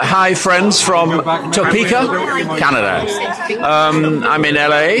hi, friends from Topeka, Canada. I'm in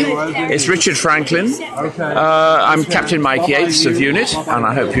LA. It's Richard Franklin. I'm Captain Mike Yates of UNIT, and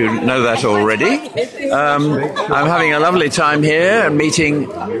I hope you know that already. I'm having a lovely time here and meeting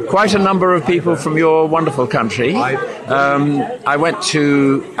quite a number of people from your wonderful country. I've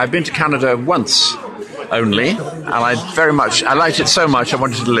been to Canada once only, and I liked it so much I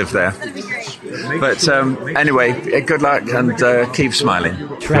wanted to live there. But anyway, good luck and keep smiling.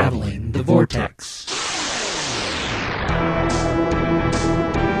 Traveling the Vortex.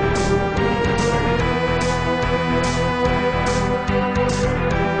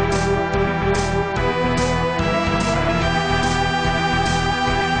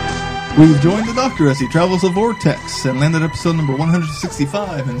 We've joined the Doctor as he travels the Vortex and landed episode number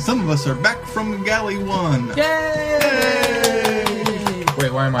 165, and some of us are back from Galley 1. Yay!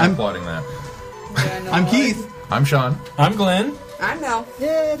 Wait, why am I applauding that? I'm Keith. I'm Sean. I'm Glenn. I'm Mel.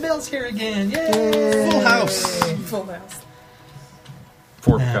 Yay, Mel's here again. Yay! Full house. Full house.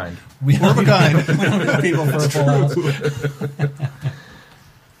 Four of a kind. Four of a kind. We don't have people for a full house.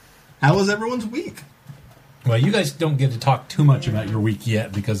 How was everyone's week? Well, you guys don't get to talk too much about your week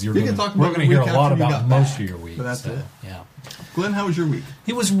yet because we're going to hear a lot about most of your week. So that's it. Yeah. Glenn, how was your week?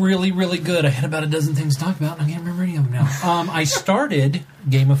 It was really, really good. I had about a dozen things to talk about, and I can't remember any of them now. I started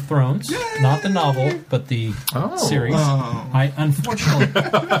Game of Thrones, not the novel, but the series. I unfortunately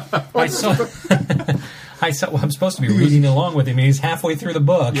I saw. Well, I'm supposed to be reading along with him, and he's halfway through the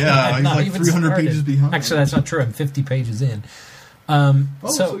book. Yeah, he's like 300 pages behind. Actually, that's not true. I'm 50 pages in.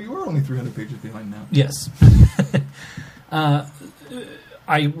 So you are only 300 pages behind now. Yes.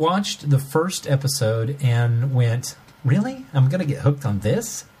 I watched the first episode and went, really? I'm going to get hooked on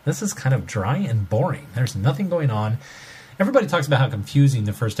this? This is kind of dry and boring. There's nothing going on. Everybody talks about how confusing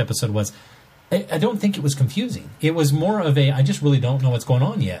the first episode was. I don't think it was confusing. It was more of I just really don't know what's going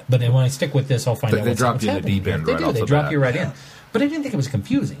on yet. But when I stick with this, I'll find out what's happening. They drop you in the deep end right off the bat. They drop you right in. But I didn't think it was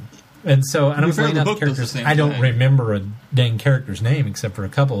confusing. And so, and I'm finding out the characters. I don't remember a dang character's name except for a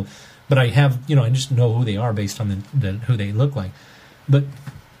couple, but I have, I just know who they are based on who they look like. But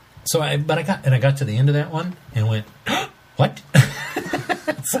so I got to the end of that one and went, what?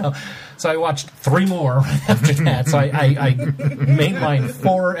 so I watched 3 more after that. So I mainlined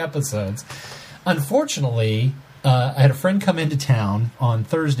 4 episodes. Unfortunately, I had a friend come into town on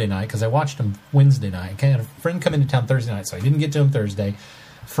Thursday night because I watched him Wednesday night. I had a friend come into town Thursday night, so I didn't get to him Thursday.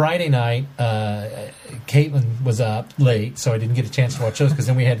 Friday night, Caitlin was up late, so I didn't get a chance to watch those because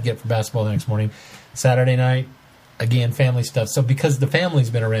then we had to get for basketball the next morning. Saturday night, again, family stuff. So because the family's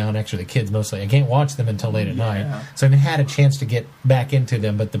been around, actually the kids mostly, I can't watch them until late at night. So I haven't had a chance to get back into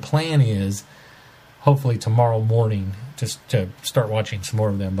them. But the plan is hopefully tomorrow morning to start watching some more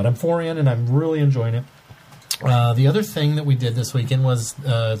of them. But I'm 4 in, and I'm really enjoying it. The other thing that we did this weekend was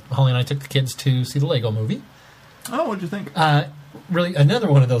Holly and I took the kids to see the Lego movie. Oh, what'd you think? Really,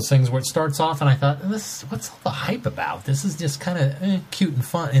 another one of those things where it starts off and I thought, what's all the hype about? This is just kind of cute and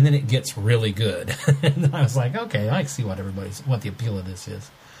fun, and then it gets really good. And I was like, okay, I see what the appeal of this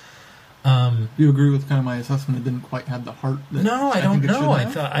is. Do you agree with kind of my assessment? It didn't quite have the heart. No, I don't know. I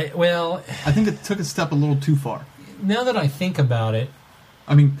think it took a step a little too far. Now that I think about it,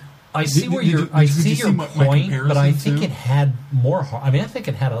 I mean, I see your point, but I think it had more heart. I mean, I think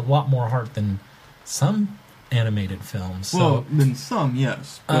it had a lot more heart than some animated films. Well, then some,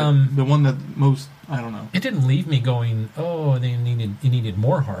 yes. But the one that most, I don't know. It didn't leave me going, oh, you needed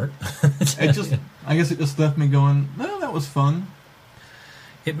more heart. I guess it just left me going, no, that was fun.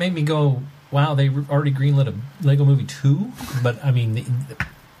 It made me go, wow, they already greenlit a Lego Movie 2? But, I mean,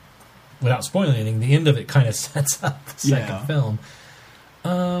 without spoiling anything, the end of it kind of sets up the second film.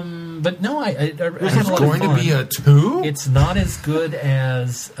 But no, I had a lot of fun. There's going to be a 2? It's not as good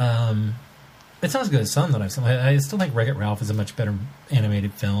as... it's not as good as some that I've seen. I still think Wreck-It Ralph is a much better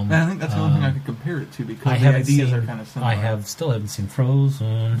animated film. And I think that's the only thing I could compare it to because the ideas are kind of similar. I still haven't seen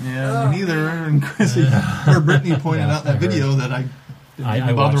Frozen. Yeah, me neither. And Chrissy or Brittany pointed out that video that I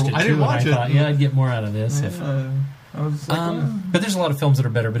didn't watched it too. I didn't watch it. Thought, I'd get more out of this. I was like, but there's a lot of films that are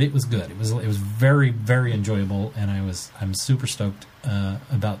better. But it was good. It was very, very enjoyable, and I'm super stoked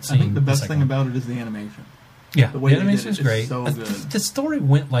about seeing. I think the best thing about it is the animation. Yeah, the animation is great. So good. The story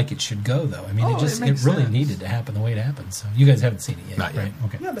went like it should go, though. I mean, it really needed to happen the way it happened. So you guys haven't seen it yet, Not yet. Right?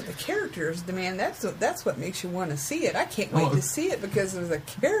 Okay. Yeah, but the characters, man, that's what makes you want to see it. I can't wait to see it because there's a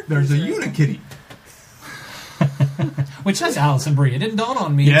character. There's a Unikitty. Which is Alison Brie. It didn't dawn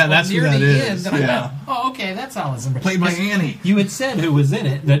on me. Yeah, that's near who that the is. end. And I thought, oh, okay, that's Alison Brie. Played by Annie. You had said who was in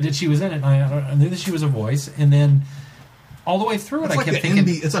it, that she was in it. And I knew that she was a voice, and then all the way through it, It's I like kept thinking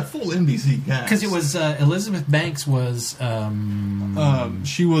it's a full NBC cast. because it was Elizabeth Banks was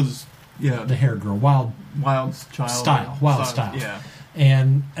she was the hair girl, Wild Style. Yeah.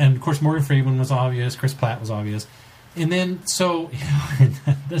 And of course Morgan Freeman was obvious, Chris Pratt was obvious, and then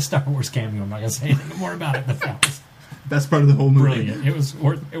the Star Wars cameo. I'm not gonna say anything more about it, but that was Best part of the whole movie. brilliant. It was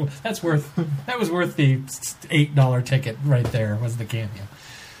worth that was worth the $8 ticket right there. Was the cameo.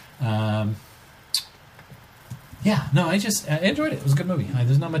 I enjoyed it. It was a good movie.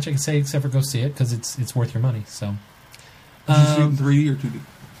 There's not much I can say except for go see it because it's worth your money. So, Did you see it in 3D or 2D?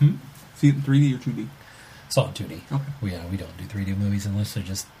 See it in 3D or 2D? Saw it in 2D. Okay. We don't do 3D movies unless they're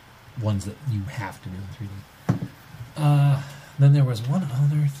just ones that you have to do in 3D. Then there was one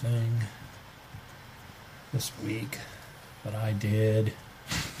other thing this week that I did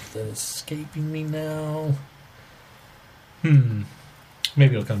that is escaping me now.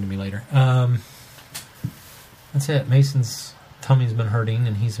 Maybe it'll come to me later. That's it. Mason's tummy's been hurting,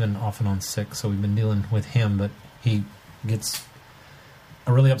 and he's been off and on sick, so we've been dealing with him, but he gets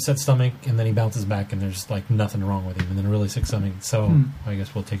a really upset stomach, and then he bounces back, and there's like nothing wrong with him, and then a really sick stomach. So I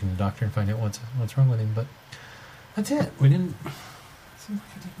guess we'll take him to the doctor and find out what's wrong with him. But that's it. We didn't. Seems like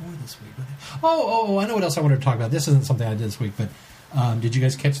I did more this week. Oh! I know what else I wanted to talk about. This isn't something I did this week, but did you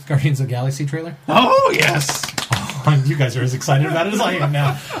guys catch the Guardians of the Galaxy trailer? Oh yes. You guys are as excited about it as I am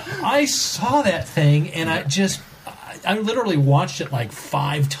now. I saw that thing, and I literally watched it like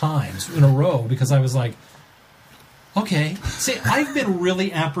 5 times in a row because I was like, okay. See, I've been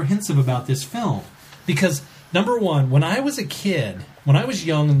really apprehensive about this film because, number one, when I was a kid, when I was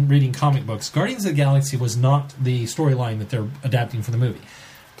young and reading comic books, Guardians of the Galaxy was not the storyline that they're adapting for the movie.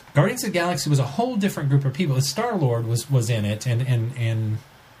 Guardians of the Galaxy was a whole different group of people. Star-Lord was in it, and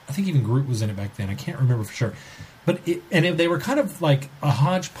I think even Groot was in it back then. I can't remember for sure. But they were kind of like a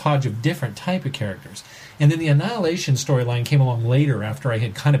hodgepodge of different type of characters. And then the Annihilation storyline came along later after I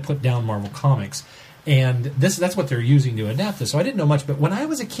had kind of put down Marvel Comics. And that's what they're using to adapt this. So I didn't know much. But when I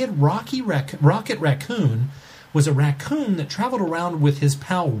was a kid, Rocket Raccoon was a raccoon that traveled around with his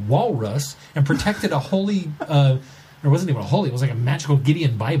pal Walrus and protected a holy... it wasn't even a holy. It was like a magical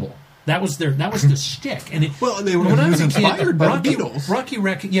Gideon Bible. That was the shtick. And they were inspired by the Beatles. Rocky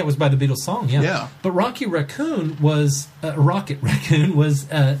Raccoon, it was by the Beatles song, yeah. But Rocky Raccoon was Rocket Raccoon was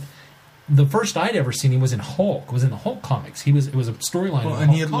the first I'd ever seen him was in Hulk. Was in the Hulk comics. It was a storyline. Well, in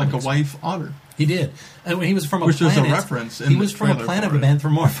and Hulk he had comics. like a wife otter. He did, and he was from Which planet. was a reference. He was from a planet of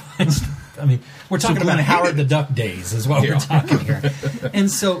anthropomorphized. I mean, we're talking about Howard the Duck days, is what we're talking here.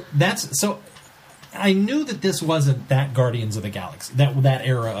 And so I knew that this wasn't that Guardians of the Galaxy, that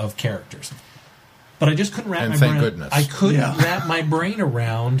era of characters. But I just couldn't wrap my brain. Goodness. I couldn't wrap my brain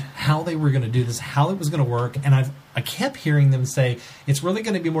around how they were going to do this, how it was going to work, and I kept hearing them say it's really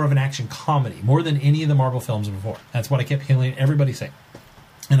going to be more of an action comedy, more than any of the Marvel films before. That's what I kept hearing everybody say.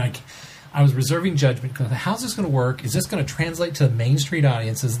 And I was reserving judgment because how's this going to work? Is this going to translate to the Main Street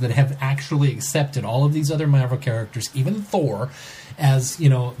audiences that have actually accepted all of these other Marvel characters, even Thor, as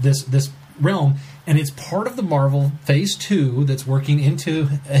this realm? And it's part of the Marvel Phase 2 that's working into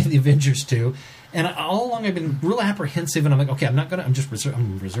the Avengers 2. And all along I've been real apprehensive, and I'm like, okay, I'm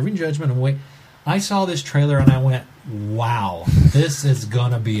reserving judgment and wait. I saw this trailer and I went, wow, this is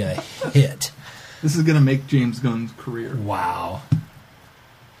going to be a hit. This is going to make James Gunn's career. Wow.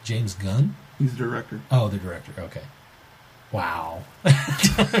 James Gunn? He's the director. Oh, the director. Okay. Wow.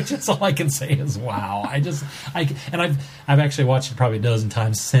 Just all I can say is wow. I've actually watched it probably a dozen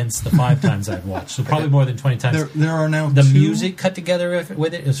times since the 5 times I've watched. So probably more than 20 times. There are now the 2... music cut together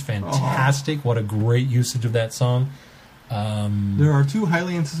with it is fantastic. What a great usage of that song. There are 2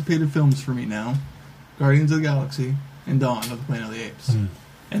 highly anticipated films for me now. Guardians of the Galaxy and Dawn of the Planet of the Apes. And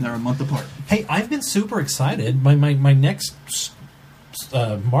they're a month apart. Hey, I've been super excited. My next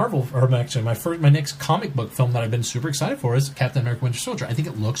Marvel, or actually my next comic book film that I've been super excited for is Captain America: Winter Soldier. I think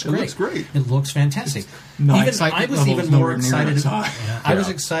it looks great. It looks great. It looks fantastic. I was even more excited. I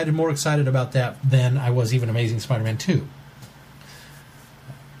was more excited about that than I was even Amazing Spider-Man 2.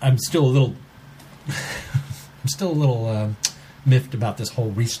 I'm still a little miffed about this whole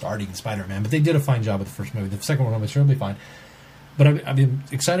restarting Spider-Man, but they did a fine job with the first movie. The second one was really fine. But I've been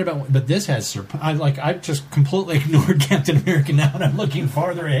excited about. But this has I just completely ignored Captain America now, and I'm looking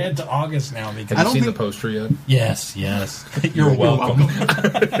farther ahead to August now. Because have you seen the poster yet? Yes. You're welcome.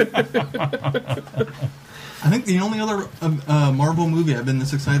 I think the only other Marvel movie I've been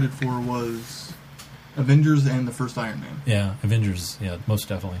this excited for was Avengers and the first Iron Man. Yeah, Avengers. Yeah, most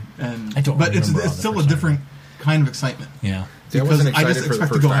definitely. And I don't. But it's still a different kind of excitement. Yeah. See, I wasn't I excited just for the expect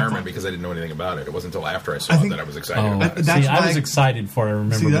to first go have Iron Man fun. because I didn't know anything about it. It wasn't until after I saw I it think- that I was excited Oh, about it. That's see, I why- was excited for it. I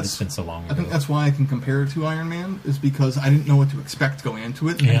remember, but that's- it's been so long ago. I think that's why I can compare it to Iron Man, is because I didn't know what to expect going into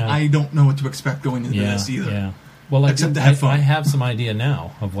it, Yeah. and I don't know what to expect going into yeah, this either. yeah. Well, Except to have fun. I have some idea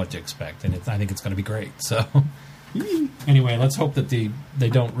now of what to expect, and I think it's going to be great. So, anyway, let's hope that they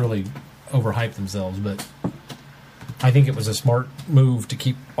don't really overhype themselves. But I think it was a smart move to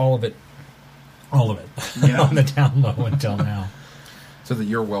keep all of it Yeah. on the down low until now. So the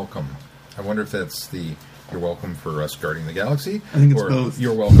You're Welcome. I wonder if that's the You're Welcome for us guarding the galaxy. I think it's or both.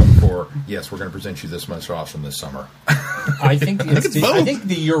 You're Welcome for, yes, we're going to present you this much awesome this summer. I think it's I both. think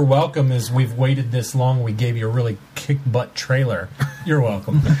the "You're welcome" is we've waited this long. We gave you a really kick butt trailer. You're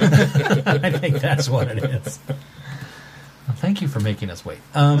welcome. I think that's what it is. Well, thank you for making us wait.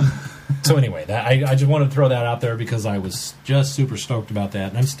 So anyway, I just wanted to throw that out there because I was just super stoked about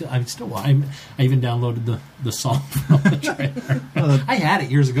that, and I even downloaded the song from the trailer. I had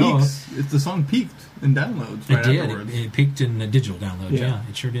it years ago. The song peaked in downloads right It did. afterwards. It peaked in the digital downloads. Yeah. Yeah,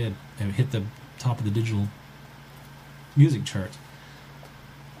 it sure did. It hit the top of the digital music chart.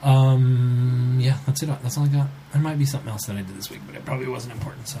 Yeah, that's it. That's all I got. There might be something else that I did this week, but it probably wasn't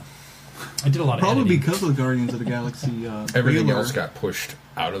important. So I did a lot of Probably editing. because of the Guardians of the Galaxy Everything trailer. else got pushed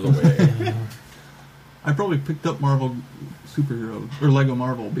out of the way. I probably picked up Marvel Superhero or Lego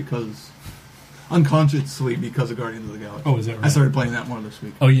Marvel because unconsciously because of Guardians of the Galaxy. Oh, is that right? I started playing that more this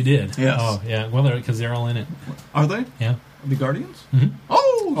week. Oh, you did? Yes. Oh, yeah. Well, because they're all in it. Are they Yeah. the Guardians? Mm-hmm.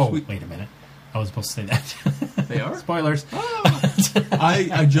 Oh, Oh, sweet. wait a minute. I was supposed to say that. They are. Spoilers.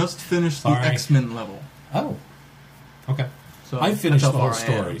 I just finished the Sorry. X-Men level. Oh. Okay. So I finished that's the how whole far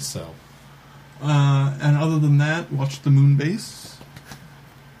I am. story, so. And other than that, watched the Moon Base.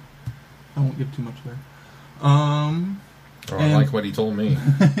 I won't give too much there. Oh, I And- like what he told me.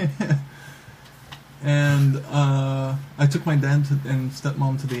 And I took my dad and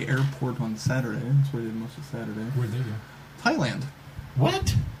stepmom to the airport on Saturday. That's where I did most of Saturday. Where'd they go? Thailand.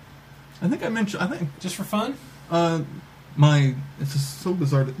 What? I think I mentioned. I think Just for fun? it's just so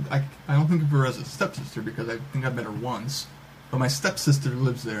bizarre. I don't think of her as a stepsister because I think I've met her once. But my stepsister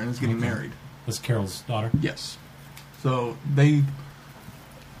lives there and is getting Okay. married. That's Carol's daughter. Yes. So my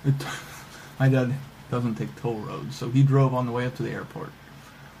dad doesn't take toll roads, so he drove on the way up to the airport.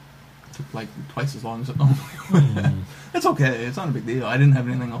 It took like twice as long as it normally would. It's okay. It's not a big deal. I didn't have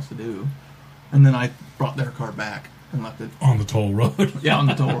anything else to do. And then I brought their car back and left it. On the toll road. Yeah, on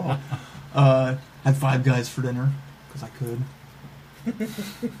the toll road. Had 5 guys for dinner because I could.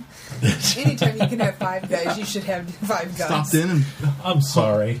 Anytime you can have 5 guys, you should have 5 guys. Stopped in and I'm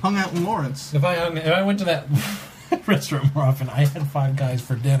sorry. hung out in Lawrence. If I went to that restaurant more often, I had 5 guys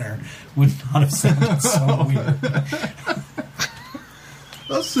for dinner, would not have sounded so weird.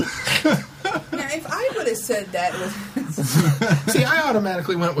 Now, if I would have said that with See, I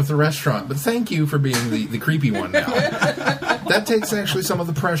automatically went with the restaurant, but thank you for being the creepy one now. That takes actually some of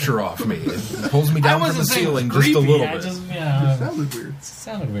the pressure off me. It pulls me down from the ceiling just a little bit. It sounded weird. It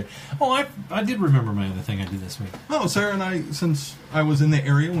sounded weird. Oh, I did remember my other thing I did this week. Oh, Sarah and I, since I was in the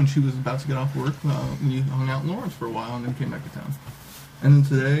area when she was about to get off work, we hung out in Lawrence for a while and then came back to town. And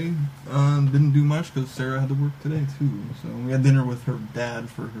then today, didn't do much because Sarah had to work today too. So we had dinner with her dad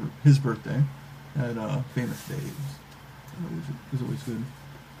for his birthday at Famous Dave's. It was always good.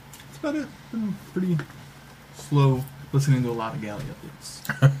 That's about it. Been pretty slow listening to a lot of Galley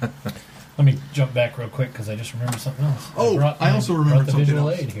updates. Let me jump back real quick because I just remembered something else. Oh, I also remembered the something visual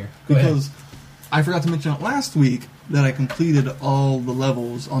else. aid here. Go ahead. Because I forgot to mention it last week that I completed all the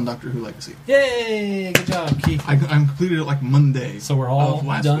levels on Doctor Who Legacy. Yay! Good job, Keith. I completed it like Monday. So we're all of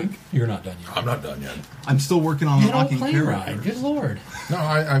last done? week. You're not done yet. I'm not done yet. I'm still working on You don't unlocking play characters. ride. Good lord. No,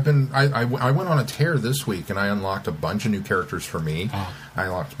 I went on a tear this week, and I unlocked a bunch of new characters for me. Ah. I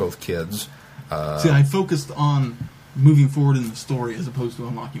unlocked both kids. See, I focused on moving forward in the story as opposed to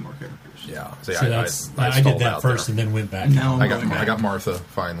unlocking more characters. Yeah, So I did stalled that out first there. and then went back. Now I'm I going back. got Martha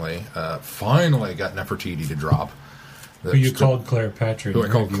finally. Finally got Nefertiti to drop. Who you called Cleopatra. Who I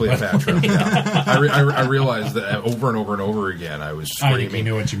called Cleopatra. Yeah. I realized that over and over and over again I was I think you screaming.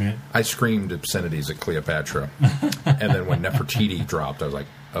 knew what you meant. I screamed obscenities at Cleopatra. And then when Nefertiti dropped, I was like,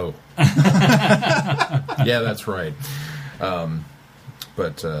 oh. Yeah, that's right. And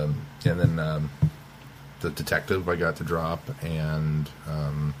then the detective I got to drop, and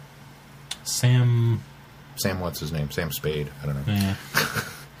Sam. what's his name? Sam Spade. I don't know. Yeah.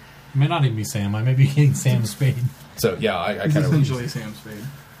 It may not even be Sam. I may be getting Sam Spade. So, yeah, I He's kind of... essentially Sam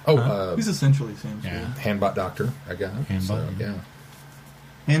Spade. He's essentially Sam Spade. Yeah. Handbot Doctor I got. Handbot, So, yeah.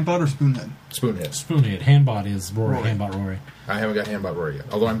 yeah. Handbot or Spoonhead? Spoonhead. Spoonhead. Handbot is Rory. Rory. Handbot Rory. I haven't got Handbot Rory yet,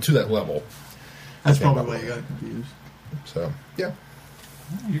 although I'm to that level. That's Handbot probably why you Rory. got confused. So, yeah.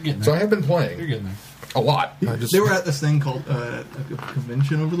 You're getting there. So I have been playing. You're getting there. A lot. They were at this thing called a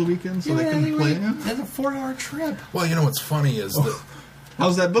convention over the weekend, so they couldn't play. That's a 4-hour trip. Well, you know what's funny is that...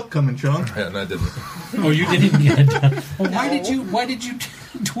 How's that book coming, Sean? And I didn't. Oh, you didn't get it done. Well, why did you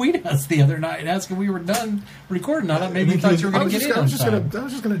tweet us the other night asking we were done recording on it? Maybe you thought you were going to get in on time. I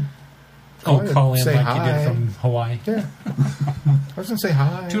was just going to... Call in say like hi. you did from Hawaii. Yeah. I was going to say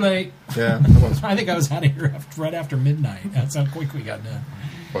hi. Too late. Yeah. I think I was out of here right after midnight. That's how quick we got done.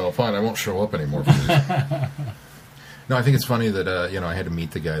 Well, fine. I won't show up anymore. No, I think it's funny that I had to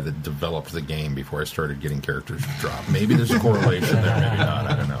meet the guy that developed the game before I started getting characters to drop. Maybe there's a correlation there, maybe not.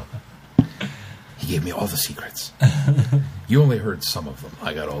 I don't know. He gave me all the secrets. You only heard some of them.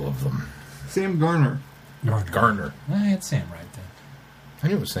 I got all of them. Sam Garner. Garner. I had Sam right then. I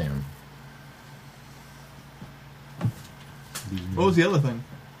knew it was Sam. What was the other thing?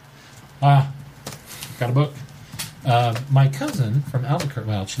 Got a book. My cousin from Albuquerque,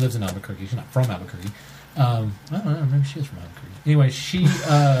 well, she lives in Albuquerque. She's not from Albuquerque. I don't know, maybe she is from Albuquerque. Anyway, she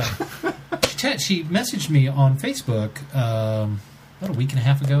messaged me on Facebook about a week and a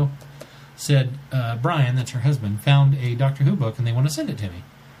half ago. Said, Brian, that's her husband, found a Doctor Who book and they want to send it to me.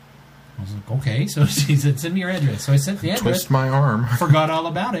 I was like, okay. So she said, send me your address. So I sent the address. Twist my arm. Forgot all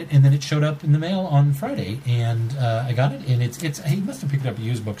about it, and then it showed up in the mail on Friday, and I got it. And it's he must have picked it up at a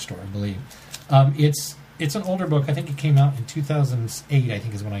used bookstore, I believe. It's an older book. I think it came out in 2008. I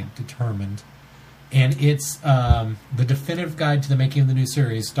think is when I determined, and it's the definitive guide to the making of the new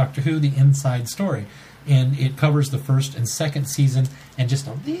series, Doctor Who: The Inside Story, and it covers the first and second season and just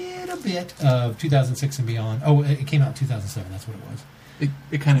a little bit of 2006 and beyond. Oh, it came out in 2007. That's what it was.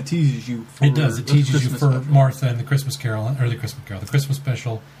 It kind of teases you. It does. It teaches you for special. Martha and the Christmas Carol, the Christmas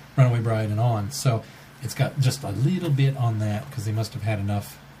Special, Runaway Bride, and on. So it's got just a little bit on that because they must have had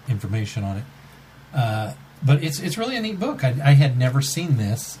enough information on it. But it's really a neat book. I had never seen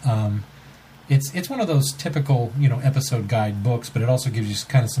this. It's one of those typical episode guide books, but it also gives you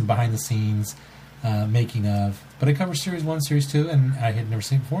kind of some behind the scenes making of. But it covers Series 1, Series 2, and I had never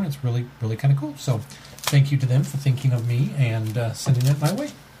seen it before, and it's really, really kind of cool. So thank you to them for thinking of me and sending it my way.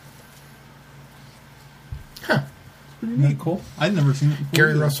 Huh. Pretty neat. Cool. I'd never seen it before.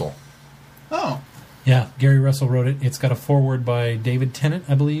 Gary either. Russell. Oh. Yeah, Gary Russell wrote it. It's got a foreword by David Tennant,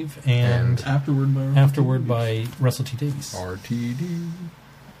 I believe, and afterward by Russell T. Davies. RTD.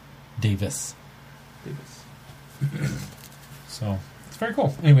 Davis. So it's very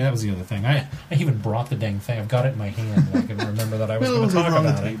cool. Anyway, that was the other thing. I even brought the dang thing. I've got it in my hand, and I can remember that I was going to talk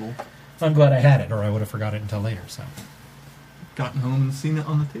about it. I'm glad I had it, or I would have forgot it until later. So, gotten home and seen it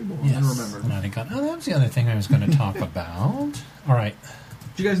on the table, yes. and remembered. And I think, that was the other thing I was going to talk about. All right.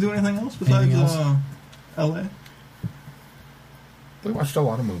 Did you guys do anything else besides L.A.? We watched a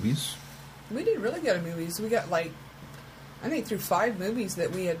lot of movies. We did really good at movies. We got I think through 5 movies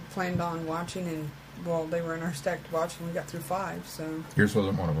that we had planned on watching, and they were in our stack to watch, and we got through 5. So yours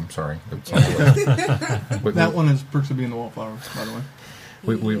wasn't one of them. Sorry. That one is Perks of Being the Wallflower, by the way.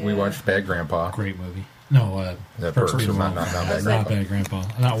 We watched Bad Grandpa. Great movie. No, Perks of Being not Bad Grandpa.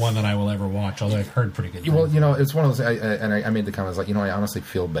 Not one that I will ever watch, although I've heard pretty good things. Well, it's one of those, I made the comments I honestly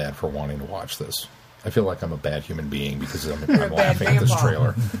feel bad for wanting to watch this. I feel like I'm a bad human being because I'm laughing at this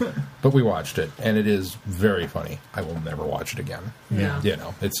trailer. But we watched it, and it is very funny. I will never watch it again. Yeah.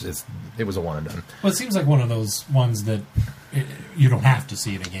 It was a one and done. Well, it seems like one of those ones that you don't have to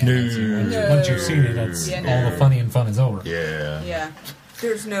see it again. No. Once you've seen it, all the funny and fun is over. Yeah. Yeah.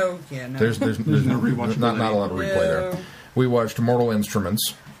 There's no... Yeah, no. There's no rewatch. Not a lot of replay there. We watched Mortal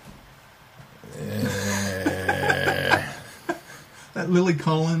Instruments. That Lily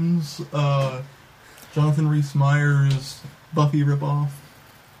Collins... Jonathan Rhys Meyers Buffy ripoff.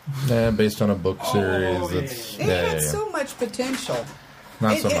 Based on a book series. It had so much potential.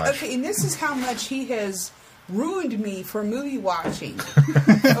 Not so much. Okay, and this is how much he has ruined me for movie watching.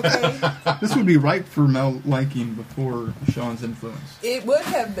 Okay? This would be ripe for Mel liking before Sean's influence. It would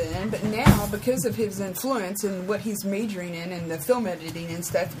have been, but now, because of his influence and what he's majoring in and the film editing and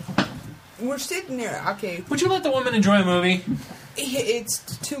stuff, we're sitting there, okay. Would you let the woman enjoy a movie?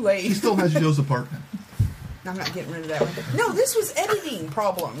 It's too late. She still has Joseph Parkman. I'm not getting rid of that one. No, this was editing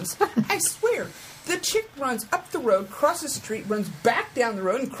problems. I swear. The chick runs up the road, crosses the street, runs back down the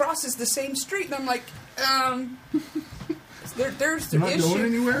road, and crosses the same street. And I'm like, there's the issue. Going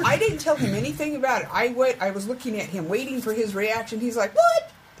anywhere? I didn't tell him anything about it. I was looking at him, waiting for his reaction. He's like,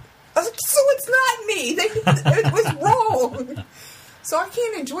 what? I was like, so it's not me. It was wrong. So I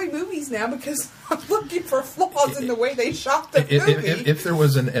can't enjoy movies now because I'm looking for flaws in the way they shot the movie. If there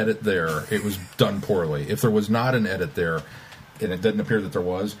was an edit there, it was done poorly. If there was not an edit there, and it didn't appear that there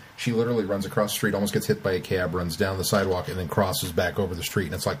was, she literally runs across the street, almost gets hit by a cab, runs down the sidewalk, and then crosses back over the street.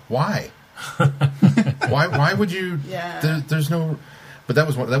 And it's like, why? Why would you? Yeah. There's no. But that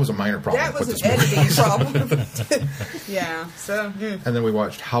was a minor problem. That was with an this movie. editing problem. Yeah. So. And then we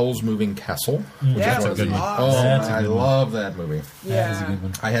watched Howl's Moving Castle. That is was good one. awesome. Oh, That's a I good one. love that movie. Yeah. That is a good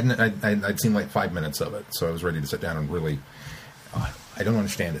one. I hadn't. I'd seen like 5 minutes of it, so I was ready to sit down and really. I don't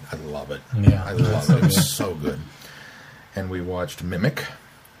understand it. I love it. Yeah. I love it. It was so good. And we watched Mimic,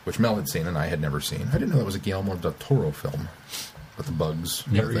 which Mel had seen and I had never seen. I didn't know that was a Guillermo del Toro film with the bugs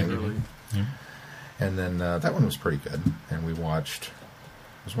and everything. Yeah. And then that one was pretty good. And we watched.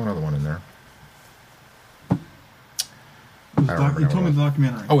 There's one other one in there. You told me the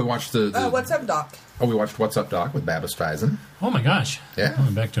documentary. Oh, we watched the What's up, Doc? Oh, we watched What's Up, Doc with Babis Tyson. Oh my gosh! Yeah. I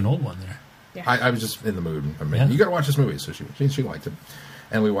went back to an old one there. Yeah. I was just in the mood. I mean, Yeah. you got to watch this movie, so she liked it.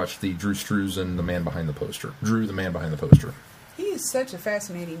 And we watched the Drew Struzan, The Man Behind the Poster. Drew, the Man Behind the Poster. He is such a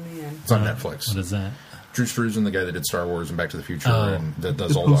fascinating man. It's on Netflix. What is that? Drew Struzan, the guy that did Star Wars and Back to the Future, Oh. and that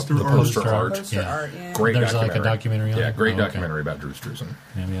does The all poster the art. poster art. Poster Yeah. art, yeah. Great There's documentary. like a documentary on Yeah, it? great Oh, okay. documentary about Drew Struzan.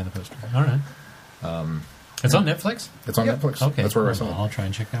 Yeah, the poster. All right. It's on Netflix? It's on Netflix. Okay. That's where I Well, saw it. I'll try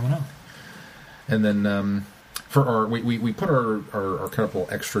and check that one out. And then for our we put our couple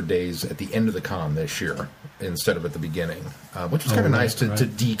extra days at the end of the con this year instead of at the beginning, which was kind of nice to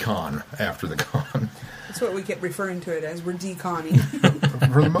decon after the con. That's what we kept referring to it as. We're deconning.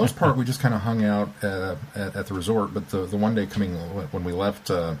 For the most part, we just kind of hung out at the resort. But the one day coming when we left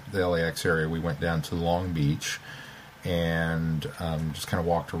the LAX area, we went down to Long Beach and just kind of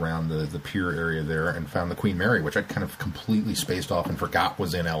walked around the pier area there and found the Queen Mary, which I'd kind of completely spaced off and forgot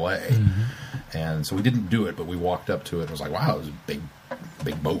was in LA. Mm-hmm. And so we didn't do it, but we walked up to it and was like, wow, it was a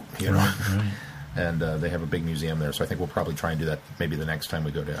big boat, you know. Right. And they have a big museum there, so I think we'll probably try and do that maybe the next time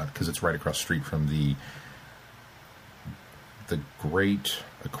we go down, because it's right across the street from the Great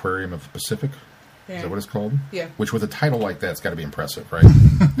Aquarium of the Pacific. Yeah. Is that what it's called? Yeah. Which with a title like that's got to be impressive, right?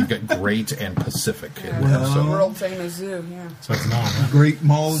 You've got Great and Pacific in there. It's a So. world famous zoo, yeah. So it's not. Huh? Great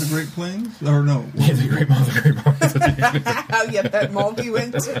Mall of the Great Plains? Or no? Yeah, the Great Mall, the Great Mall. Oh, yeah, that mall you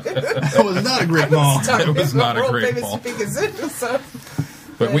went to. That was not a great mall. It was not a world great famous mall. Topeka Zoo, so.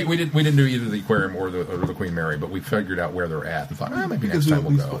 But we didn't do either the aquarium or the Queen Mary, but we figured out where they're at and thought, maybe next Because time at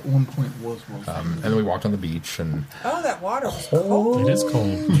we'll least go. at one point was world famous. And then we walked on the beach, and Oh, that water was cold. It is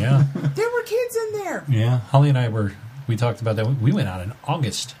cold. Yeah. There were kids in there. Yeah. Holly and I we talked about that. We went out in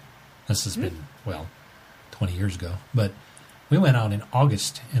August. This has been, 20 years ago. But we went out in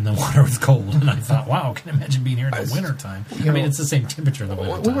August and the water was cold. And I thought, wow, can you imagine being here in the wintertime? I mean, it's the same temperature in the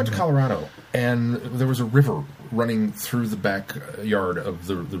wintertime. we went to Colorado, and there was a river running through the backyard of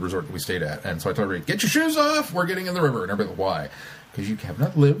the resort that we stayed at. And so I told everybody, get your shoes off, we're getting in the river. And everybody, why? Because you have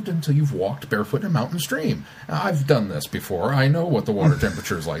not lived until you've walked barefoot in a mountain stream. Now, I've done this before. I know what the water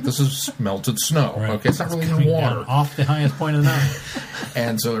temperature is like. This is melted snow. Right. Okay, it's not really coming in water. down off the highest point of the mountain.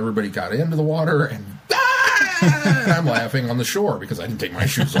 And so everybody got into the water, and I'm laughing on the shore because I didn't take my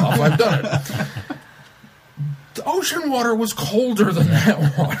shoes off. I've done it. The ocean water was colder than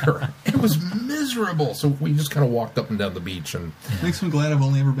that water. It was miserable. So we just kind of walked up and down the beach. And Makes me glad I've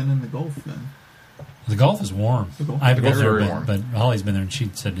only ever been in the Gulf then. The Gulf is warm. The Gulf- I haven't The been Gulf's there, very but, warm. but Holly's been there and she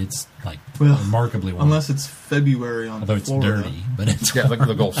said it's like Well, remarkably warm. Unless it's February on Although it's Florida. dirty, but it's yeah, the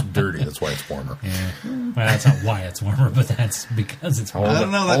Gulf's dirty. That's why it's warmer. Yeah. Well, that's not why it's warmer, but that's because it's All warmer. I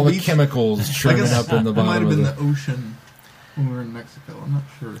don't know, that all the beach- chemicals I churning guess up in the it might bottom have of been the... the ocean when we were in Mexico. I'm not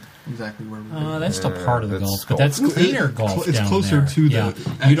sure exactly where we were. That's still part of the that's Gulf, but that's Gulf. cleaner It's Gulf it's down closer there. to the Yeah.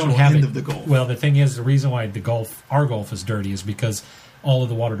 actual You don't have end it. of the Gulf. Well, the thing is, the reason why our Gulf is dirty is because all of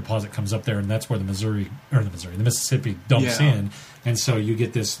the water deposit comes up there, and that's where the Mississippi dumps Yeah. in, and so you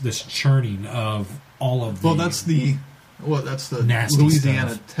get this churning of all of the. Well, that's the Nasty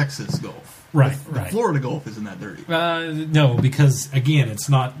Louisiana, stuff. Texas Gulf. Right, The right. Florida Gulf isn't that dirty. No, because again, it's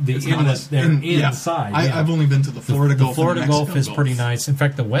not the It's not inlet as- there yeah. inside. I, yeah. I've only been to the Florida Gulf. The Florida and the Gulf Mexico is Gulf. pretty nice. In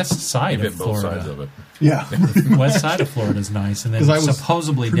fact, the west side You of hit both Florida. sides of it. Yeah. The west side of Florida is nice, and then 'Cause I was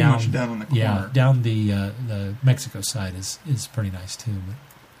supposedly pretty down, much down on the corner. yeah, down the Mexico side is pretty nice too. But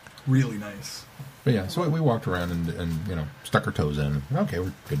Really nice. But yeah, so we walked around and stuck our toes in. Okay,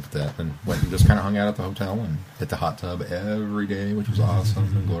 we're good with that. And went and just kind of hung out at the hotel and hit the hot tub every day, which was awesome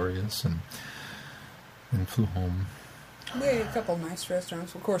and glorious. And flew home. We had a couple nice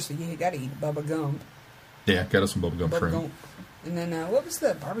restaurants. Of course, you got to eat Bubba Gump. Yeah, got us some bubblegum trim. And then, what was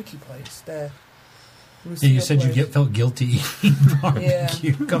the barbecue place? you said you felt guilty eating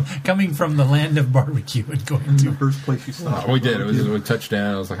barbecue, coming from the land of barbecue and going In the to. first place you stopped. We did. It was we touched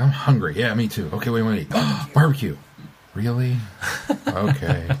down. I was like, I'm hungry. Yeah, me too. Okay, what do you want to eat? Barbecue. Really?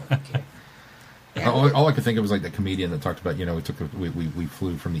 Okay. Okay. All I could think of was like that comedian that talked about, we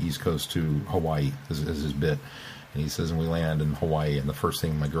flew from the East Coast to Hawaii as his bit. And he says, and we land in Hawaii, and the first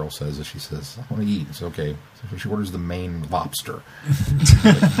thing my girl says is, she says, I want to eat. It's okay. So she orders the Maine lobster.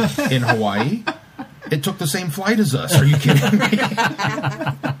 In Hawaii? It took the same flight as us. Are you kidding me?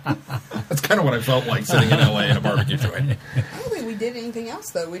 That's kind of what I felt like sitting in L.A. in a barbecue joint. I don't think we did anything else,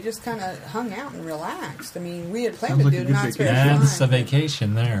 though. We just kind of hung out and relaxed. I mean, we had planned Sounds to like do a Knott's good Berry vacation. That's a Shrine.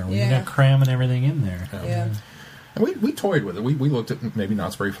 vacation there. We Yeah. got cramming everything in there. Yeah. And we toyed with it. We looked at maybe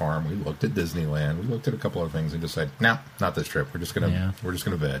Knott's Berry Farm. We looked at Disneyland. We looked at a couple other things and decided, no, not this trip. We're just gonna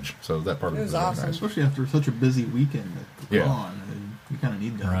veg. So that part of It it was really awesome. nice. Especially after such a busy weekend at the Yeah. con. You kind of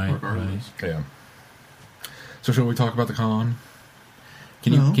need that Right, regardless. Yeah. So shall we talk about the con?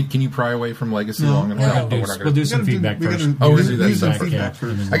 No. Can you pry away from Legacy No. long enough? No. Oh, we're not We'll gonna- do some feedback first. Oh, we're gonna do that do some separate. feedback Yeah.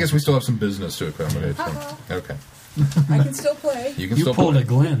 first. I guess we still have some business to accommodate. So. Uh-huh. Okay. I can still play. You can You still pulled play. a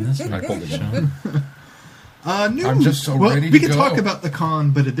Glenn this I week, pulled a Sean. News. I'm just so well, ready we to can go. talk about the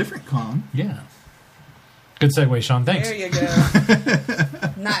con, but a different con. Yeah. Good segue, Sean. Thanks. There you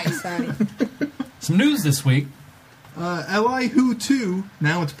go. Nice, honey. Some news this week. Li Who 2,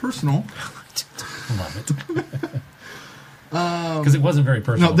 now it's personal. Love it. Because it wasn't very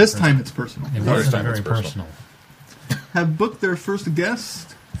personal. No, this time it's personal. It This wasn't time very it's personal. personal. Have booked their first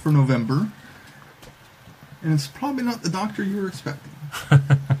guest for November. And it's probably not the doctor you were expecting.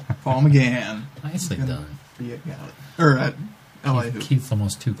 Paul McGann. Nicely Gonna done. Be at or at Li Who. Keith's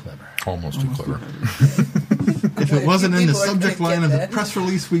almost too clever. Almost too clever. If it wasn't in the People are subject gonna line get of the that. press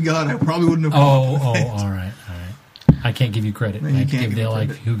release we got, I probably wouldn't have. Oh, come up with it. all right. I can't give you credit. No, I you have to can't give the give me LI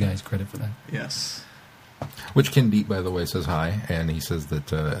credit. Who guys credit for that. Yes. Which Ken Deep, by the way, says hi, and he says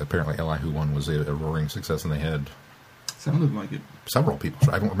that apparently Li Who 1 was a roaring success, and they had Sounded like it. several people.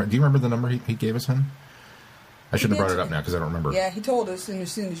 So I don't remember. Do you remember the number he gave us in? I shouldn't have brought it up now because I don't remember. Yeah, he told us, and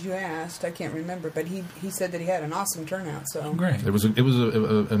as soon as you asked, I can't remember, but he said that he had an awesome turnout. So Oh, great. It was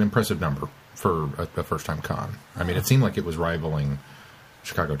an impressive number for a first time con. I mean, it seemed like it was rivaling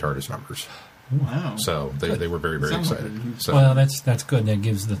Chicago TARDIS numbers. Wow. So they were very, very Sounds like excited. a huge- So Well, that's good. That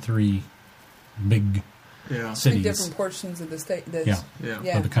gives the three big Yeah. three cities different portions of the state. Yeah.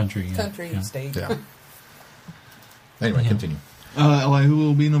 of the country. Yeah. country Yeah. and state. yeah. Anyway, Yeah. continue. Li Who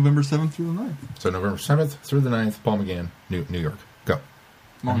will be November 7th through the 9th. So November 7th through the 9th, Paul McGann, New York. Go.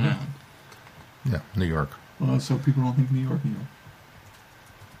 Long Mhm. Island. Yeah, New York. So people don't think New York,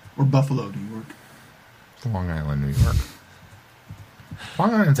 or Buffalo, New York. Long Island, New York.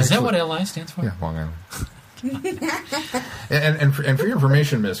 Long Island's Is that actually- what LI stands for? Yeah, Long Island. and for your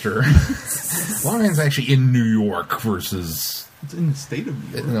information, mister, Long Island's actually in New York versus... It's in the state of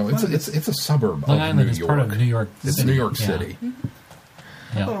New York. No, it's a suburb Long of Island New is York. part of New York It's City. New York Yeah. City. I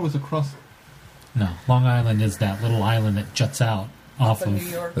thought Yeah. it was across. No, Long Island is that little island that juts out off Off of of New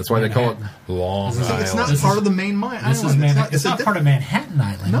York. That's why they call it Long This is- Island. It's not This part is- of the main island. This is Manhattan. It's a not di- part of Manhattan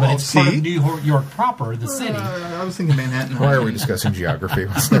Island, No, but it's part of see? New York proper, the city. I was thinking Manhattan. Why are Island. we discussing geography?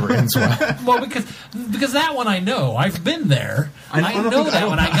 It's never ends well. Well, because that one I know. I've been there. I I don't know think- that I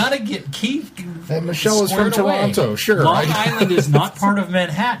one. don't- I gotta get Keith. And Michelle is from squared away. Toronto, sure. Long Island is not part of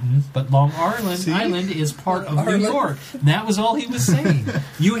Manhattan, but Long Island See? Island is part of New Ireland. York. That was all he was saying.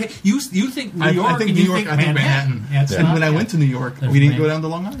 You think New York I think and New you York. think I think Manhattan. Yeah, it's And not- when I went to New York, There's we didn't Man- go down to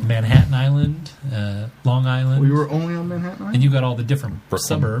Long Island. Manhattan Island, Long Island. We were only on Manhattan Island. And you've got all the different Brooklyn.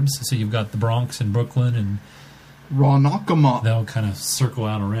 suburbs. So you've got the Bronx and Brooklyn, and Ronkonkoma. they'll kind of circle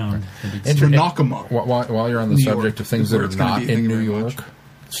out around. the big And- city. Ronkonkoma. While you're on the New subject York of things is that where are it's gonna not be. Thank in you New very York, much.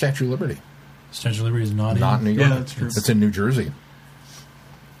 Statue of Liberty. Statue of Liberty is not Not New Yeah, York. that's true. It's in New Jersey.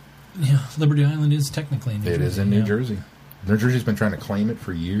 Yeah, Liberty Island is technically in New It Jersey. is in New yeah. Jersey. New Jersey's been trying to claim it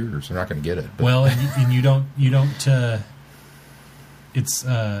for years. They're not going to get it. But Well, and you don't. It's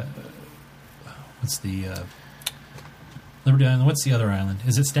what's the Liberty Island? What's the other island?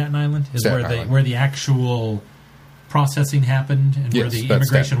 Is it Staten Island? Is Staten where Island. where the actual processing happened and where Yes, the that's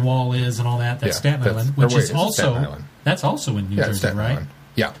immigration Staten. wall is and all that. That's Yeah, Staten that's- Island, or which wait, is it's also Staten Island. that's also in New yeah, Jersey, Staten right? Island.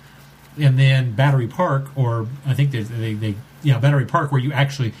 Yeah. And then Battery Park, or I think they Battery Park, where you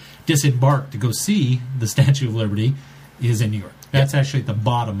actually disembark to go see the Statue of Liberty, is in New York. That's actually at the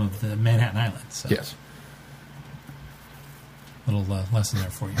bottom of the Manhattan Island. So. Yes. Little lesson there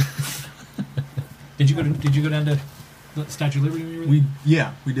for you. Did you go down to the Statue of Liberty when you were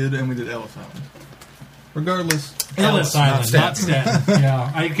there? We did, and we did Ellis Island. Regardless, Ellis Island, not Staten.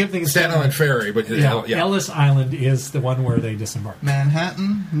 Yeah, I kept thinking Staten Island Ferry, but Yeah, yeah. Ellis Island is the one where they disembark.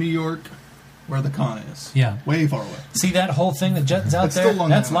 Manhattan, New York, where the con is. Yeah. Way far away. See that whole thing that juts out That's there? still Long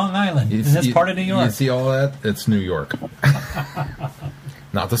That's Island. Long Island, You and that's see- part of New York. You see all that? It's New York.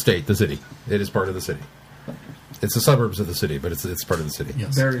 Not the state, the city. It is part of the city. It's the suburbs of the city, but it's part of the city.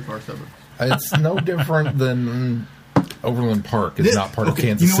 Yes. Very far suburbs. It's no different than Overland Park is not part of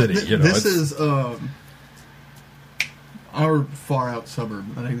Kansas City. This is our far out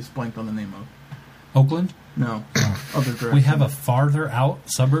suburb that I just blanked on the name of. Oakland? No, other direction. We have a farther out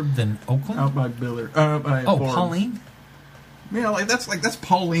suburb than Oakland? out by Billard. By Forbes. Pauline? Yeah, that's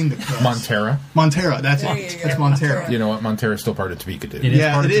Pauline. The Montera. Montera. That's There it. you go, It's Montera. You know what? Montera's still part of Topeka, dude. It is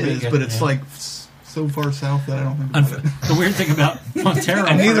Yeah, part it of is, Topeka, but it's yeah. like so far south that I don't think about it. The weird thing about Montero,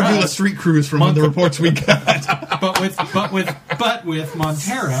 And neither for do the us, street crews from the reports we got. but with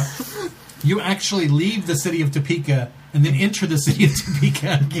Montero, you actually leave the city of Topeka and then enter the city of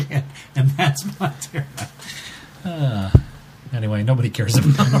Topeka again, and that's Montero. Anyway, nobody cares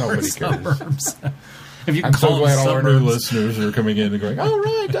about our Nobody cares. suburbs. If you can I'm so call them glad all our new suburbs. listeners are coming in and going, oh,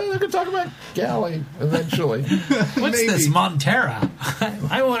 right, they're going to talk about Galley eventually. What's Maybe. this Montera?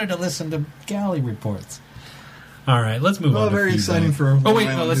 I wanted to listen to Galley reports. All right, let's move Well, on. to very feedback. exciting for. Oh wait,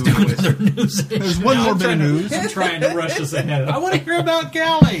 no, let's do another news. There's one more bit of news. I'm trying to rush us ahead. I want to hear about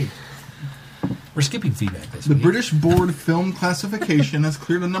Galley. We're skipping feedback this The week. British Board Film Classification has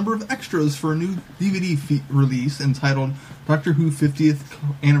cleared a number of extras for a new DVD release entitled Doctor Who 50th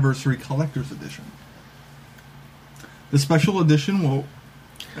Anniversary Collector's Edition. The special edition will...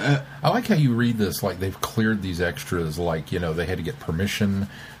 I like how you read this like they've cleared these extras like, they had to get permission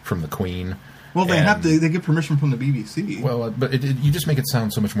from the Queen. Well, they And- have to. They get permission from the BBC. Well, but you just make it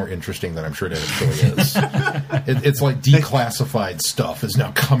sound so much more interesting than I'm sure it actually is. It's like declassified stuff is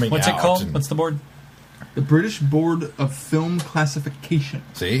now coming What's out. it called? and- What's the board? The British Board of Film Classification.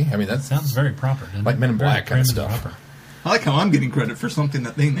 See? I mean, that's Sounds very proper. doesn't like it? Men in Very Black kind of prim and stuff. proper. I like how I'm getting credit for something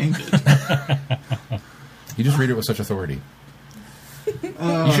that they named it. You just read it with such authority.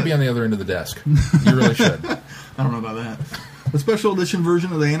 You should be on the other end of the desk. You really should. I don't know about that. The special edition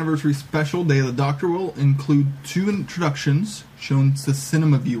version of the anniversary special Day of the Doctor will include 2 introductions shown to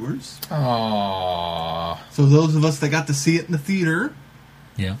cinema viewers. Aww. So those of us that got to see it in the theater,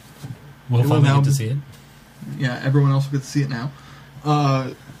 Yeah. We'll It will finally now get to be- see it. yeah, everyone else will get to see it now.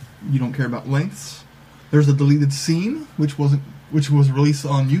 You don't care about lengths. There's a deleted scene which was released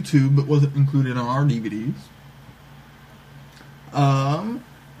on YouTube but wasn't included on our DVDs. And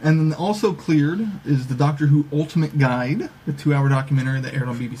then also cleared is the Doctor Who Ultimate Guide, the 2-hour documentary that aired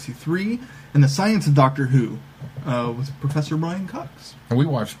on BBC Three, and the Science of Doctor Who with Professor Brian Cox. And we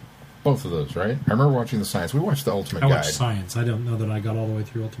watched both of those, right? I remember watching the science. We watched the Ultimate I Guide. watched Science. I don't know that I got all the way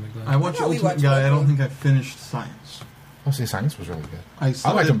through Ultimate Guide. I watched thought we Ultimate watched Guide. I both don't of them. think I finished Science. Oh, see, science was really good. I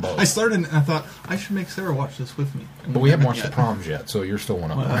liked them both. I started and I thought I should make Sarah watch this with me. But we haven't watched yet. the Proms yet, so you're still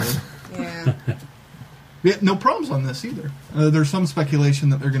one up. Whatever. Yeah. Yeah, no problems on this either. There's some speculation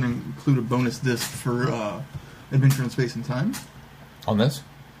that they're going to include a bonus disc for Adventure in Space and Time. On this?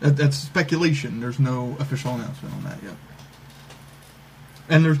 That's speculation. There's no official announcement on that yet.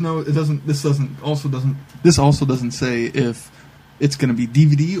 And there's no. It doesn't. This also doesn't say if it's going to be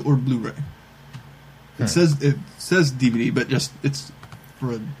DVD or Blu-ray. It says DVD, but just it's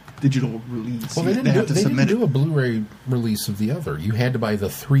for a digital release. Well, they didn't do a Blu-ray release of the other. You had to buy the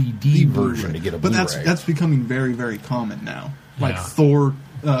 3D version to get a but Blu-ray. that's becoming very, very common now. Like Yeah. Thor,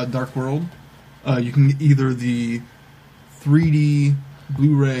 Dark World, you can get either the 3D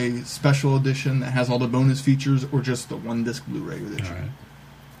Blu-ray special edition that has all the bonus features, or just the 1-disc Blu-ray edition. All right.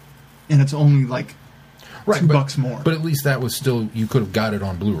 And it's only like right, $2 more. But at least that was still, you could have got it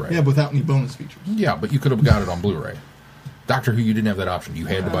on Blu-ray. Yeah, without any bonus features. Yeah, but you could have got it on Blu-ray. Doctor Who, you didn't have that option. You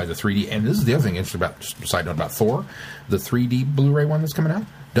had to buy the 3D. And this is the other thing interesting about, just a side note about Thor, the 3D Blu-ray one that's coming out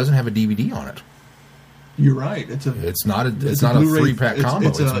doesn't have a DVD on it. You're right. It's not a Blu-ray 3-pack combo.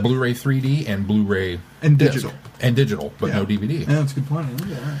 It's a Blu-ray 3D and Blu-ray And disc. digital. And digital, but Yeah. no DVD, Yeah, that's a good point. Look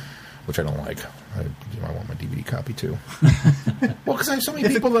at that. which I don't like. I want my DVD copy too. Well, because I have so many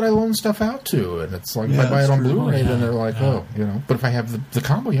people that I loan stuff out to, and it's like, Yeah, if I buy it that's on true. Blu-ray, Oh, then yeah. they're like, But if I have the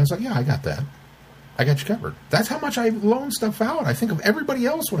combo, I was like, yeah, I got that. I got you covered. That's how much I loan stuff out. I think of everybody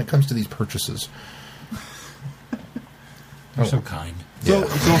else when it comes to these purchases. You're so kind. So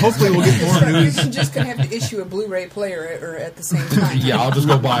hopefully we'll get more news. You're just going to have to issue a Blu-ray player at the same time. Yeah, I'll just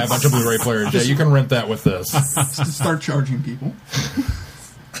go buy a bunch of Blu-ray players. Yeah, you can rent that with this. To start charging people.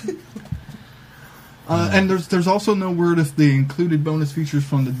 And there's also no word if the included bonus features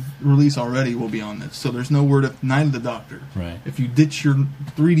from the release already will be on this. So there's no word if Night of the Doctor. Right. If you ditch your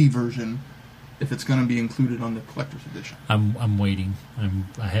 3D version, if it's going to be included on the collector's edition. I'm waiting.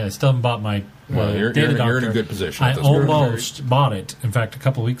 I still haven't bought my. Well, you're Day of the in a Doctor. good position I at this point. almost bought it. In fact, a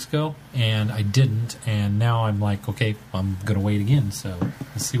couple of weeks ago, and I didn't. And now I'm like, okay, I'm going to wait again. So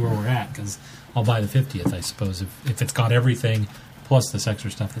let's see where we're at, because I'll buy the 50th, I suppose, if it's got everything plus this extra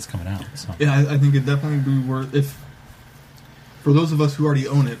stuff that's coming out. So. Yeah, I think it'd definitely be worth if. For those of us who already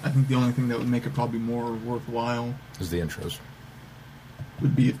own it, I think the only thing that would make it probably more worthwhile is the intros.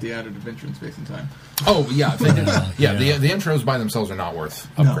 Would be if they added Adventure in Space and Time. Oh, yeah. The intros by themselves are not worth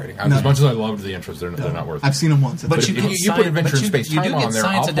upgrading. As much as I loved the intros, they're not worth it. I've seen them once. But you put Adventure in Space Time on there,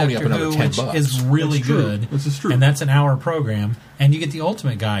 I'll pony up another $10. Is really good. This is true. And that's an hour program. And you get the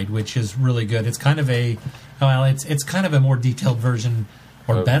Ultimate Guide, which is really good. It's kind of it's kind of a more detailed version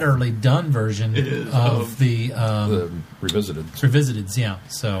or betterly done version of the Revisited. Revisiteds, yeah.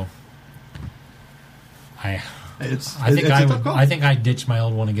 So I think I ditch my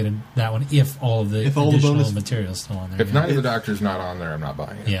old one and get that one if all of the additional material is still on there. If none of the Doctor's not on there, I'm not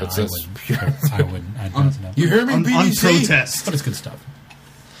buying it. Yeah, I wouldn't. You hear me, BBC? On protest. But it's good stuff.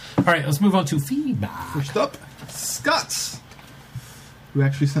 All right, let's move on to feedback. First up, Scott's, who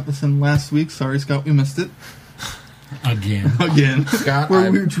actually sent this in last week. Sorry, Scott, we missed it. Again. Scott,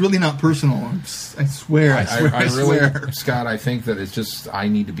 it's really not personal. I swear. I swear. Scott, I think that it's just I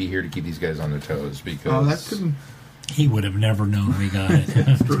need to be here to keep these guys on their toes because that couldn't. He would have never known we got it.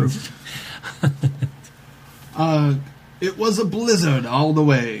 That's true. It was a blizzard all the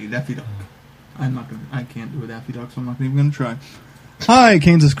way. Daffy Duck. I can't do a Daffy Duck, so I'm not even going to try. Hi,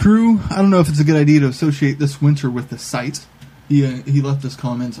 Kansas crew. I don't know if it's a good idea to associate this winter with the site. He left us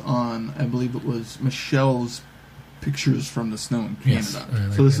comments on, I believe it was Michelle's pictures from the snow in Canada.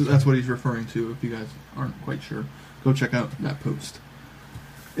 Yes, so that's what he's referring to. If you guys aren't quite sure, go check out that post.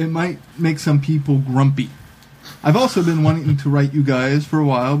 It might make some people grumpy. I've also been wanting to write you guys for a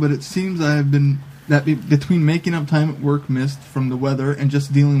while, but it seems between making up time at work missed from the weather and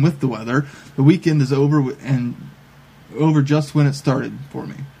just dealing with the weather, the weekend is over just when it started for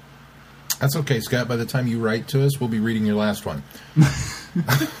me. That's okay, Scott. By the time you write to us, we'll be reading your last one.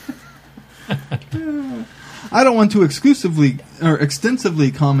 I don't want to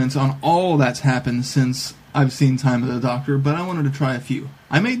extensively comment on all that's happened since I've seen Time of the Doctor, but I wanted to try a few.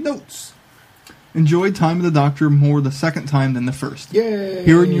 I made notes. Enjoyed Time of the Doctor more the second time than the first. Yay!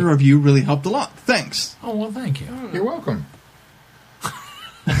 Hearing your review really helped a lot. Thanks. Oh, well, thank you. You're welcome.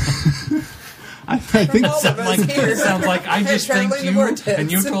 I think it sounds like I just thanked you, and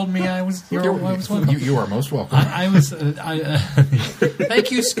you told me I was welcome. You are most welcome.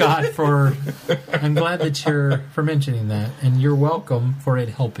 Thank you, Scott, I'm glad that you're mentioning that, and you're welcome for it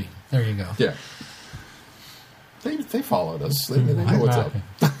helping. There you go. Yeah. They followed us. They know what's up.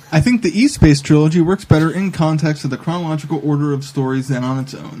 I think the E-Space trilogy works better in context of the chronological order of stories than on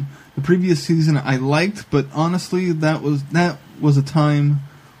its own. The previous season I liked, but honestly, that was a time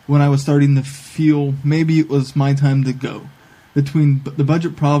when I was starting to feel maybe it was my time to go. Between the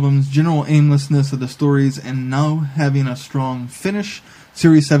budget problems, general aimlessness of the stories, and now having a strong finish,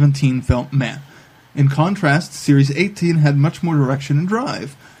 Series 17 felt meh. In contrast, Series 18 had much more direction and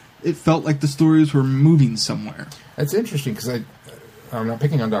drive. It felt like the stories were moving somewhere. That's interesting because I'm not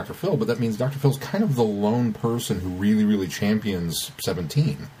picking on Dr. Phil, but that means Dr. Phil's kind of the lone person who really, really champions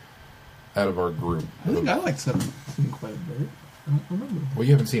 17 out of our group. I think I like 17 quite a bit. I don't remember. Well,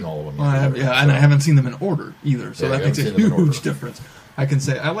 you haven't seen all of them yet. And I haven't seen them in order either, so that makes a huge difference. I can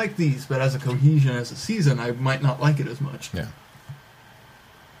say, I like these, but as a cohesion, as a season, I might not like it as much. Yeah.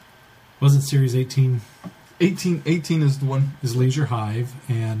 Wasn't Series 18... 18 is the one. Is Leisure Hive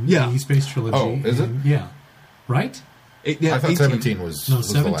and the E-Space Trilogy. Oh, is it? Yeah. Right? I thought 17 was No,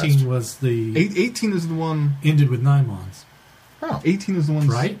 17 was the... 18 is the one... Ended with Nymons. Oh. 18 is the one...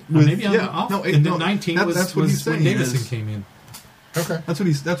 Right? Maybe I'm off. No, and then 19 was when Davison came in. Okay. That's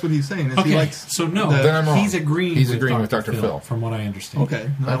what he's saying. Okay. He likes so no, then I'm wrong. He's agreeing with Dr. Phil, from what I understand. Okay.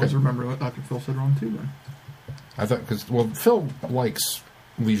 I always remember what Dr. Phil said wrong too then. I thought, Phil likes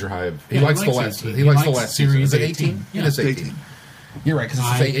Leisure Hive. He likes the last. He likes the last series. Is it 18? Yeah, it's 18. You're right, because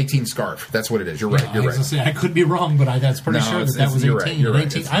it's 18 Scarf. That's what it is. You're right. I was going to say, I could be wrong, but that's pretty sure that was 18. You're right.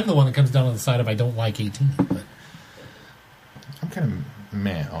 18. I'm the one that comes down on the side of I don't like 18. But I'm kind of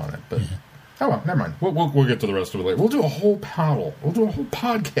meh on it, but oh well, never mind. We'll get to the rest of it later. We'll do a whole paddle. We'll do a whole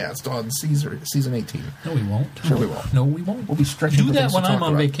podcast on season 18. No, we won't. Sure, we will. No, we won't. We'll be stretching. Do that when I'm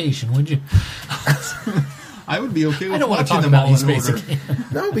on vacation, would you? I would be okay with I don't want to watching talk them about all these in order. basically.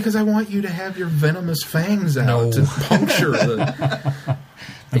 No, because I want you to have your venomous fangs out to puncture the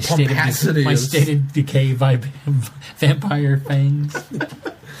my state of decay by vampire fangs.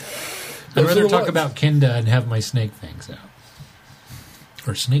 I'd rather talk about Kenda and have my snake fangs out.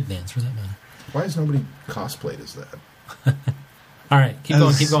 Or snake dance, for that matter. Why has nobody cosplayed as that? All right, keep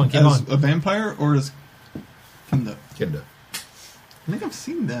going. As a vampire or as Kenda? Kenda. I think I've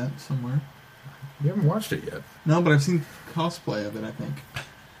seen that somewhere. You haven't watched it yet. No, but I've seen cosplay of it, I think.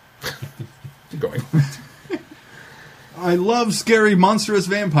 Keep going. I love scary, monstrous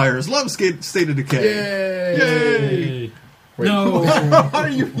vampires. Love State of Decay. Yay! Wait. No. Are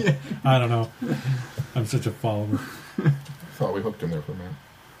you? Yeah. I don't know. I'm such a follower. I thought we hooked him there for a minute.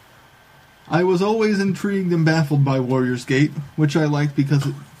 I was always intrigued and baffled by Warrior's Gate, which I liked because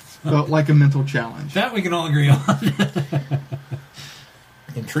it felt like a mental challenge. That we can all agree on.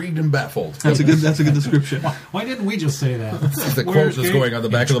 Intrigued and baffled. That's a good description. Why didn't we just say that? The quote is going on the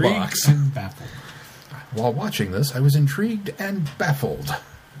back of the Intrigued box. And baffled. While watching this, I was intrigued and baffled.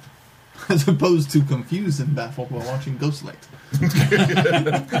 As opposed to confused and baffled while watching Ghostlight.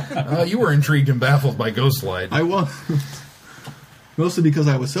 You were intrigued and baffled by Ghostlight. I was. Mostly because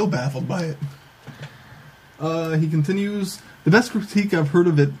I was so baffled by it. He continues, the best critique I've heard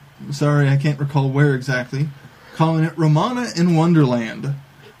of it, sorry, I can't recall where exactly, calling it Romana in Wonderland.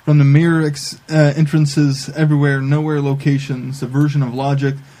 From the mirror entrances everywhere, nowhere locations, subversion of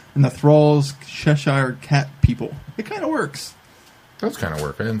logic, and the thralls, Cheshire cat people. It kind of works. That's kind of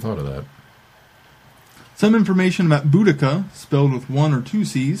work. I hadn't thought of that. Some information about Boudica, spelled with 1 or 2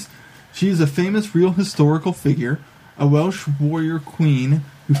 C's. She is a famous real historical figure, a Welsh warrior queen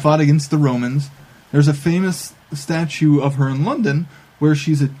who fought against the Romans. There's a famous statue of her in London where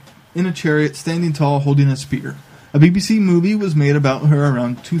she's in a chariot standing tall holding a spear. A BBC movie was made about her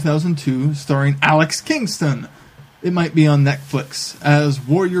around 2002 starring Alex Kingston. It might be on Netflix as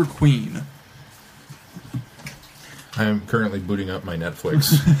Warrior Queen. I am currently booting up my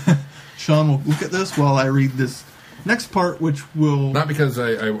Netflix. Sean will look at this while I read this next part, which will... Not because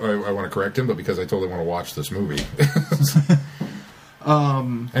I want to correct him, but because I totally want to watch this movie.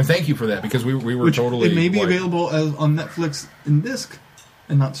 And thank you for that, because we were totally... It may be available on Netflix in disc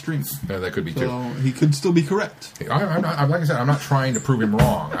and not streamed. No, that could be so too. He could still be correct. I'm not, like I said, I'm not trying to prove him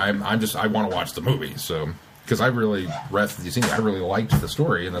wrong. I want to watch the movie, so... Because I really liked the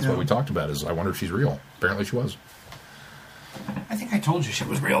story, and that's what we talked about, is I wonder if she's real. Apparently she was. I think I told you she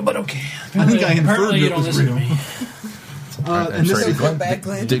was real, but okay. I think I inferred Apparently you it don't was listen real. to me. And sorry,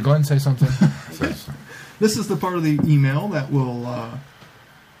 this did Glenn say something? This is the part of the email that will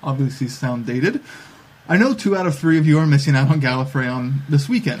obviously sound dated. I know 2 out of 3 of you are missing out on Gallifrey on this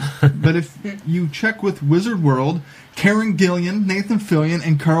weekend, but if you check with Wizard World, Karen Gillian, Nathan Fillion,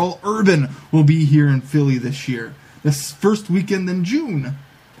 and Carl Urban will be here in Philly this year. This first weekend in June.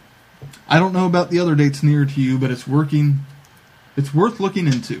 I don't know about the other dates near to you, but it's worth looking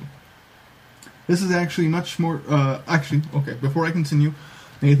into. This is actually much more... okay, before I continue,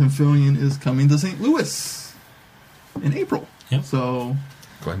 Nathan Fillion is coming to St. Louis in April. Yep. So...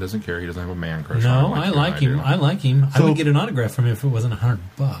 Glenn doesn't care. He doesn't have a man crush No, on him. I like him. I like him. I would get an autograph from him if it wasn't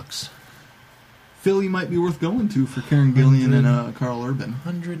 $100. Philly might be worth going to for Karen Gillian and Carl Urban.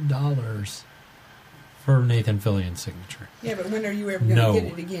 $100 for Nathan Fillion's signature. Yeah, but when are you ever going to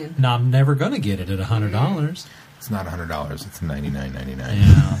get it again? No, I'm never going to get it at $100. It's not $100. It's $99.99.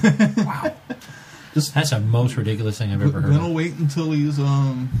 Yeah. Wow. That's the most ridiculous thing I've ever heard. Then I'll wait until he's...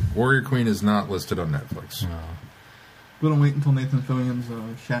 Warrior Queen is not listed on Netflix. No. We'll wait until Nathan Fillion's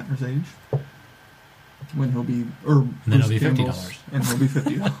Shatner's age. When he'll be... And then it'll be $50. And he'll be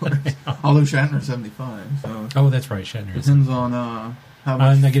 $50. Although Shatner's 75. So oh, that's right. Shatner is... Depends on how much...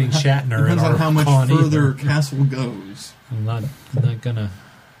 I'm not getting Shatner. Depends on how much further either. Castle goes. I'm not gonna...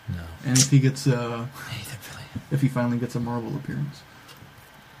 No. And if he gets... Nathan Fillion. If he finally gets a Marvel appearance.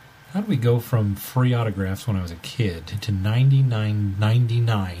 How did we go from free autographs when I was a kid to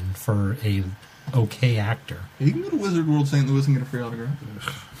 $99.99 for a okay actor? You can go to Wizard World St. Louis and get a free autograph.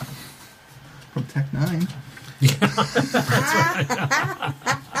 From Tech 9.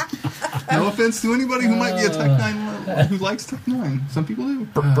 No offense to anybody who might be a Tech 9 who likes Tech 9. Some people do.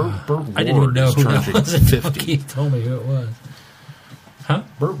 Burt I didn't even know who that charging was. $50. Keith told me who it was. Huh?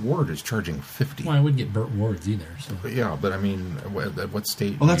 Burt Ward is charging $50. Well, I wouldn't get Burt Ward's either. So. Yeah, but I mean, at what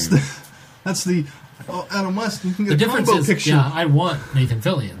state? Well, that's the Adam West. You can get The a difference combo is, picture. yeah, I want Nathan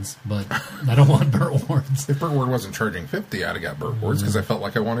Fillion's, but I don't want Burt Ward's. If Burt Ward wasn't charging $50, I'd have got Burt Ward's because I felt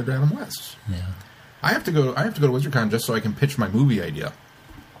like I wanted Adam West. Yeah. I have to go to WizardCon just so I can pitch my movie idea,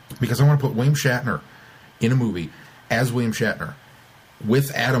 because I want to put William Shatner in a movie as William Shatner with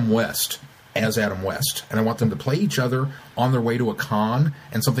Adam West as Adam West, and I want them to play each other on their way to a con,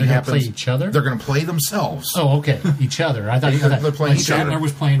 and something They're happens. Play each other? They're going to play themselves. Oh, okay. Each other. I thought They're playing each Shatner other.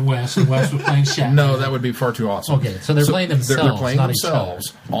 was playing West, and West was playing Shatner. No, that would be far too awesome. Okay, so they're playing themselves, They're playing not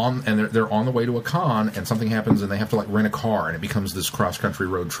themselves and they're on the way to a con, and something happens, and they have to like rent a car, and it becomes this cross country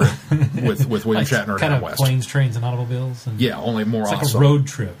road trip with William Shatner and kind Adam of West. Planes, trains, and automobiles. And Yeah, only more it's awesome. like a road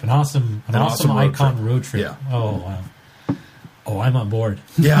trip, an awesome road icon trip. road trip. Yeah. Oh wow. Oh, I'm on board.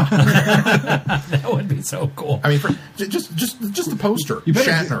 Yeah. That would be so cool. I mean, just the poster.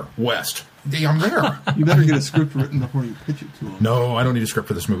 Shatner, West. I'm there. You better get a script written before you pitch it to him. No, I don't need a script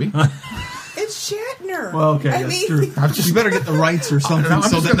for this movie. It's Shatner. Well, okay, that's true. You better get the rights or something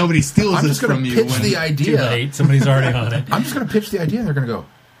so that nobody steals this from you. I'm just going to pitch the idea. Too late. Somebody's already on it. I'm just going to pitch the idea, and they're going to go,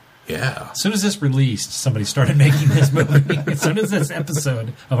 yeah. As soon as this released, somebody started making this movie. As soon as this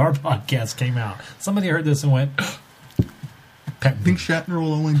episode of our podcast came out, somebody heard this and went, I think Shatner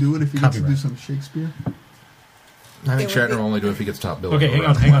will only do it if he gets to do some Shakespeare. I think Shatner will only do it if he gets top billing. Okay,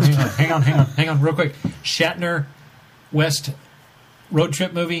 hang on, real quick. Shatner, West, road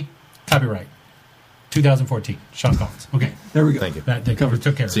trip movie, copyright, 2014. Sean Collins. Okay, there we go. Thank you. That took care of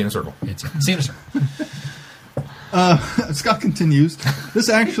it. See you in a circle. See you in a circle. Scott continues. This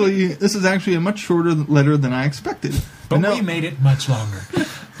is actually a much shorter letter than I expected. But now, we made it much longer.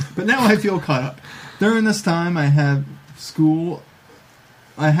 But now I feel caught up. During this time, I have to school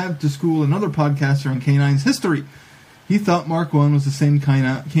another podcaster in K9's history. He thought Mark 1 was the same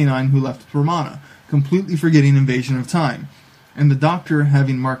K9 who left Romana, completely forgetting Invasion of Time, and the Doctor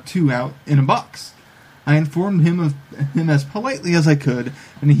having Mark 2 out in a box. I informed him of him as politely as I could,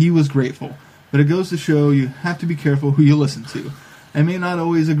 and he was grateful. But it goes to show you have to be careful who you listen to. I may not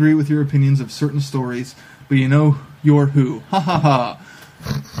always agree with your opinions of certain stories, but you know you're who. Ha ha ha.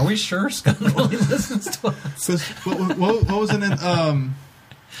 Are we sure Scott really listens to us? What was it in...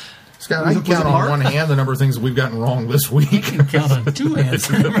 Scott, I can count on one hand the number of things that we've gotten wrong this week. I can count on two hands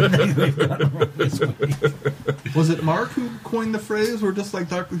the number of things we've gotten wrong this week. Was it Mark who coined the phrase, or just like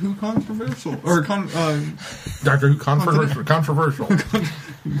Doctor Who controversial? Or Doctor Who controversial.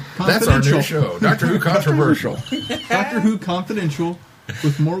 That's our new show, Doctor Who controversial. Doctor Who confidential,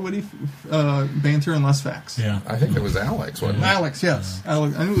 with more witty banter and less facts. Yeah, I think it was Alex, wasn't it? Alex, yes.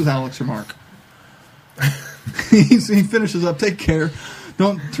 Alex, I knew it was Alex or Mark. He finishes up. Take care.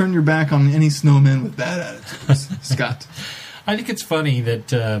 Don't turn your back on any snowmen with bad attitudes, Scott. I think it's funny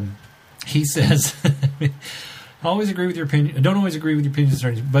that he says, I always agree with your opinion. I don't always agree with your opinions,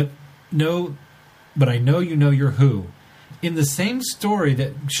 but I know you know your who. In the same story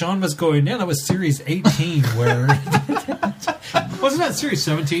that Sean was going down, that was series 18, where wasn't that series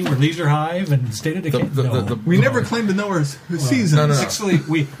 17 where Leisure Hive and State of Decay? We never claimed to know our seasons. No. Actually,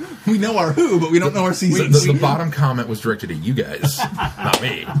 we know our who, but we don't know our seasons. The bottom comment was directed at you guys, not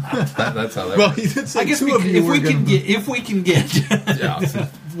me. That's how that. Well, he did say I guess two of you if we can get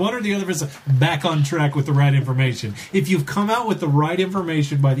one or the other of us back on track with the right information. If you've come out with the right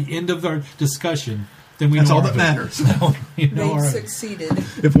information by the end of our discussion, then that's all that matters. They've succeeded.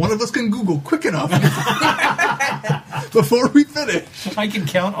 If one of us can Google quick enough before we finish, I can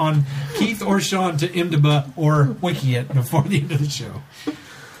count on Keith or Sean to IMDb or Wiki it before the end of the show.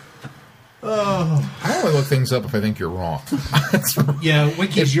 I only look things up if I think you're wrong. Yeah,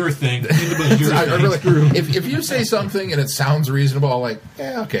 Wiki's your thing. IMDb's your thing. Really, if you say something and it sounds reasonable, I'm like,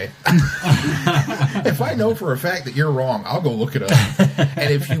 yeah, okay. If I know for a fact that you're wrong, I'll go look it up.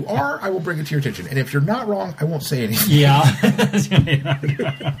 And if you are, I will bring it to your attention. And if you're not wrong, I won't say anything. Yeah.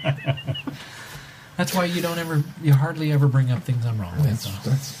 That's why you hardly ever bring up things I'm wrong with.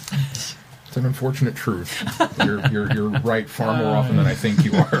 That's it's an unfortunate truth. You're right far more often than I think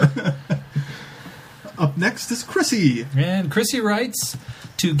you are. Up next is Chrissy. And Chrissy writes,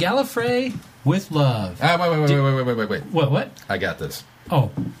 to Gallifrey with love. Wait. What? I got this.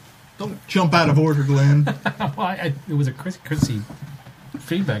 Oh. Don't jump out of order, Glenn. Well, it was a Chrissy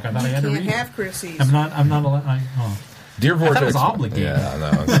feedback. I thought I had to read it. You can't have Chrissy's. I'm not allowed. Dear Vortex. I thought it was obligated. Yeah,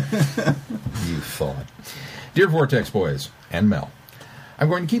 no. You thought. Dear Vortex boys and Mel. I'm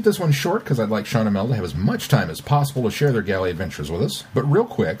going to keep this one short because I'd like Sean and Mel to have as much time as possible to share their galley adventures with us. But real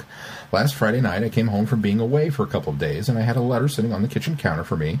quick, last Friday night I came home from being away for a couple of days and I had a letter sitting on the kitchen counter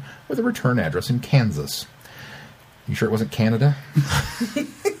for me with a return address in Kansas. You sure it wasn't Canada?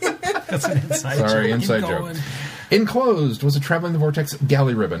 That's an inside joke. Sorry, inside joke. Enclosed was a Traveling the Vortex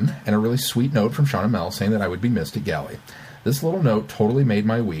galley ribbon and a really sweet note from Sean and Mel saying that I would be missed at galley. This little note totally made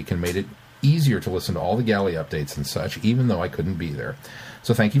my week and made it easier to listen to all the galley updates and such, even though I couldn't be there.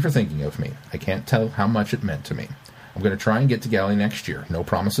 So thank you for thinking of me. I can't tell how much it meant to me. I'm going to try and get to galley next year. No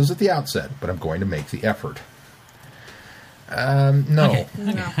promises at the outset, but I'm going to make the effort. No. Okay.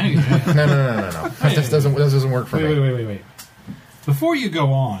 No. This doesn't work for me. Wait. Before you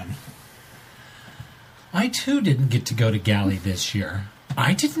go on, I too didn't get to go to galley this year.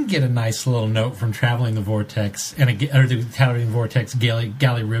 I didn't get a nice little note from Traveling the Vortex or the Traveling the Vortex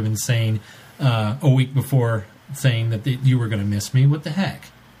galley ribbon saying a week before saying that you were going to miss me. What the heck?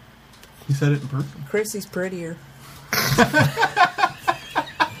 He said it in person. Chrissy's prettier.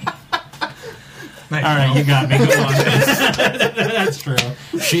 All right, you got me. Go on. That's true.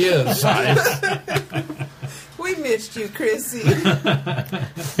 She is. We missed you, Chrissy.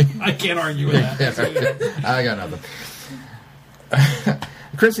 I can't argue with that. I got nothing.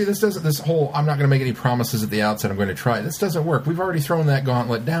 Chrissy, this whole I'm not going to make any promises at the outset, I'm going to try. This doesn't work. We've already thrown that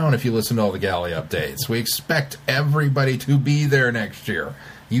gauntlet down if you listen to all the Galley updates. We expect everybody to be there next year.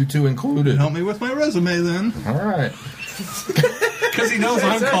 You two included. Help me with my resume then. All right. Because he knows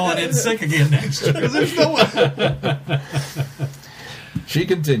I'm calling in sick again next year. Because there's no one. She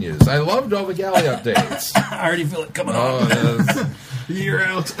continues. I loved all the Galley updates. I already feel it coming on. Yes. You're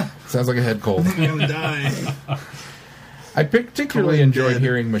out. Sounds like a head cold. I'm going to die. I particularly enjoyed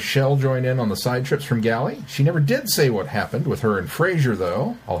hearing Michelle join in on the side trips from Galley. She never did say what happened with her and Frasier,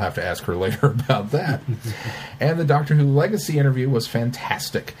 though. I'll have to ask her later about that. And the Doctor Who Legacy interview was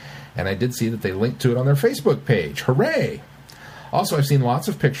fantastic. And I did see that they linked to it on their Facebook page. Hooray! Also, I've seen lots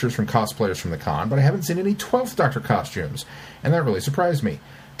of pictures from cosplayers from the con, but I haven't seen any 12th Doctor costumes. And that really surprised me.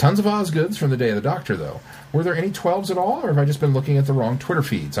 Tons of Osgoods from the Day of the Doctor, though. Were there any 12s at all, or have I just been looking at the wrong Twitter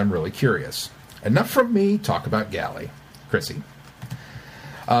feeds? I'm really curious. Enough from me. Talk about Galley. Chrissy.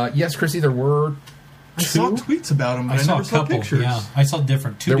 Yes, Chrissy, there were two. I saw tweets about them, but I saw never a couple. saw pictures. Yeah, I saw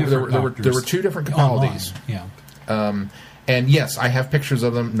different. There were two different Capaldi's. Yeah. And yes, I have pictures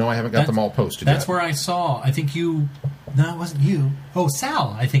of them. No, I haven't got them all posted yet. That's where I saw. I think you. No, it wasn't you. Oh,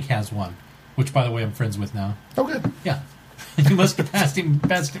 Sal, I think, has one. Which, by the way, I'm friends with now. Oh, good. Yeah. You must have passed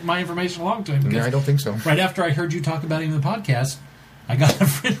my information along to him. Yeah, I don't think so. Right after I heard you talk about him in the podcast, I got a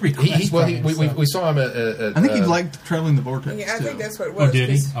friend request. We saw him at I think he liked traveling the vortex. Yeah, I too. think that's what it was. Oh, did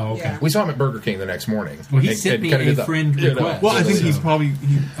he? 'cause- Oh, okay. yeah. We saw him at Burger King the next morning. Well, he sent me a friend request. Well, I think he's probably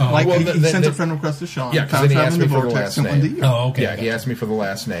he sent a then- friend request to Sean. Yeah, because then he asked me for the vortex, last sent one to name. you. Oh, okay. Yeah, he asked me for the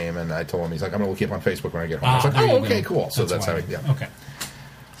last name, and I told him, he's like, I'm going to look you up on Facebook when I get home. I was Ah, like, there oh, you okay, go. cool. So that's how why. he, yeah. Okay.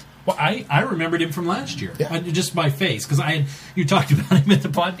 Well, I remembered him from last year. Yeah. Just by face, because you talked about him at the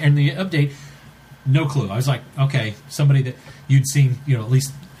pod and the update. No clue. I was like, okay, somebody that you'd seen, at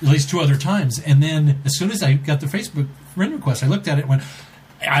least two other times. And then as soon as I got the Facebook friend request, I looked at it and went,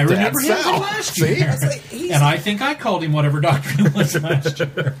 I remember him Sal. from last See? year. It's like, And I think I called him whatever doctor it was last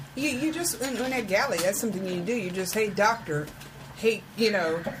year. You just when at Galley, that's something you do. You just, hey doctor, hey,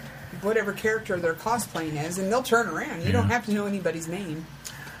 whatever character they're cosplaying as, and they'll turn around. You don't have to know anybody's name.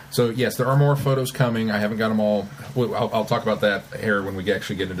 So, yes, there are more photos coming. I haven't got them all. I'll talk about that here when we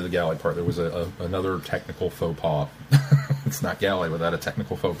actually get into the Galley part. There was another technical faux pas. It's not Galley without a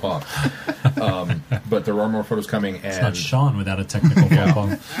technical faux pas. But there are more photos coming. And, It's not Sean without a technical phone call.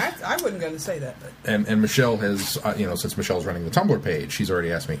 I wasn't going to say that, but And Michelle has, since Michelle's running the Tumblr page, she's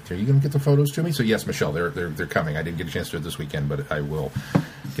already asked me, are you going to get the photos to me? So, yes, Michelle, they're coming. I didn't get a chance to do it this weekend, but I will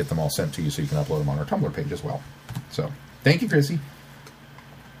get them all sent to you so you can upload them on our Tumblr page as well. So, thank you, Chrissy.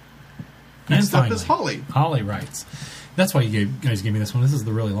 Next up is Holly. Holly writes. That's why you guys gave me this one. This is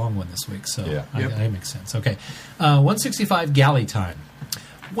the really long one this week, so Yeah. that makes sense. Okay. 165 Galley time.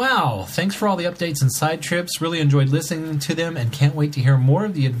 Wow, thanks for all the updates and side trips. Really enjoyed listening to them and can't wait to hear more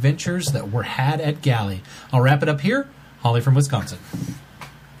of the adventures that were had at Galley. I'll wrap it up here. Holly from Wisconsin.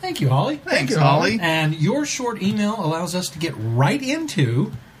 Thank you, Holly. Thanks, Holly. And your short email allows us to get right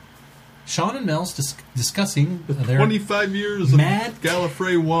into Sean and Mel's discussing their 25 years Mad of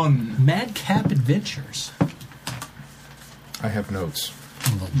Gallifrey 1. Madcap adventures. I have notes.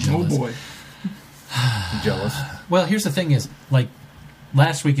 I'm a little Oh, jealous. boy. You jealous? Well, here's the thing is,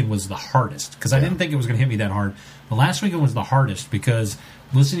 last weekend was the hardest, because I didn't think it was going to hit me that hard. The last weekend was the hardest, because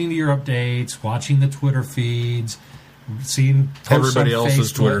listening to your updates, watching the Twitter feeds, seeing posts Everybody on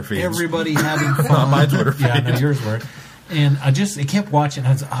else's Facebook, Twitter feeds. Everybody having fun. Not my Twitter feed. Yeah, I know yours were. And I kept watching.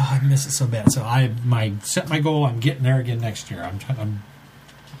 I was I miss it so bad. So I set my goal. I'm getting there again next year. I'm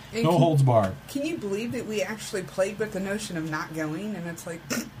no holds barred. Can you believe that we actually played with the notion of not going? And it's like,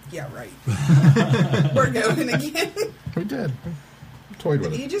 yeah, right. We're going again. We did. We toyed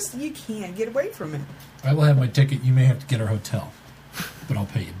with it. You can't get away from it. I will have my ticket. You may have to get our hotel, but I'll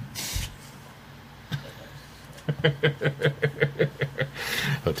pay you.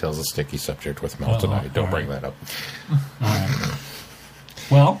 Hotel's a sticky subject with Mel tonight. Don't bring that up. All right.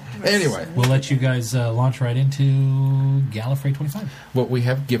 Well, Anyway, we'll let you guys launch right into Gallifrey 25. well, we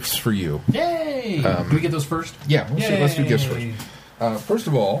have gifts for you. Yay! Do we get those first? Yeah, let's do gifts first. First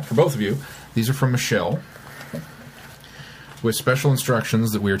of all, for both of you, these are from Michelle, with special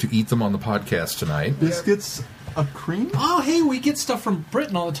instructions that we are to eat them on the podcast tonight. Biscuits of cream? Oh, hey, we get stuff from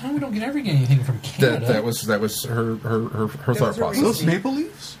Britain all the time. We don't get anything from Canada. That was her thought was her process. Those maple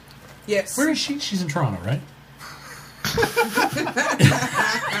leaves? Yes. Where is she? She's in Toronto, right?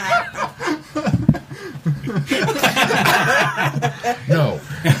 No,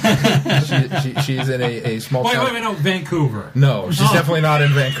 She's in a small Wait, town. no, Vancouver. No, she's definitely not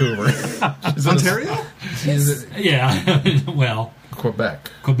in Vancouver. She's in Ontario? She's in Yeah, well,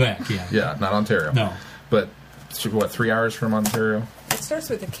 Quebec. yeah. Yeah, not Ontario. No. But, 3 hours from Ontario? It starts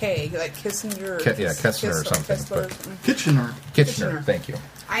with a K, like Kissinger. Kessler or something. Kessler. Kitchener. Thank you.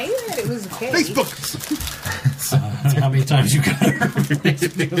 I knew that it was a K. Facebook. How many times you got her?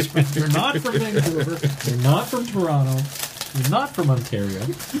 You're not from Vancouver. You're not from Toronto. You're not from Ontario.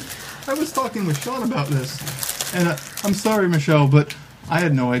 I was talking with Sean about this, and I'm sorry, Michelle, but I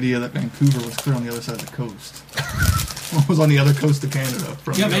had no idea that Vancouver was clear on the other side of the coast. It was on the other coast of Canada.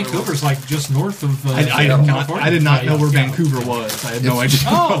 Yeah, Vancouver's like just north of I did not know where Vancouver was. I had no idea.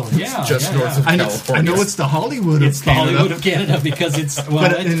 Oh, yeah. Just north of California. I know it's the Hollywood of Canada. It's the Hollywood of Canada because it's... Well,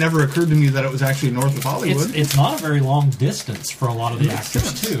 but it never occurred to me that it was actually north of Hollywood. It's not a very long distance for a lot of the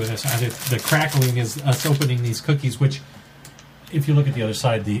actors, too. And the crackling is us opening these cookies, which... If you look at the other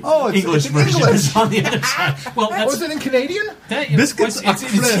side, the English version is on the other side. Well, was it in Canadian? Biscuits. It's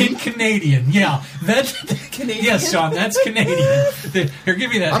in Canadian. Yeah, that's Canadian. Yes, Sean, that's Canadian. Here, give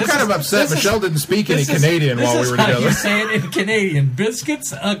me that. I'm kind of upset. Michelle didn't speak any Canadian while we were together. You say it in Canadian.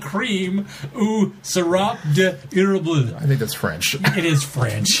 Biscuits a cream ou sirop de érable. I think that's French. It is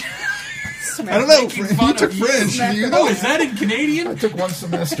French. I don't know. You took French. You know? Oh, is that in Canadian? I took one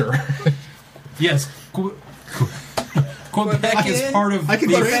semester. Yes. Quebec is part of the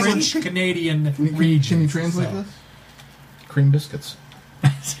French-Canadian region. Can you translate this? Cream biscuits.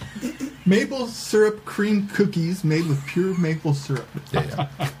 Maple syrup cream cookies made with pure maple syrup. Yeah.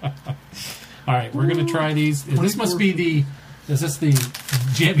 All right, we're going to try these. This must be the... Is this the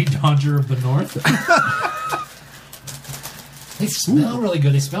Jammy Dodger of the North? They smell really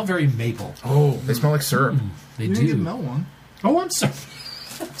good. They smell very maple. Oh, they smell like syrup. They You do. didn't get Mel one. Oh, I'm sorry.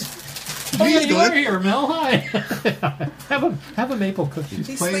 Oh, yeah, you are here, Mel. Hi. have a maple cookie.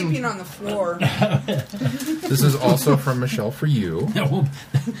 He's sleeping on the floor. This is also from Michelle for you. That won't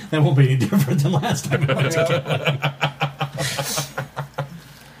be any different than last time.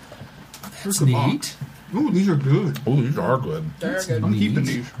 That's neat. Ooh, these are good. Oh, these are good. They're good. I'm keeping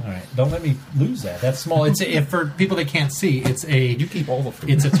these. All right, don't let me lose that. That's small. It's for people that can't see. It's a. You keep all the food.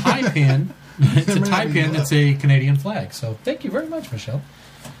 It's a tie pin. It's a tie pin. It's a Canadian flag. So thank you very much, Michelle.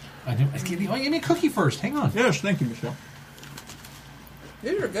 Give me a cookie first. Hang on. Yes, thank you, Michelle.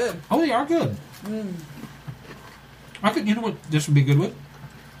 These are good. Oh, they are good. I could. You know what? This would be good with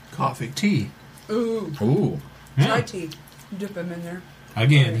Coffee. tea. Ooh. Yeah. Try tea. Dip them in there.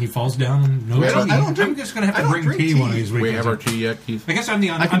 Again, he falls down and no tea. I'm just going to have to bring tea one of these weekends. We have our tea yet, Keith? I guess I'm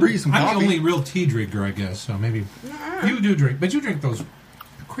the only real tea drinker, I guess. So maybe you do drink, but you drink those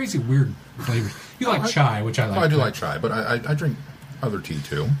crazy weird flavors. You like chai, which I like. Oh, I do like chai, but I drink other tea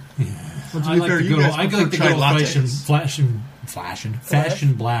too. Yeah. I like the good old-fashioned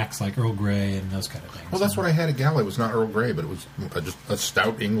fashion blacks like Earl Grey and those kind of things. Well, that's what I had at Galley. It was not Earl Grey, but it was just a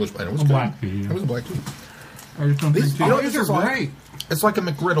stout English, and it was black tea. It was a black tea. I just don't drink tea. These are great. It's like a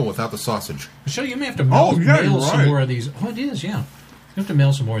McGriddle without the sausage. Michelle, you may have to mail some more of these. Oh, it is, yeah. You have to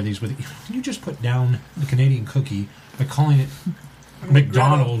mail some more of these. You just put down the Canadian cookie by calling it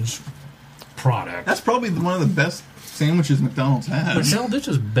McDonald's product. That's probably one of the best sandwiches McDonald's has. Michelle, this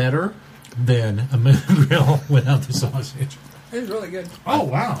is better than a McGriddle without the sausage. It's really good. Oh,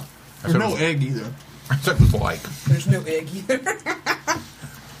 wow. There's no egg either. I said it was like. There's no egg either.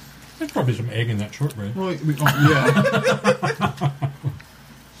 There's probably some egg in that shortbread. Well, yeah.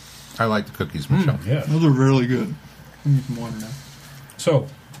 I like the cookies, Michelle. Yeah. Those are really good. I need some water now. So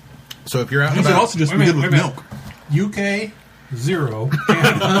if you're out and These would about, also just be good with milk. UK 0,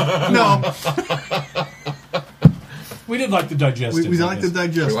 Canada No. We did like the digestive. We like the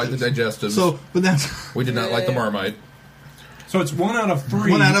digestive. we like the digestives. So, but that's... We did not like the Marmite. So it's 1 out of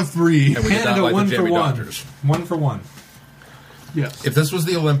 3. 1 out of 3. And we did not Canada like 1 the for Jammy 1. Dodgers. 1 for 1. Yes. If this was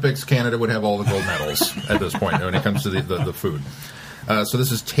the Olympics, Canada would have all the gold medals at this point when it comes to the food. So this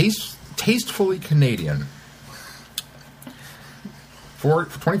is tastefully Canadian.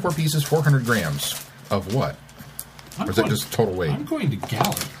 24 pieces, 400 grams of what? Or is that just total weight? I'm going to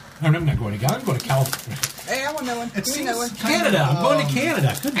Galley. I'm not going to Galley. I'm going to California. Hey, I want that one. Give me that one. Canada. I'm going to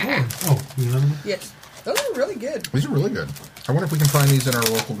Canada. Good Lord. Oh, you know them? Yes. Those are really good. These are really good. I wonder if we can find these in our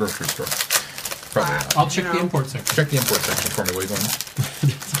local grocery store. Probably not. I'll check the import section. Check the import section for me. Where are you going?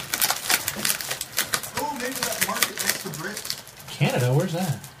 Oh, maybe that market next to Brit. Canada? Where's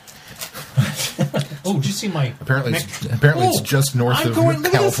that? Oh, did you see my... Apparently it's just north of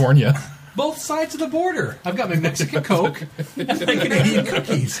California. Both sides of the border. I've got my Mexican Coke and my Canadian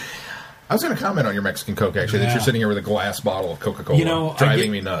cookies. I was going to comment on your Mexican Coke, actually, that you're sitting here with a glass bottle of Coca-Cola, driving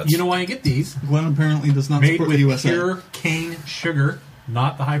me nuts. You know why I get these? Glenn apparently does not Made support with the USA. pure cane sugar,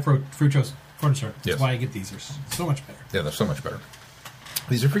 not the high fructose Cornstarch. That's Yes. why I get these. They're so much better. Yeah, they're so much better.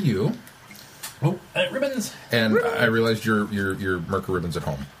 These are for you. Oh, ribbons. And I realized your Merca ribbons at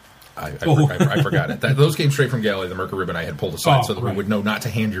home. I forgot it. Those came straight from Galley. The Merca ribbon I had pulled aside so that we would know not to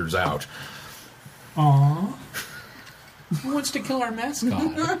hand yours out. Aww. Who wants to kill our mascot?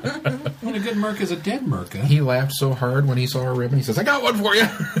 When a good Merca is a dead Merca. He laughed so hard when he saw our ribbon. He says, I got one for you.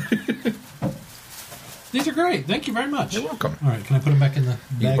 These are great. Thank you very much. You're welcome. All right, can I put them back in the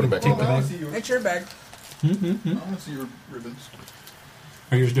bag? put them back in the bag. It's your bag. I want to see your ribbons.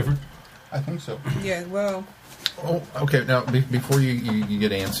 Are yours different? I think so. Yeah, well. Oh, okay. Now, before you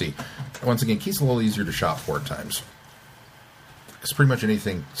get antsy, once again, Keith's a little easier to shop for at times. Because pretty much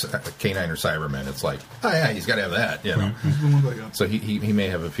anything K9 or Cybermen, it's like, oh yeah, he's got to have that, you know. These are the ones I got. So he may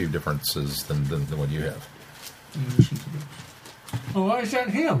have a few differences than what you have. In addition to this. Oh, why is that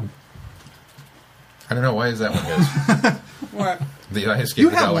him? I don't know. Why is that one his? What? The I Escaped You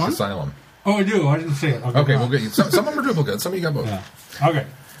the have Dalek one? Asylum. Oh, I do. I didn't see it. Okay, we'll get you. Some of them are duplicates. Some of you got both. Yeah. Okay.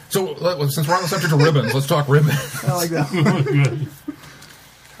 So, since we're on the subject of ribbons, let's talk ribbons. I like that. Good.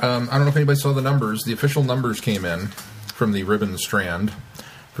 I don't know if anybody saw the numbers. The official numbers came in from the ribbon strand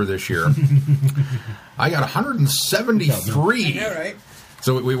for this year. I got 173. Yeah, right.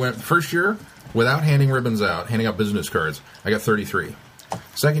 So we went first year without handing ribbons out, handing out business cards. I got 33.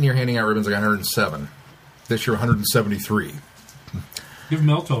 Second year handing out ribbons, I got 107. This year, 173. Give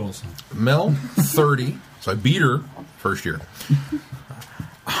Mel totals. Mel, 30. So I beat her first year.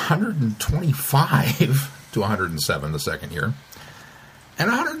 125 to 107 the second year. And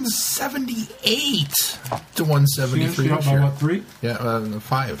 178 to 173 She this by year. what, 3? Yeah,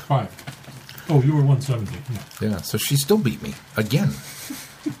 5. 5. Oh, you were 170. Yeah, so she still beat me again.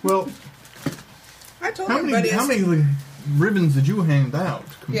 Well, I told how everybody. many ribbons did you hand out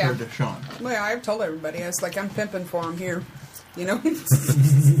compared Yeah. to Sean? Well, I've told everybody. I was like, I'm pimping for him here. You know? so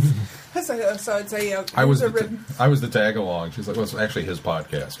I'd say, I was here's a ribbon. the tag along. She's like, well, it's actually his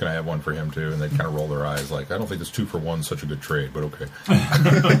podcast. Can I have one for him too? And they kind of roll their eyes like, I don't think this 2 for 1's such a good trade, but okay.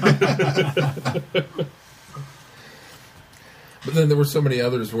 But then there were so many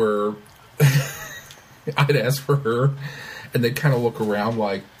others where I'd ask for her, and they'd kind of look around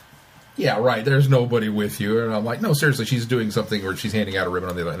like, yeah, right, there's nobody with you. And I'm like, no, seriously, she's doing something where she's handing out a ribbon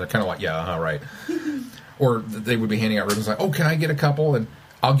on the other. And they're kind of like, yeah, right. Or they would be handing out ribbons like, oh, can I get a couple? And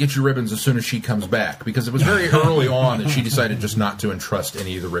I'll get you ribbons as soon as she comes back. Because it was very early on that she decided just not to entrust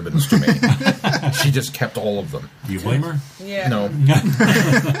any of the ribbons to me. She just kept all of them. Do you blame her? Yeah. No.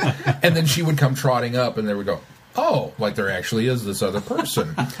 And then she would come trotting up, and they would go, oh, like there actually is this other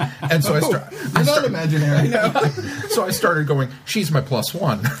person. And so I Not imaginary. So I started going, she's my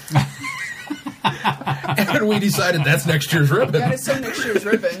 +1. And we decided that's next year's ribbon. That is some next year's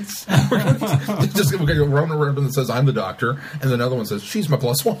ribbons. We're going to run a ribbon that says I'm the doctor, and another one says she's my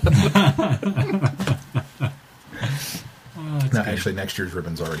 +1. No, actually, next year's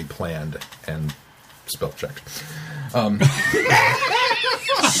ribbon's already planned and spell checked.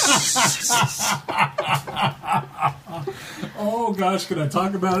 Oh gosh, can I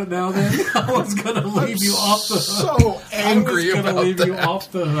talk about it now? Then I was going to leave you off the hook. So angry I was about going to leave that. you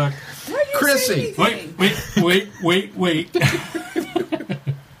off the hook. Why are you Chrissy. saying anything? Wait.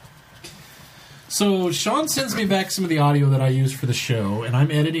 So Sean sends me back some of the audio that I use for the show, and I'm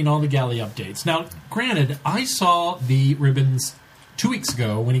editing all the galley updates. Now, granted, I saw the ribbons 2 weeks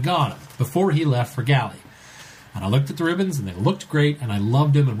ago when he got them, before he left for galley. And I looked at the ribbons, and they looked great, and I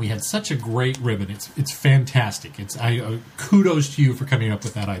loved them, and we had such a great ribbon. It's fantastic. Kudos to you for coming up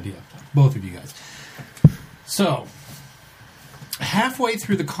with that idea, both of you guys. So, halfway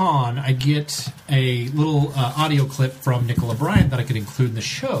through the con, I get a little audio clip from Nicola Bryant that I could include in the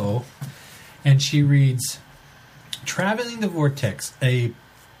show, and she reads, Traveling the Vortex, a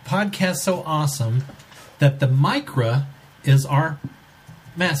podcast so awesome that the Micra is our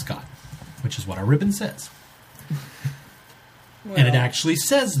mascot, which is what our ribbon says. Well, And it actually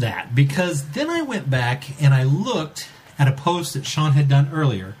says that, because then I went back and I looked at a post that Sean had done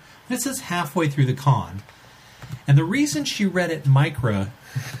earlier. This is halfway through the con. And the reason she read it Micra...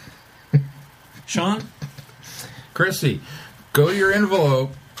 Sean? Chrissy, go to your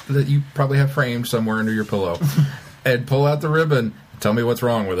envelope that you probably have framed somewhere under your pillow and pull out the ribbon. Tell me what's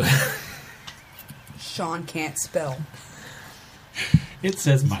wrong with it. Sean can't spell. It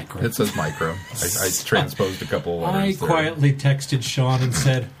says Micra. It says micro. I transposed a couple of I letters there. quietly texted Sean and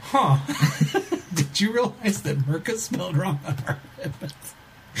said, did you realize that Merca spelled wrong on our ribbons?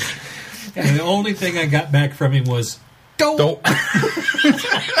 And the only thing I got back from him was, Don't.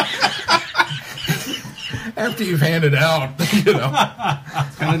 After you've handed out,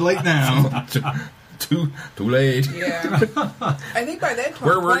 It's kind of late now. Too late. Yeah. I think by that time...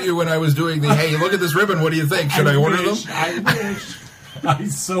 Where were you when I was doing the, hey, look at this ribbon, what do you think? Should I order them? I wish. I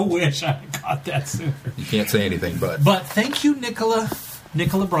so wish I got that sooner. You can't say anything, but... But thank you, Nicola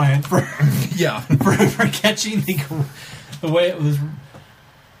Bryant, for yeah. for catching the way it was...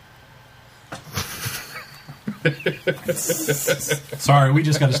 Sorry, we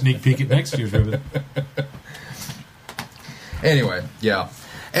just got a sneak peek at next year's ribbon. Anyway, yeah.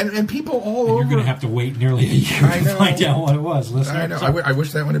 And people all over... You're going to have to wait nearly a year to find out what it was. Listener. I know. I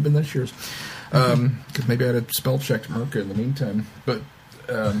wish that one had been this year's. Because maybe I'd have spell-checked Merca in the meantime. But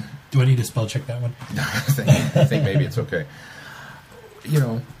do I need to spell-check that one? No, I think maybe it's okay. You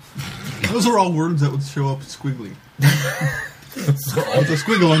know... Those are all words that would show up squiggly. With a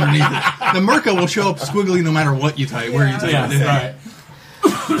squiggle underneath it. The Merca will show up squiggly no matter what you type, where you type it. Right.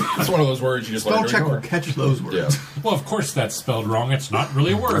 It's one of those words you just spell check will catch those words. Yeah. Well, of course that's spelled wrong. It's not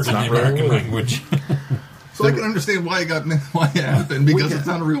really a word It's in the not really American a word. language. So I can understand why it happened, because it's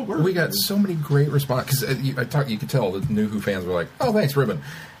not a real word. We got so many great responses. Because you could tell the new Who fans were like, "Oh, thanks, ribbon,"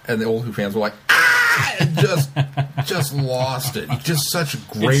 and the old Who fans were like, "Ah!" And just lost it. Just such a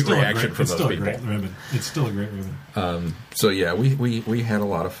great reaction from those people. It's still a great ribbon. So yeah, we had a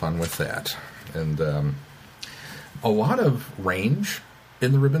lot of fun with that, and a lot of range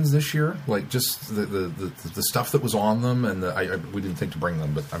in the ribbons this year. Like just the stuff that was on them, and we didn't think to bring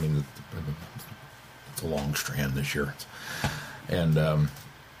them, but I mean, it's a long strand this year, and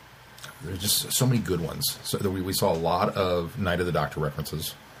there's just so many good ones. So we saw a lot of Night of the Doctor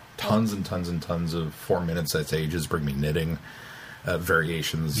references. Tons and tons and tons of 4 minutes that's ages, bring me knitting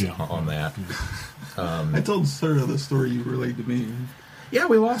variations on that. I told Sarah the story you relayed to me. Yeah,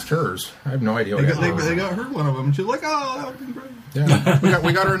 we lost hers. I have no idea what happened. They got her one of them. She's like, "Oh, that would have been great." Yeah,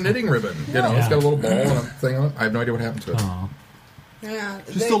 we got her a knitting ribbon. You know, it's got a little ball and a thing on it. I have no idea what happened to it. Aww. Yeah.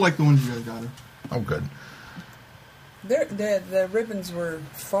 She's still like the ones you guys got her. Oh, good. The ribbons were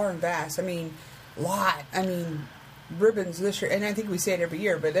far and vast. I mean, ribbons this year, and I think we say it every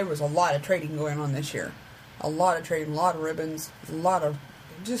year, but there was a lot of trading going on this year. A lot of trading, a lot of ribbons, a lot of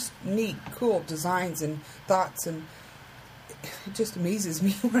just neat, cool designs and thoughts, and it just amazes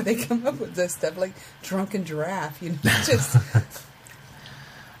me where they come up with this stuff, like Drunken Giraffe, just...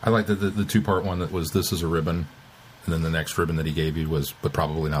 I like the 2-part one that was "This is a ribbon," and then the next ribbon that he gave you was, but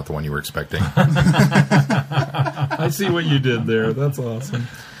probably not the one you were expecting. I see what you did there. That's awesome.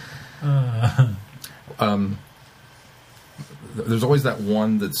 There's always that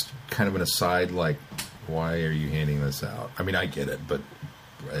one that's kind of an aside, like, why are you handing this out? I mean, I get it, but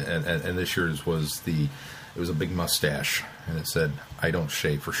and this year's was it was a big mustache, and it said, "I don't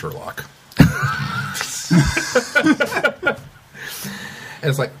shave for Sherlock." And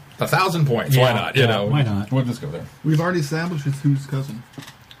it's like 1,000 points. Why not? You know, why not? We'll just go there. We've already established it's Who's cousin.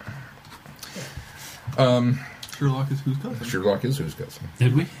 Sherlock is Who's cousin. Sherlock is Who's cousin.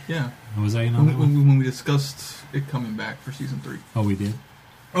 Did we? Yeah. Was I in on that one? When we discussed it coming back for season 3. Oh, we did?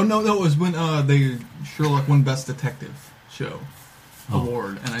 Oh, no, it was when Sherlock won Best Detective Show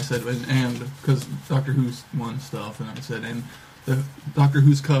award, and I said, and because Doctor Who's won stuff, and I said, and the Doctor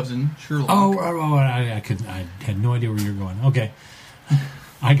Who's cousin, Sherlock. I had no idea where you were going. Okay.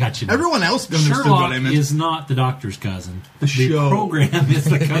 I got you now. Everyone else understood Sherlock what I meant. is not the Doctor's cousin. The show. Program is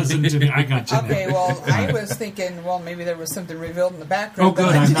the cousin to me. I got you Okay, now. well, I was thinking, maybe there was something revealed in the background. Oh,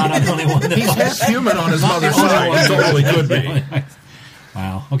 good. I'm not the only one. He's half human on his mother's side. He totally could be.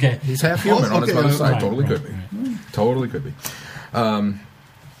 Wow. Okay. He's half human on his mother's side. Right, Totally right, could be. right. Totally could be.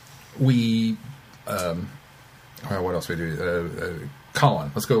 What else we do?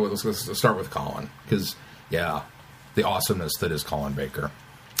 Colin. Let's start with Colin, because the awesomeness that is Colin Baker.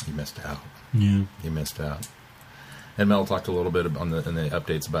 He missed out. Yeah. He missed out. And Mel talked a little bit in the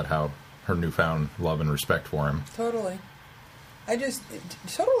updates about how her newfound love and respect for him. Totally.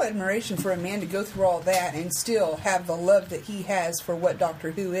 Total admiration for a man to go through all that and still have the love that he has for what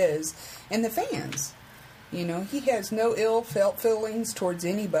Doctor Who is and the fans. You know, he has no ill-felt feelings towards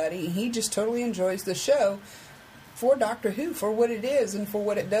anybody. He just totally enjoys the show for Doctor Who, for what it is and for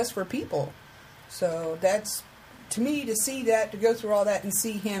what it does for people. So that's, to me, to see that, to go through all that and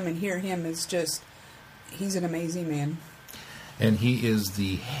see him and hear him is just, he's an amazing man. And he is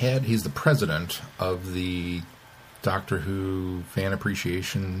he's the president of the Doctor Who fan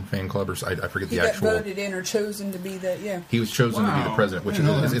appreciation fan club, or I forget the actual. He got voted in or chosen to be He was chosen to be the president, which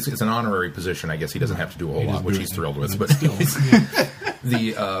is it's an honorary position. I guess he doesn't have to do a whole lot, which he's thrilled with. But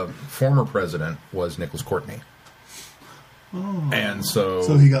the former president was Nicholas Courtney. Oh. And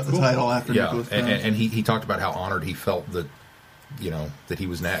so he got the title after Nicholas. And he talked about how honored he felt that he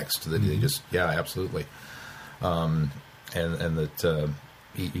was next. That he just absolutely, and that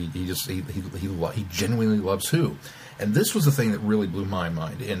He genuinely loves Who. And this was the thing that really blew my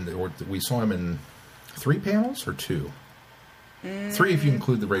mind. And we saw him in 3 panels or 2? 3 if you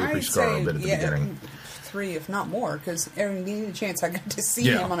include the Radio Free Scar bit at the beginning. 3 if not more, because any chance I got to see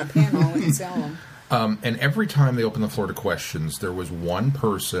him on a panel and sell him. And every time they opened the floor to questions, there was one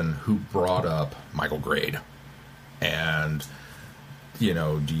person who brought up Michael Grade. And, you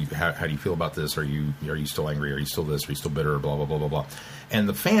know, how do you feel about this? Are you still angry? Are you still this? Are you still bitter? Blah, blah, blah, blah, blah. And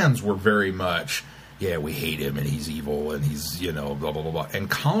the fans were very much, yeah, we hate him, and he's evil, and he's, you know, blah, blah, blah, blah.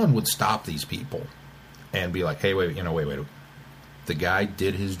 And Colin would stop these people and be like, hey, wait. The guy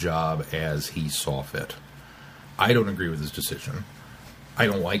did his job as he saw fit. I don't agree with his decision. I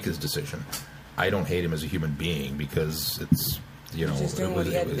don't like his decision. I don't hate him as a human being because it's, you know,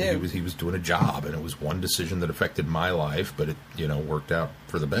 he was doing a job, and it was one decision that affected my life, but it, you know, worked out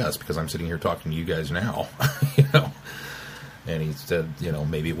for the best because I'm sitting here talking to you guys now, you know. And he said, you know,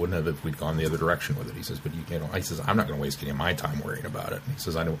 maybe it wouldn't have if we'd gone the other direction with it. He says, but you know, I says, I'm not going to waste any of my time worrying about it. And he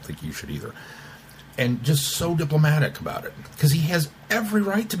says, I don't think you should either. And just so diplomatic about it because he has every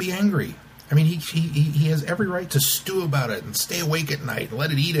right to be angry. I mean, he has every right to stew about it and stay awake at night and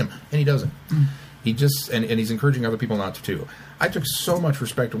let it eat him, and he doesn't. He just and he's encouraging other people not to too. I took so much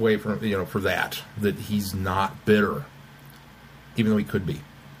respect away from for that he's not bitter, even though he could be.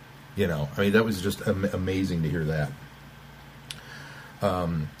 You know, I mean, that was just amazing to hear that.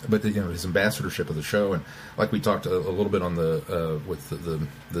 But his ambassadorship of the show, and like we talked a little bit on the with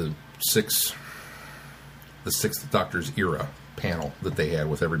the sixth Doctor's era panel that they had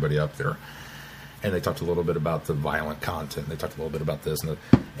with everybody up there, and they talked a little bit about the violent content. They talked a little bit about this,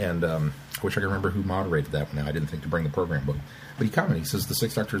 and I wish I could remember who moderated that one. Now I didn't think to bring the program book, but he commented. He says the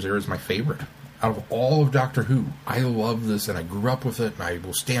Sixth Doctor's era is my favorite out of all of Doctor Who. I love this, and I grew up with it, and I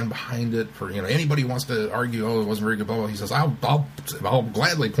will stand behind it. For anybody who wants to argue, oh, it wasn't very good, blah, blah. He says I'll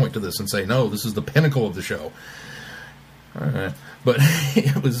gladly point to this and say no, this is the pinnacle of the show. But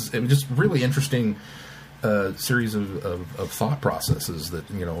it was just really interesting. Series of thought processes that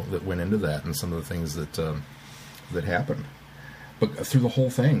that went into that, and some of the things that happened. But through the whole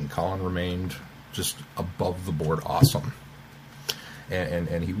thing, Colin remained just above the board awesome,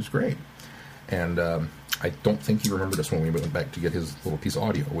 and he was great. And I don't think he remembered us when we went back to get his little piece of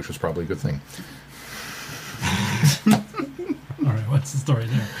audio, which was probably a good thing. All right, what's the story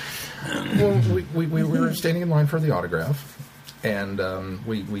there? Well, we were standing in line for the autograph, and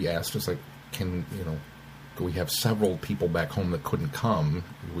we asked, just like, can we have several people back home that couldn't come.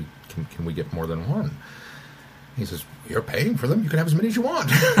 Can we get more than one? He says, you're paying for them. You can have as many as you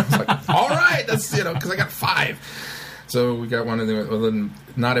want. I was like, all right, that's, because I got 5. So we got one of them. Well, then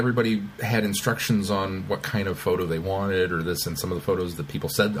not everybody had instructions on what kind of photo they wanted or this. And some of the photos that people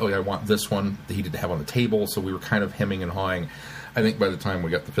said, oh, yeah, I want this one, that he didn't have on the table. So we were kind of hemming and hawing. I think by the time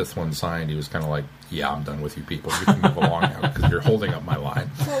we got the 5th one signed, he was kind of like, yeah, I'm done with you people. You can move along now because you're holding up my line.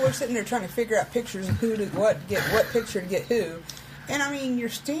 Well, we're sitting there trying to figure out pictures of who to get what picture to get who. And, I mean, you're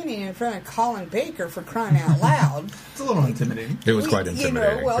standing in front of Colin Baker for crying out loud. It's a little intimidating. It was quite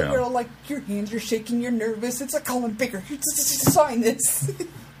intimidating. You're like, your hands are shaking, you're nervous. It's a Colin Baker. Sign this.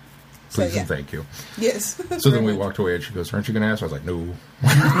 Please and thank you. Yes. So then we walked away, and she goes, aren't you going to ask? I was like, no.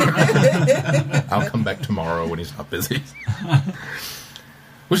 I'll come back tomorrow when he's not busy.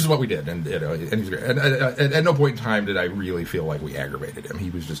 Which is what we did, and he's great. And at no point in time did I really feel like we aggravated him. He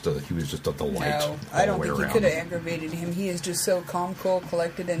was just a delight. No, I don't think you could have aggravated him. He is just so calm, cool,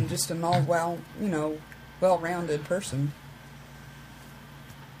 collected, and just an well-rounded person.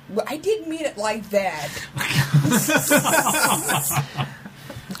 Well, I didn't mean it like that.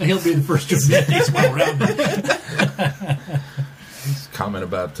 He'll be the first to admit he's well-rounded. Comment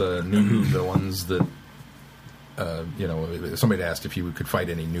about New Who villains that. Somebody asked if he could fight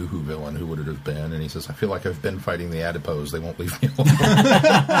any New Who villain, who would it have been? And he says, I feel like I've been fighting the adipose. They won't leave me alone.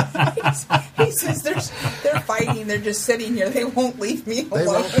 He says, they're fighting. They're just sitting here. They won't leave me alone. They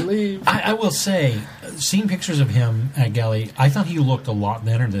won't leave. I will say, seeing pictures of him at Galley, I thought he looked a lot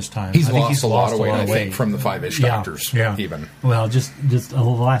thinner this time. He's lost a lot of weight, I think, from the 5-ish Doctors, even. Well, just the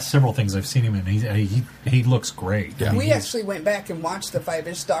last several things I've seen him in, he looks great. Yeah. We actually went back and watched the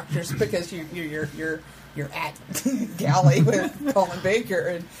 5-ish Doctors because you're at Galley with Colin Baker,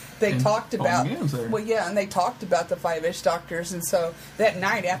 and they talked about and they talked about the 5-ish Doctors, and so that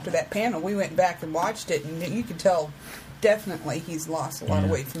night after that panel, we went back and watched it, and you could tell definitely he's lost a lot of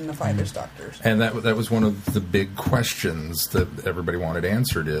weight from the 5-ish Doctors. And that was one of the big questions that everybody wanted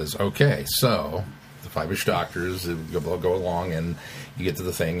answered is, okay, so the 5-ish Doctors go along, and you get to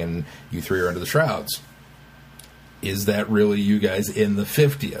the thing, and you 3 are under the shrouds. Is that really you guys in the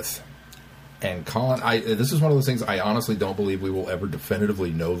 50th? And Colin, this is one of those things I honestly don't believe we will ever definitively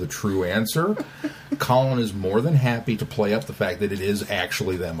know the true answer. Colin is more than happy to play up the fact that it is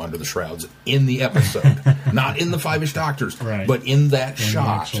actually them under the shrouds in the episode. Not in the Five-ish Doctors, Right. but in that shot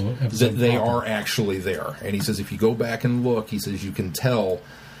the actual that episode they proper. are actually there. And he says if you go back and look, he says you can tell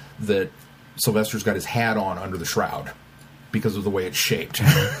that Sylvester's got his hat on under the shroud because of the way it's shaped.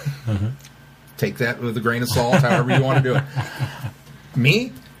 Take that with a grain of salt, however you want to do it.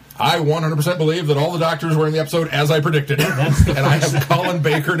 Me? I 100% believe that all the doctors were in the episode as I predicted. And I have Colin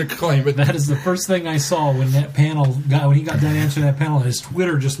Baker to claim it. That is the first thing I saw when that panel when he got done answering that panel. His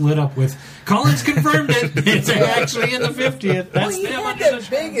Twitter just lit up with Colin's confirmed it. It's actually in the 50th. Well, That's he them had under the the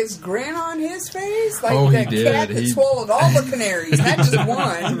biggest grin on his face, like Oh, he that did. cat that He- swallowed all the canaries, not just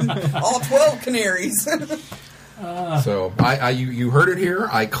one, all 12 canaries. So you heard it here.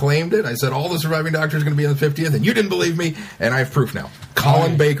 I claimed it. I said all the surviving doctors are going to be in the 50th, and you didn't believe me, and I have proof now.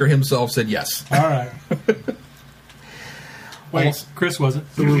 Colin Baker himself said yes. All right. Wait, Also- Chris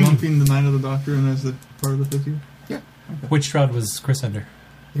wasn't. So we're lumping the Night of the Doctor in as the part of the 50th? Yeah, Which shroud was Chris under?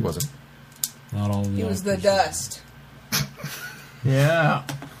 he wasn't. Not all of He the was the actors. dust. Yeah.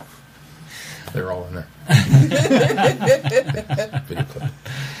 They're all in there. Video clip.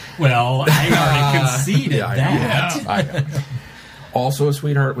 Well, I already conceded Yeah, I that. know. I know. Also a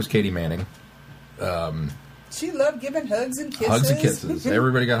sweetheart was Katie Manning. She loved giving hugs and kisses. Hugs and kisses.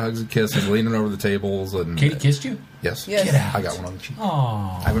 Everybody got hugs and kisses, leaning over the tables. And Katie kissed you? Yes. Yes. Get out. I got one on the cheek.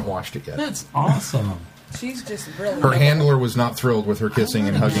 Oh, I haven't watched it yet. that's awesome. She's just really... Her handler was not thrilled with her kissing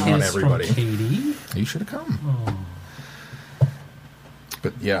and hugging on Kiss from everybody. Katie. You should have come.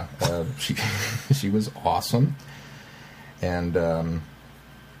 But yeah, she was awesome. And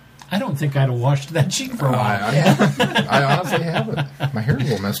I don't think I'd have washed that cheek for a while. I honestly haven't. My hair's a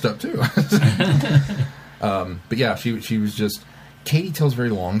little messed up too. But yeah, she was just. Katie tells very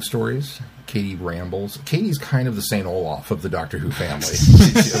long stories. Katie rambles. Katie's kind of the St. Olaf of the Doctor Who family.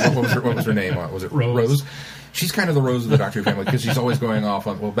 What was her name? Was it Rose? She's kind of the Rose of the Doctor Who family because she's always going off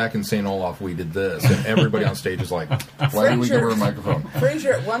on, well, back in St. Olaf we did this. And everybody on stage is like, why did we give her a microphone?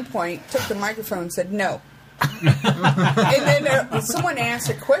 Frasier at one point took the microphone and said no. And then someone asked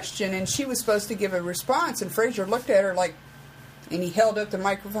a question and she was supposed to give a response and Frasier looked at her like, and he held up the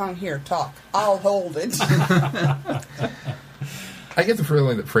microphone, here, talk. I'll hold it. I get the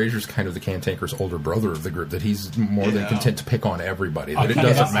feeling that Frasier's kind of the Cantankerous older brother of the group, that he's more than content to pick on everybody, that it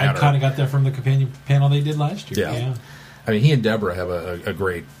doesn't matter. I kind of got that from the companion panel they did last year. Yeah. I mean, he and Deborah have a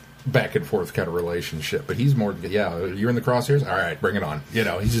great back and forth kind of relationship, but he's more, you're in the crosshairs? All right, bring it on.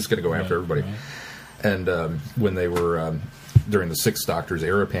 He's just going to go after everybody. Right. And when they were, during the Sixth Doctor's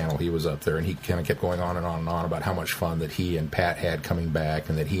era panel, he was up there, and he kind of kept going on and on and on about how much fun that he and Pat had coming back,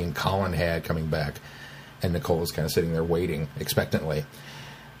 and that he and Colin had coming back. And Nicole was kind of sitting there waiting expectantly.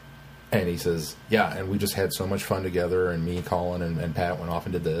 And he says, yeah, and we just had so much fun together, and me, Colin, and Pat went off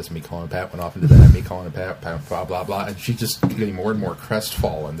and did this, me, Colin, and Pat went off and did that, me, Colin, and Pat, blah, blah, blah. And she's just getting more and more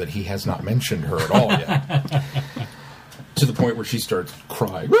crestfallen that he has not mentioned her at all yet. To the point where she starts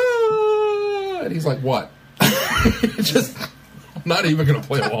crying. "Ah!" And he's like, what? Just not even going to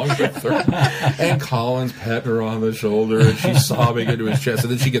play along with her. And Colin's petting her on the shoulder, and she's sobbing into his chest,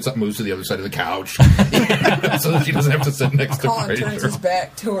 and then she gets up and moves to the other side of the couch so that she doesn't have to sit next to Colin turns his Frasier.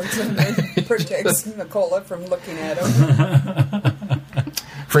 back towards him and protects Nicola from looking at him.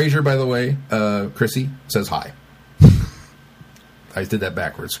 Frasier, by the way, Chrissy, says hi. I did that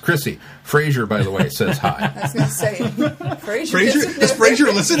backwards. Chrissy, Frasier, by the way, says hi. I was going to say, Frasier Frasier? Is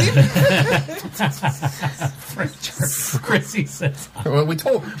Frasier listening? Chrissy says, Well, we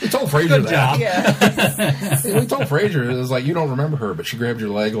told Frasier good that. job. Yeah. We told Frasier, it was like, you don't remember her, but she grabbed your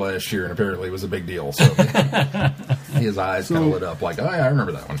leg last year, and apparently it was a big deal. So his eyes kind of lit up like, oh, yeah, I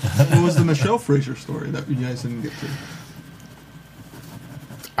remember that one. What was the Michelle Frasier story that you guys didn't get to?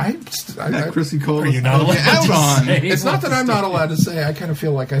 That Chrissy called Are us you not allowed out to on. say? It's not that I'm not allowed to say. I kind of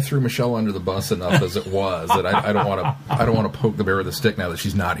feel like I threw Michelle under the bus enough as it was that I don't want to poke the bear with a stick now that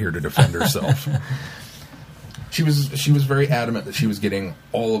she's not here to defend herself. She was very adamant that she was getting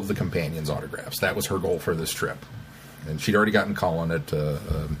all of the companions' autographs. That was her goal for this trip, and she'd already gotten Colin at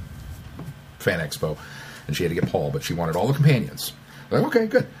Fan Expo, and she had to get Paul, but she wanted all the companions. Like, okay,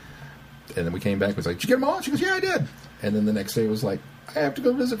 good. And then we came back. It was like, did you get them all? She goes, yeah, I did. And then the next day it was like, I have to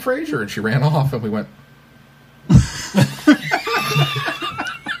go visit Frasier, and she ran off, and we went.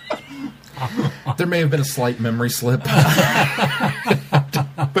 There may have been a slight memory slip, but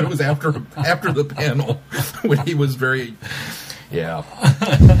it was after the panel when he was very, yeah.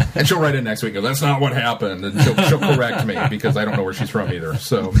 And she'll write in next week and go, that's not what happened, and she'll correct me because I don't know where she's from either.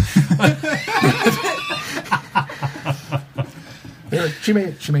 So She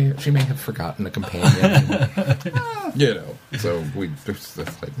may have forgotten a companion. So it's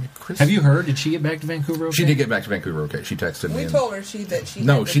like, Chris. Have you heard? Did she get back to Vancouver okay? She did get back to Vancouver okay. She texted me. We told her that she.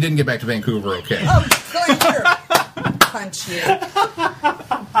 No, she didn't get back to Vancouver okay. Oh, go in here. Punch you.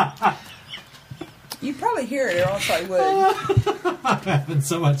 You'd probably hear it, or else I would. I'm having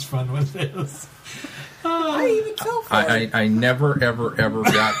so much fun with this. I even fell for it. I never, ever, ever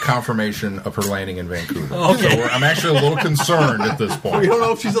got confirmation of her landing in Vancouver. Okay. So I'm actually a little concerned at this point. We don't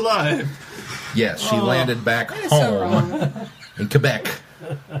know if she's alive. Yes, she landed back That is so home wrong. in Quebec.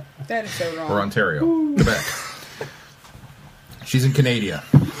 That is so wrong. Or Ontario. Quebec. She's in Canada.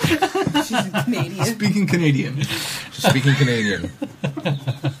 She's a Canadian. Speaking Canadian. She's speaking Canadian.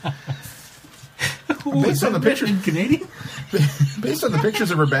 Based on the pictures, Canadian? based on the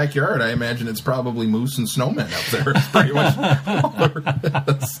pictures of her backyard, I imagine it's probably moose and snowmen up there. It's pretty much all there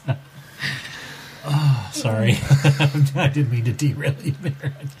is. Sorry. I didn't mean to derail you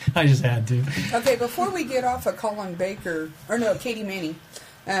there. I just had to. Okay, before we get off of Colin Baker, or no, Katie Manning,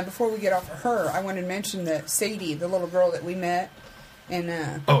 before we get off of her, I wanted to mention that Sadie, the little girl that we met,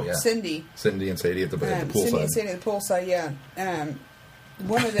 and Cindy. Cindy and Sadie at the poolside. Cindy and Sadie at the poolside, yeah.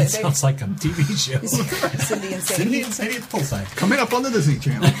 One of the... Sounds like a TV show. Cindy and Cindy Sadie. and Sadie at the poolside. Coming up on the Disney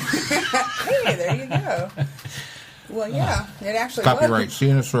Channel. Hey, there you go. Well, yeah, it actually Copyright, was. See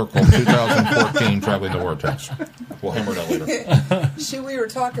in a Circle, 2014, Traveling the Vortex. We'll hammer that later. We were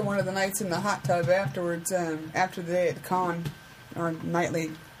talking one of the nights in the hot tub afterwards, after the day at the con, our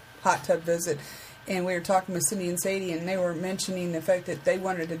nightly hot tub visit, and we were talking with Cindy and Sadie, and they were mentioning the fact that they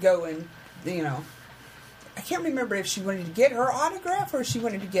wanted to go and, I can't remember if she wanted to get her autograph or if she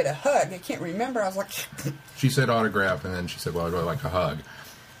wanted to get a hug. I can't remember. I was like... She said autograph, and then she said, well, I'd really like a hug.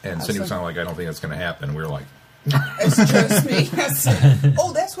 And Cindy was kind of like, I don't think that's going to happen. We were like... Trust me.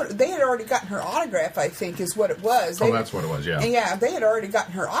 That's what... They had already gotten her autograph, I think, is what it was. That's what it was, yeah. And yeah, they had already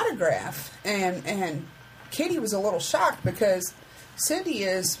gotten her autograph. And Katie was a little shocked because Cindy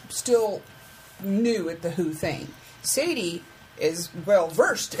is still new at the Who thing. Sadie is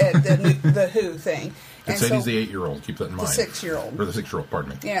well-versed at the Who thing. And Sadie's the 8-year-old. Keep that in mind. The 6-year-old. Or the 6-year-old, pardon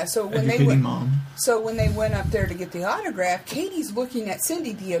me. Yeah, so when when they went up there to get the autograph, Katie's looking at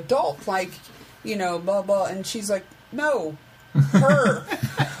Cindy, the adult, like, blah, blah, and she's like, no, her.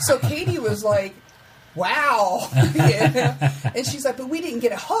 So Katie was like, wow. And she's like, but we didn't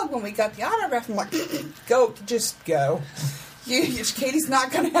get a hug when we got the autograph. I'm like, just go. Katie's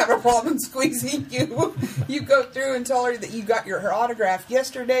not going to have a problem squeezing you. You go through and tell her that you got her autograph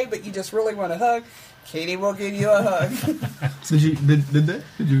yesterday, but you just really want a hug. Katie will give you a hug. Did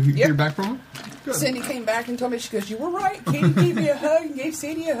you hear back from her? Good. Cindy came back and told me, she goes, you were right. Katie gave me a hug and gave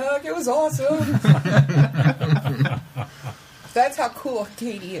Sadie a hug. It was awesome. That's how cool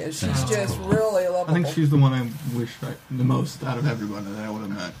Katie is. She's just really lovable. I think she's the one I wish the most out of everybody that I would have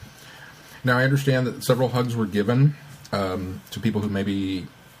met. Now, I understand that several hugs were given to people who maybe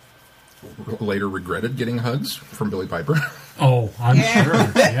later regretted getting hugs from Billie Piper. Oh, I'm sure.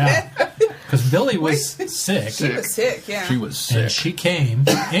 Yeah. Because Billie was sick. She was sick, yeah. She was sick. And she came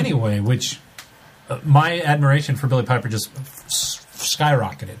anyway, which my admiration for Billie Piper just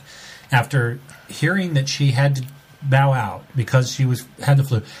skyrocketed after hearing that she had to bow out because she had the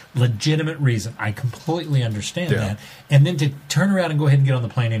flu. Legitimate reason. I completely understand that. And then to turn around and go ahead and get on the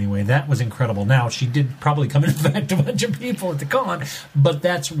plane anyway, that was incredible. Now, she did probably come in fact a bunch of people at the con, but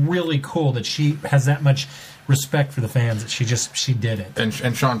that's really cool that she has that much respect for the fans that she did it. And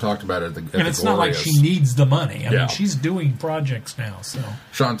Sean talked about it at and it's not like she needs the money. I mean, she's doing projects now. So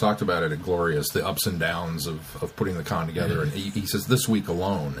Sean talked about it at Glorious, the ups and downs of putting the con together. And he says this week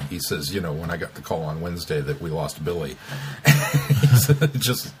alone, he says, when I got the call on Wednesday that we lost Billie, he said,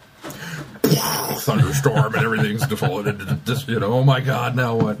 just thunderstorm and everything's defaulted. Just, oh my God,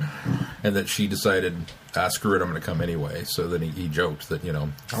 now what? And that she decided, screw it, I'm going to come anyway. So then he joked that,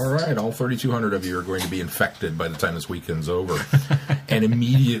 all right, all 3,200 of you are going to be infected by the time this weekend's over. And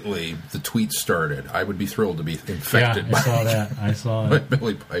immediately the tweets started. I would be thrilled to be infected I saw that. by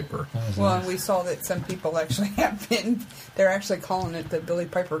Billie Piper. Well, and we saw that some people actually have been, they're actually calling it the Billie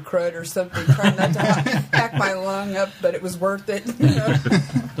Piper crud or something, trying not to hack my lung up, but it was worth it.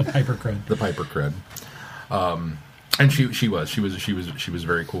 The Piper crud. The Piper cred. And she was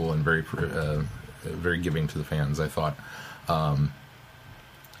very cool and very very giving to the fans, I thought.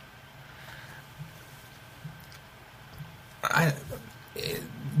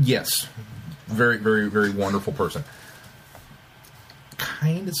 Yes, very, very, very wonderful person.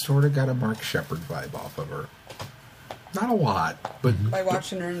 Kind of, sort of got a Mark Shepard vibe off of her. Not a lot, but by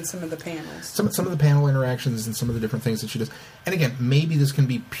watching her in some of the panels, some of the panel interactions and some of the different things that she does. And again, maybe this can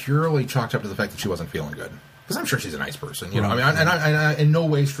be purely chalked up to the fact that she wasn't feeling good. Because I'm sure she's a nice person. You know, I mean, I in no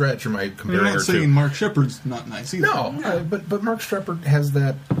way stretch am I comparing You're her not saying to. Mark Shepard's not nice either. No, but Mark Shepard has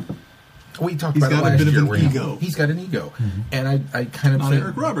that. We talked He's about it got a last bit of year an where ego. He's got an ego, and I kind of Not think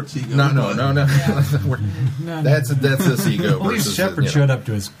Eric Roberts' ego. No. That's this ego. At least versus, Shepard showed up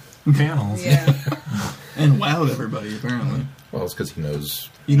to his panels. Yeah. And wowed everybody apparently. Well, it's because he knows.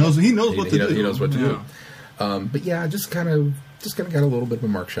 He knows what to do. He knows what to Yeah. do. But yeah, just kind of got a little bit of a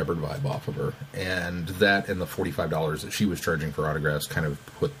Mark Shepard vibe off of her, and that and the $45 that she was charging for autographs kind of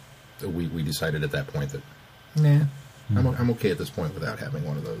put. We decided at that point that, I'm okay at this point without having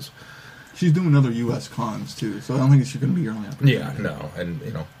one of those. She's doing other U.S. cons too, so I don't think she's going to be your only opportunity. Yeah, no, and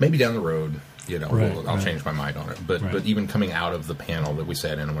maybe down the road, I'll change my mind on it. But even coming out of the panel that we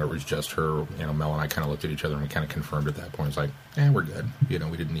sat in, where it was just her, Mel and I kind of looked at each other and we kind of confirmed at that point. It's like, we're good. We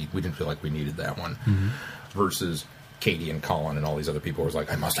didn't feel like we needed that one. Versus Katie and Colin and all these other people was like,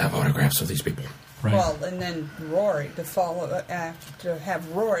 I must have autographs of these people. Right. Well, and then Rory to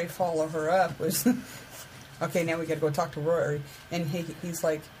have Rory follow her up was okay. Now we got to go talk to Rory, and he's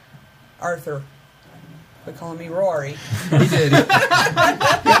like, Arthur, quit calling me Rory. He did.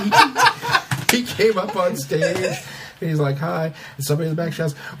 He came up on stage and he's like, hi. And somebody in the back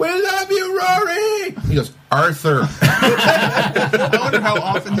shouts, we love you, Rory. He goes, Arthur. I wonder how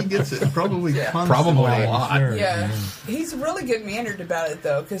often he gets it. Probably constantly. Probably a lot. Sure. Yeah, he's really good mannered about it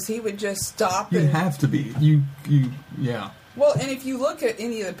though, because he would just stop. You And have to be. Yeah. well, and if you look at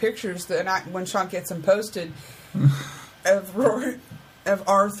any of the pictures when Sean gets them posted of Rory, of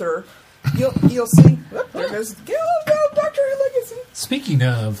Arthur, you'll see. Whoop, there goes Dr. Legacy. Speaking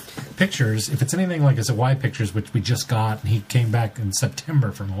of pictures, if it's anything like his Hawaii pictures, which we just got, and he came back in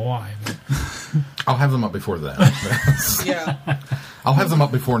September from Hawaii. I'll have them up before that. Yeah. I'll have them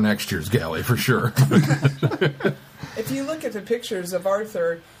up before next year's galley for sure. If you look at the pictures of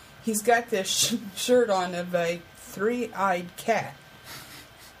Arthur, he's got this shirt on of a three-eyed cat.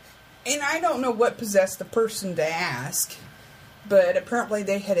 And I don't know what possessed the person to ask, but apparently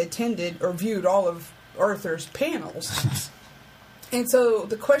they had attended or viewed all of Arthur's panels. And so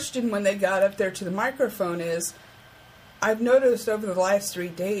the question when they got up there to the microphone is, I've noticed over the last 3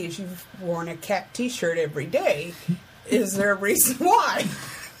 days you've worn a cat t-shirt every day. Is there a reason why?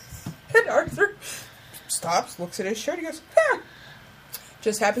 And Arthur stops, looks at his shirt, he goes,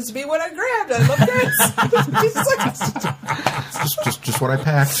 just happens to be what I grabbed. I love cats. just what I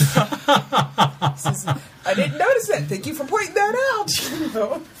packed. Says, I didn't notice that. Thank you for pointing that out. You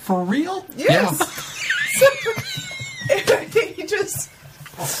know? For real? Yes. He just.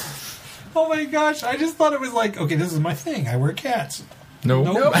 Oh my gosh! I just thought it was like, okay, this is my thing. I wear cats. No.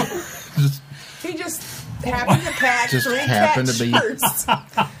 Nope. Just He just happened to pack Just 3 happened cat to be- shirts.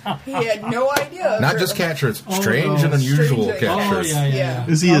 He had no idea. not just cat shirts, strange and unusual Strange cat and- shirts. Yeah.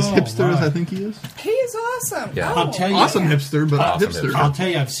 Is he as Oh, hipster as right. I think he is? He is awesome. Yeah. Oh, I'll tell you. Awesome hipster, but Awesome hipster. hipster. I'll tell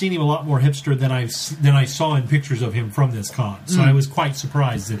you, I've seen him a lot more hipster than I saw in pictures of him from this con. So I was quite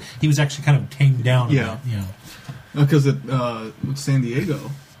surprised that he was actually kind of tamed down. Yeah. Because at San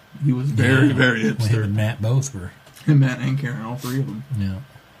Diego, he was very, very Well, him hipster. and Matt both were. Him, Matt, and Karen, all three of them. Yeah.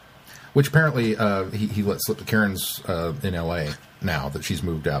 Which apparently he let slip to Karen's in L.A. now that she's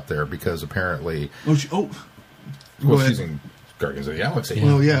moved out there because apparently... Well, go ahead. she's in Guardians of the Galaxy.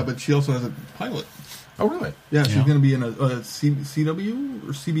 Well, yeah, but she also has a pilot. Oh, really? Yeah, she's Yeah. going to be in a CW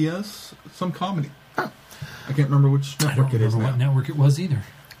or CBS, some comedy. Oh. I can't remember which I don't network it is remember now. what network it was either.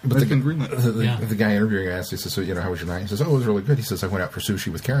 But it's been greenlit. Yeah. The guy interviewing asked, he says, so, how was your night? He says, oh, it was really good. He says, I went out for sushi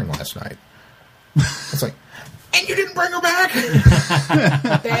with Karen last night. It's like, and you didn't bring her back?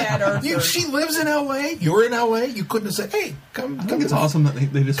 Bad Arthur. She lives in L.A. You're in L.A. You couldn't have said, hey, come I think to it's the- awesome that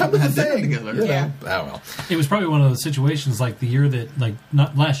they just Come to the had dinner thing. together. You know? Yeah. Oh, well. It was probably one of those situations like the year that, like,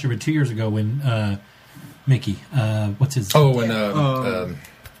 not last year, but 2 years ago when Mickey, what's his Oh, and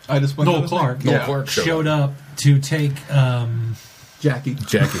I just went Noel to the Clark, thing. Noel Clark showed up to take Jackie.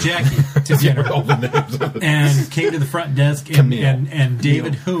 Jackie. Jackie to dinner. All the names of it. And came to the front desk, and Camille. and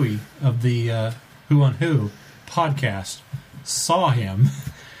David Huey of the Who on Who podcast saw him,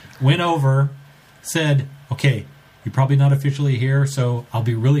 went over, said, okay, you're probably not officially here, so I'll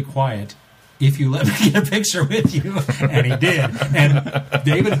be really quiet if you let me get a picture with you. And he did. And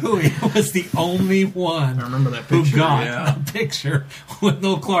David Huey was the only one I remember that who picture, got yeah. a picture with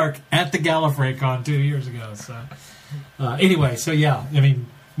Noel Clark at the Gallifrey Con 2 years ago. So anyway, so yeah, I mean,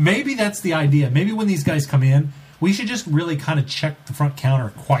 maybe that's the idea. Maybe when these guys come in, we should just really kind of check the front counter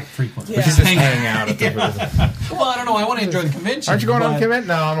quite frequently. Yeah. Just hang out at the Well, I don't know. I want to enjoy the convention. Aren't you going on the convention?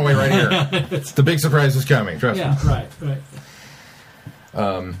 No, I'm away right here. The big surprise is coming, trust me. Yeah, right. But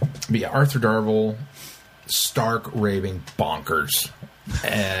yeah, Arthur Darvill, stark raving bonkers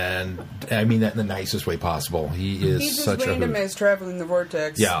And I mean that in the nicest way possible. He's He's such as a random hoot. as traveling the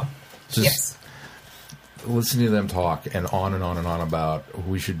vortex. Yeah. Just Yes. listening to them talk and on and on and on about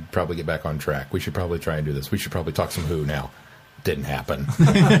we should probably get back on track. We should probably try and do this. We should probably talk some Who now. Didn't happen.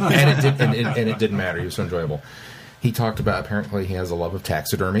 and it didn't matter. He was so enjoyable. He talked about apparently he has a love of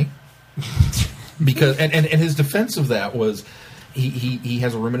taxidermy. Because and his defense of that was he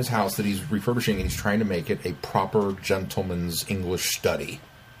has a room in his house that he's refurbishing and he's trying to make it a proper gentleman's English study.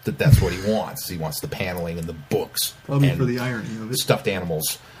 That's what he wants. He wants the paneling and the books. Probably and for the irony of it. stuffed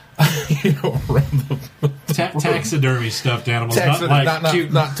animals. Around the Taxidermy stuffed animals, not like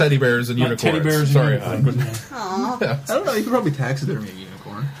cute, not teddy bears and not unicorns. teddy bears. Sorry, and unicorns. I don't know. You could probably taxidermy a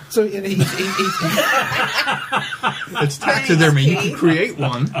unicorn. So It's taxidermy. You can create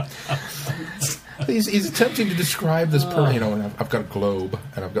one. he's attempting to describe this. And I've got a globe,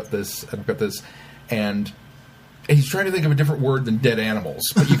 and I've got this, and I've got this, and he's trying to think of a different word than dead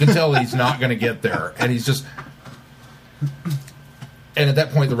animals. But you can tell that he's not going to get there, and he's just. And at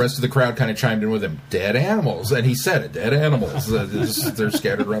that point, the rest of the crowd kind of chimed in with him. Dead animals, and he said it. Dead animals. They're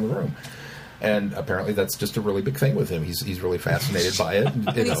scattered around the room. And apparently that's just a really big thing with him. He's really fascinated by it. And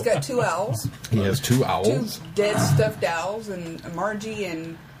he's got 2 owls. He has 2 owls. 2 dead stuffed owls, and Margie,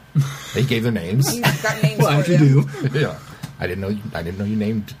 and They gave their names. he's got names Well, for you them. do. Yeah. I didn't know you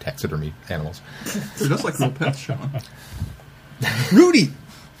named taxidermy animals. They're just like real pets, Sean. Rudy!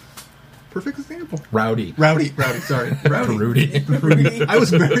 Perfect example. Rowdy. Sorry. Rowdy. Rudy. I was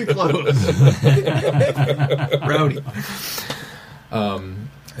very close. Rowdy.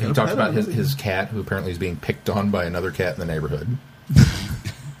 He talked about his cat, who apparently is being picked on by another cat in the neighborhood.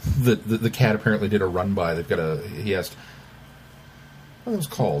 The cat apparently did a run by. He asked, what was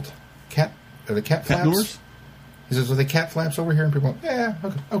it called? Are the cat flaps? doors? He says, are the cat flaps over here? And people went, yeah,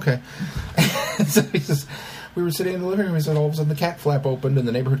 okay. So he says, we were sitting in the living room. He said, all of a sudden the cat flap opened and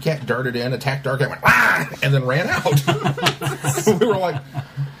the neighborhood cat darted in, attacked our cat, went, ah! And then ran out. We were like,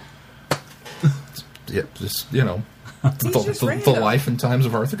 yeah, just, the life and times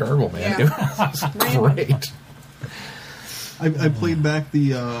of Arthur Darvill, man. Yeah. It was great. I played back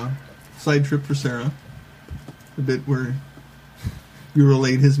the side trip for Sarah. The bit where you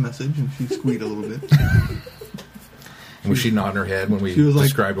relayed his message and she squeaked a little bit. And was she nodding her head when we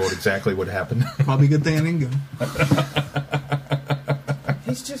described exactly what happened? Probably a good thing I didn't go.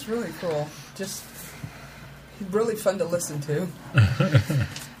 He's just really cool. Just really fun to listen to.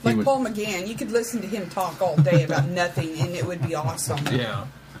 Like Paul McGann, you could listen to him talk all day about nothing, and it would be awesome. Yeah.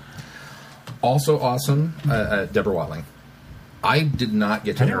 Also awesome, Deborah Watling. I did not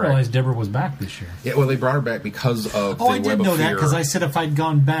get to I didn't realize Deborah was back this year. Yeah, well, they brought her back because of the I did Web of know that Fear. because I said if I'd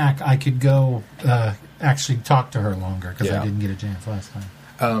gone back, I could go actually talk to her longer because I didn't get a chance last time.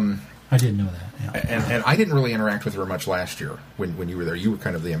 I did know that. Yeah. And I didn't really interact with her much last year when you were there. You were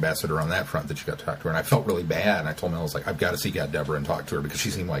kind of the ambassador on that front that you got to talk to her. And I felt really bad. And I told Mel, I was like, I've got to seek out Deborah and talk to her because she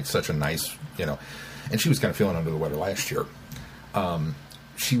seemed like such a nice, and she was kind of feeling under the weather last year.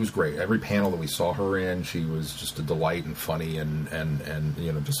 She was great. Every panel that we saw her in, she was just a delight and funny and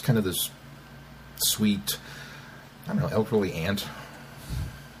just kind of this sweet, I don't know, elderly aunt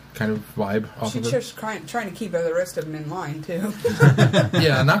kind of vibe. She's just trying to keep the rest of them in line too.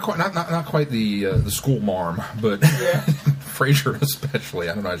 Yeah, not quite the school marm, but Frasier especially.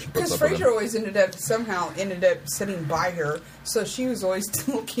 I don't know how she puts Because up with him. Frasier always ended up sitting by her, so she was always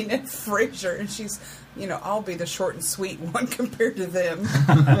looking at Frasier, and she's, I'll be the short and sweet one compared to them.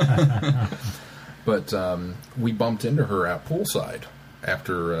 But we bumped into her at poolside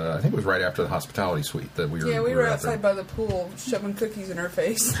after, I think it was right after the hospitality suite that we were. Yeah, we were outside there. by the pool shoving cookies in her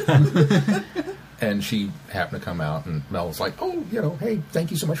face. And she happened to come out, and Mel was like, "Oh, hey, thank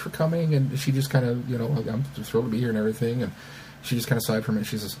you so much for coming." And she just kind of, I'm thrilled to be here and everything. And she just kind of sighed for a minute.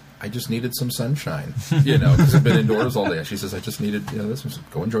 She says, "I just needed some sunshine, because I've been indoors all day." She says, "I just needed, this.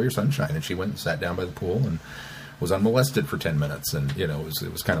 Go enjoy your sunshine." And she went and sat down by the pool and was unmolested for 10 minutes, and it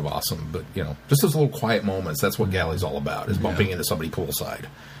was kind of awesome. But just those little quiet moments. That's what Galley's all about: is bumping into somebody poolside.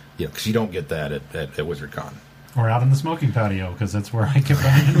 Because you don't get that at WizardCon. Or out in the smoking patio, because that's where I kept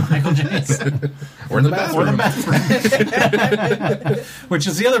running into Michael Jackson. Or in the bathroom. Which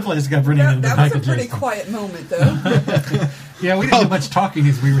is the other place I got running into That was Michael a pretty Jackson. quiet moment, though. Yeah, we didn't do much talking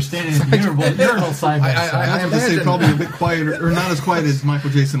as we were standing at the urinal side by side. I was going to say probably a bit quieter, or not as quiet as Michael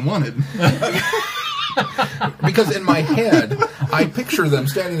Jackson wanted. Because in my head, I picture them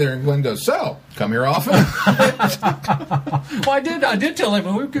standing there, and Glenn goes, "So, come here often?" Well, I did tell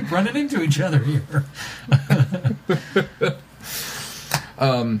him we could running into each other here.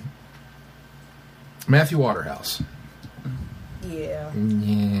 Matthew Waterhouse. Yeah.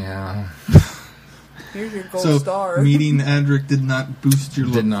 Yeah. Here's your gold So star. meeting Adric did not boost your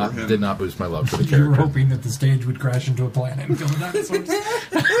love for him. Did not boost my love for the You were character. hoping that the stage would crash into a planet and kill the dinosaurs.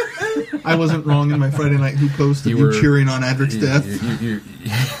 I wasn't wrong in my Friday Night Who posted You you were- cheering on Adric's death.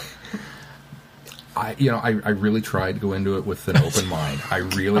 I really tried to go into it with an open mind. I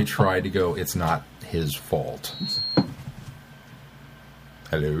really tried to go, it's not his fault.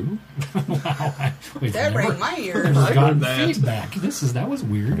 Hello? Wow. We've That never, rang my never ears. gotten feedback. That was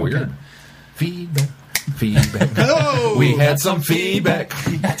weird. Weird. Okay. Feedback. Oh! We had some feedback.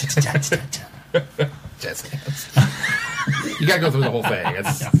 Just you gotta go through the whole thing.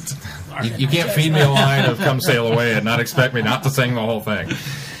 You can't feed me a line of "Come Sail Away" and not expect me not to sing the whole thing.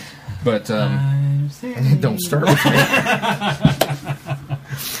 But don't start with me.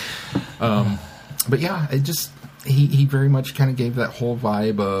 But yeah, it just he very much kind of gave that whole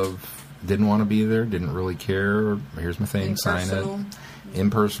vibe of didn't want to be there, didn't really care. Here's my thing, sign it.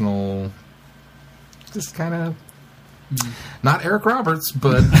 Impersonal. Just kind of not Eric Roberts,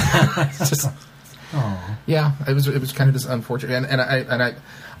 but just. Yeah, it was kind of just unfortunate, and I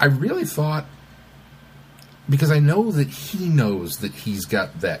really thought, because I know that he knows that he's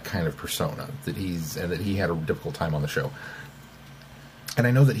got that kind of persona, that he had a difficult time on the show, and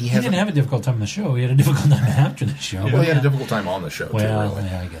I know that he didn't have a difficult time on the show. He had a difficult time after the show. Well, he had a difficult time on the show too. Well, Really.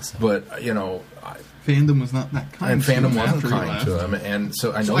 yeah, I guess so. But Fandom was not that kind. and to him fandom wasn't after he kind left. to him, and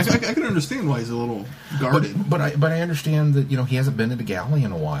so I know. So I can understand why he's a little guarded. But I understand that he hasn't been at a galley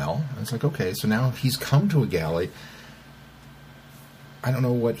in a while. And it's like, okay, so now he's come to a galley. I don't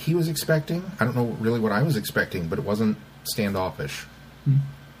know what he was expecting. I don't know really what I was expecting, but it wasn't standoffish.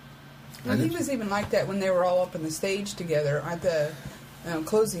 Well, he was even like that when they were all up on the stage together at the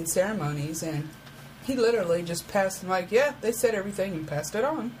closing ceremonies, and he literally just passed them like, yeah, they said everything and passed it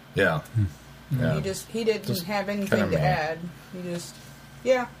on. Yeah. Yeah. He didn't Just have anything kinda to meh. add. He just,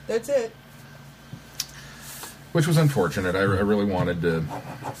 yeah, that's it. Which was unfortunate. I really wanted to.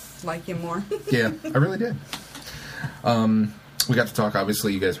 Like him more. Yeah, I really did. We got to talk.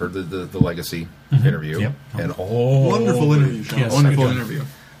 Obviously, you guys heard the Legacy interview, Yep. and Wonderful interview, Sean. Yes, Wonderful good. interview.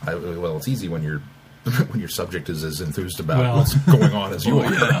 Well, it's easy when your subject is as enthused about Well, what's going on as you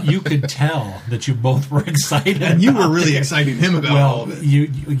are. You could tell that you both were excited. And you were about really it. exciting him about all Well, of it. you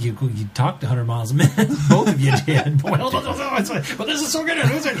talked 100 miles a minute. Both of you did. Well, this is so good.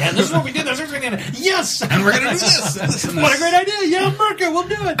 Yeah, this is what we did. This is what we did. Yes, And we're going to do this. what a great idea. Yeah, Merker, we'll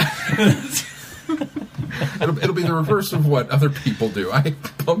do it. It'll be the reverse of what other people do. I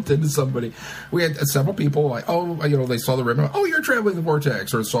bumped into somebody. We had several people like, they saw the ribbon. Oh, you're traveling the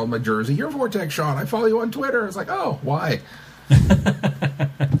Vortex, or saw my jersey. You're Vortex, Sean. I follow you on Twitter. It's like, oh, why?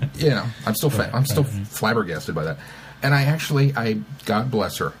 I'm still flabbergasted by that. And God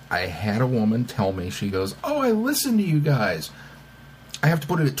bless her, I had a woman tell me, she goes, oh, I listen to you guys. I have to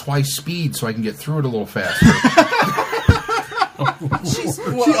put it at twice speed so I can get through it a little faster. She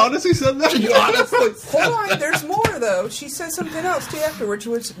honestly said that? Hold on, there's more though. She said something else too afterwards,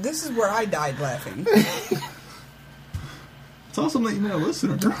 which this is where I died laughing. It's awesome that you met a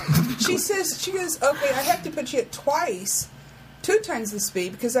listener. She goes, okay, I have to put you at 2 times the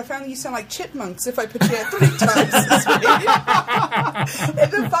speed because I found you sound like chipmunks if I put you at 3 times the speed.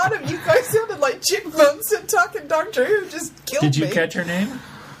 And the thought of you guys sounded like chipmunks and talking Doctor Who just killed me. Did you catch her name?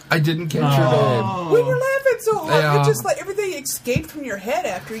 I didn't catch your name. We were laughing so hard. Yeah. It just like everything escaped from your head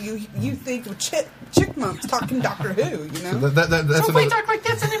after you think of chipmunks talking Doctor Who, you know? That's So if we another, talk like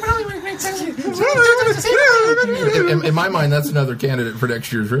this, and it really makes sense. in my mind, that's another candidate for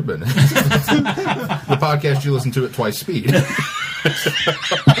next year's ribbon. The podcast you listen to at twice speed.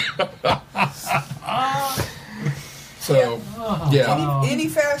 So, yeah. Any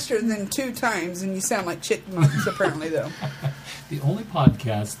faster than 2 times, and you sound like chipmunks. Apparently, though. The only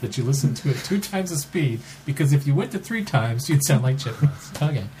podcast that you listen to at 2 times the speed, because if you went to 3 times, you'd sound like chipmunks.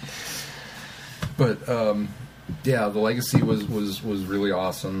 Okay. But the Legacy was really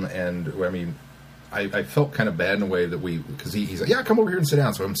awesome, and I mean, I felt kind of bad in a way that because he's like, yeah, come over here and sit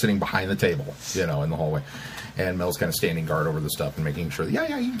down. So I'm sitting behind the table, in the hallway, and Mel's kind of standing guard over the stuff and making sure that you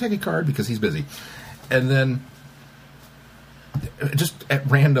can take a card because he's busy, and then. Just at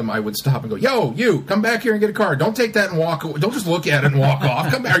random, I would stop and go, "Yo, you come back here and get a card. Don't take that and walk. Don't just look at it and walk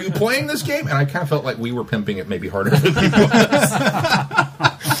off. Come back. Are you playing this game?" And I kind of felt like we were pimping it maybe harder than he was.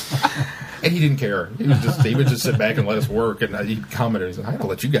 And he didn't care. He would just sit back and let us work. And he'd comment and he's like, "I'm gonna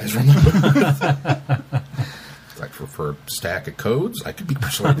let you guys run the booth." Like for a stack of codes, I could be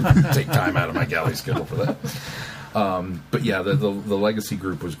persuaded to take time out of my galley schedule for that. But yeah, the Legacy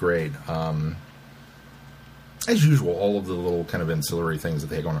group was great. As usual, all of the little kind of ancillary things that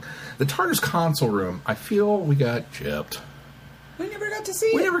they had going on. The TARDIS console room, I feel we got gypped. We never got to see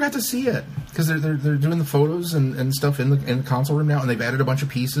it. We never got to see it. because they're doing the photos and stuff in the console room now, and they've added a bunch of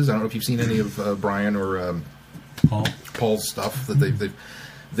pieces. I don't know if you've seen any of Brian or Paul's stuff that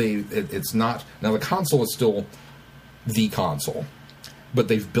it's not now. The console is still the console, but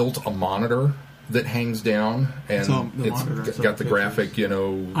they've built a monitor that hangs down, and it's got the graphic.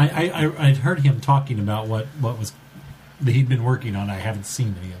 I'd heard him talking about what was that he'd been working on. I haven't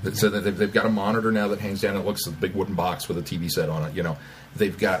seen any of it. So they've got a monitor now that hangs down. It looks like a big wooden box with a TV set on it.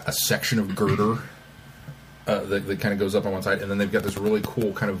 They've got a section of girder that kind of goes up on one side, and then they've got this really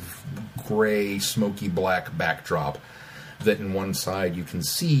cool kind of gray, smoky black backdrop that in one side you can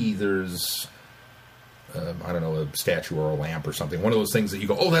see there's I don't know, a statue or a lamp or something. One of those things that you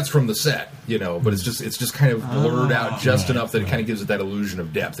go, oh, that's from the set, but it's just kind of blurred out just enough that it kind of gives it that illusion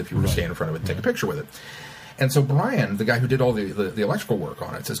of depth if you were to stand in front of it and take a picture with it. And so Brian, the guy who did all the electrical work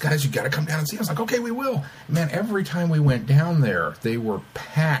on it, says, guys, you got to come down and see. I was like, okay, we will. Man, every time we went down there, they were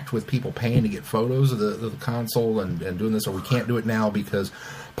packed with people paying to get photos of the console and doing this, or we can't do it now because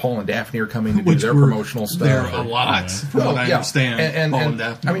Paul and Daphne are coming to do their promotional stuff. There are a lot, from what I understand. And Paul and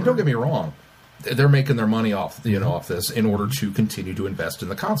Daphne. I mean, don't get me wrong. They're making their money off this in order to continue to invest in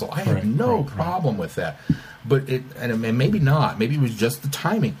the console. I have no problem with that. But and maybe not. Maybe it was just the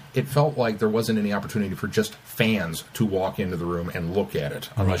timing. It felt like there wasn't any opportunity for just fans to walk into the room and look at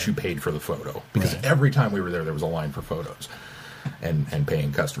it unless you paid for the photo. Because every time we were there was a line for photos and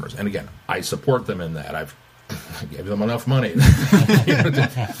paying customers. And again, I support them in that. I gave them enough money.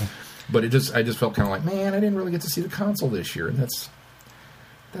 But I just felt kind of like, man, I didn't really get to see the console this year, and that's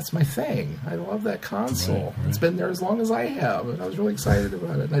my thing. I love that console. Right. It's been there as long as I have, and I was really excited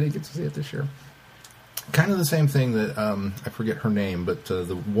about it. And I didn't get to see it this year. Kind of the same thing that I forget her name, but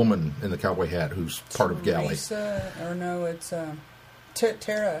the woman in the cowboy hat who's part of Galley. It's Tara.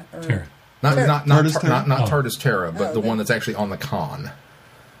 Tara. Not Tara? TARDIS Tara, but the one that's actually on the con.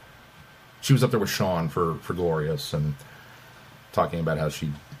 She was up there with Sean for Glorious and talking about how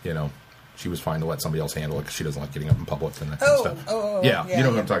she was fine to let somebody else handle it because she doesn't like getting up in public and that kind of stuff. Yeah, you know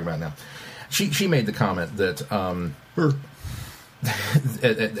what I'm talking about now. She made the comment that her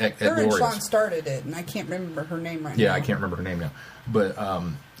and Glorious. Sean started it, and I can't remember her name right now. Yeah, I can't remember her name now. But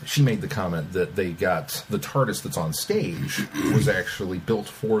she made the comment that they got the TARDIS that's on stage was actually built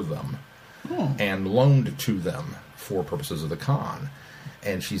for them and loaned to them for purposes of the con.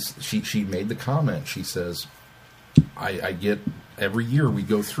 And she made the comment. She says, I get every year we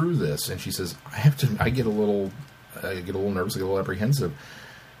go through this, and she says I get a little nervous, I get a little apprehensive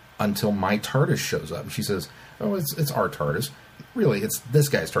until my TARDIS shows up. And she says, oh, it's our TARDIS. Really, it's this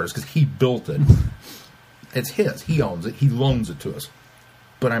guy's TARDIS because he built it. It's his. He owns it. He loans it to us.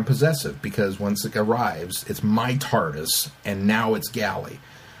 But I'm possessive because once it arrives, it's my TARDIS, and now it's Galley.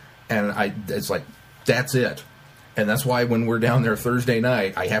 And it's like, that's it. And that's why when we're down there Thursday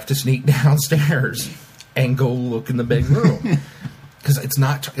night, I have to sneak downstairs and go look in the big room. Because it's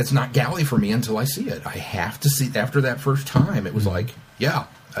not Galley for me until I see it. I have to see after that first time. It was like, yeah,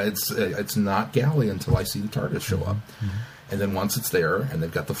 it's not Galley until I see the TARDIS show up. Mm-hmm. And then once it's there, and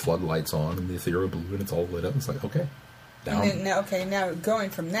they've got the floodlights on and the ethereal blue, and it's all lit up, it's like, okay, down. And then, now going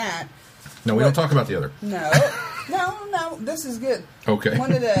from that. No, we don't talk about the other. No, this is good. Okay.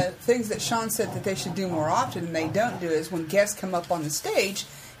 One of the things that Sean said that they should do more often, and they don't do, is when guests come up on the stage,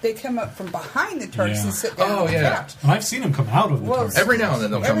 they come up from behind the TARDIS and sit down on the couch. Well, I've seen them come out of the TARDIS. Every now and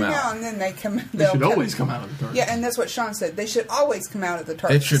then they'll come out. Every now and then they come. They should always come out of the TARDIS. Yeah, and that's what Sean said. They should always come out of the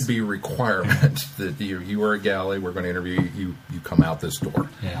TARDIS. It should be a requirement that you are a Galley. We're going to interview you. You come out this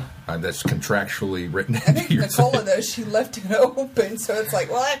door. Yeah, that's contractually written. I think Nicola, though, she left it open, so it's like,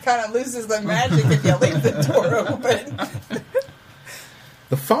 well, that kind of loses the magic if you leave the door open.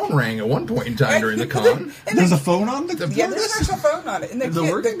 The phone rang at one point in time during the con. There's a phone on the TARDIS? Yeah, there's actually a phone on it. And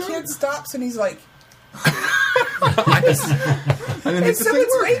the kid stops and he's like... and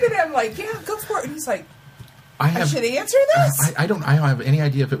someone's waving at him like, yeah, go for it. And he's like, I should answer this? I don't have any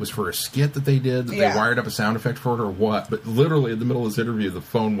idea if it was for a skit that they did, that they wired up a sound effect for it or what. But literally in the middle of this interview, the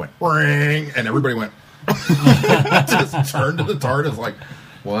phone went ring, and everybody went... just turned to the TARDIS like,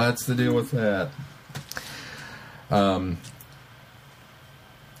 what's the deal with that?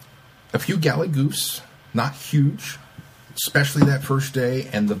 A few Galley goofs, not huge, especially that first day,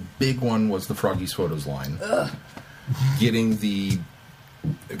 and the big one was the Froggy's Photos line. Getting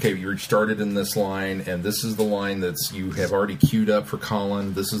you started in this line, and this is the line that's you have already queued up for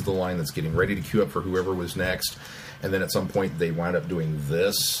Colin. This is the line that's getting ready to queue up for whoever was next. And then at some point they wound up doing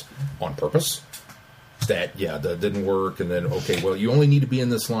this on purpose. That didn't work. And then, okay, well, you only need to be in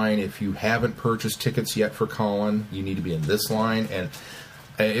this line if you haven't purchased tickets yet for Colin. You need to be in this line. And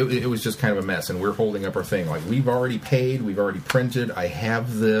It was just kind of a mess, and we're holding up our thing. Like, we've already paid, we've already printed, I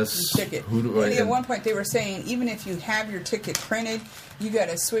have this. Ticket. Who do I... At one point, they were saying, even if you have your ticket printed, you got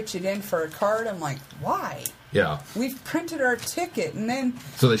to switch it in for a card. I'm like, why? Yeah. We've printed our ticket, and then...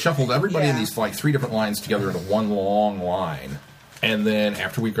 So they shuffled everybody in these, like, 3 different lines together into one long line. And then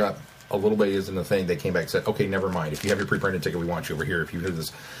after we got a little bit into the thing, they came back and said, okay, never mind. If you have your pre-printed ticket, we want you over here. If you do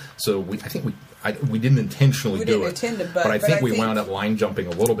this... So we didn't intentionally do it. But I think we wound up line jumping a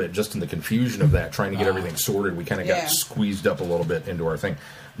little bit just in the confusion of that, trying to get everything sorted. We kind of got squeezed up a little bit into our thing.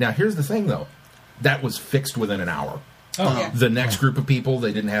 Now, here's the thing, though. That was fixed within an hour. The next group of people,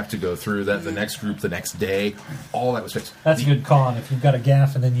 they didn't have to go through that. The next group, the next day, all that was fixed. That's a good call on if you've got a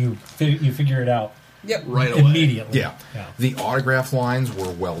gaff and then you figure it out. Yep. Right away. Immediately. Yeah. The autograph lines were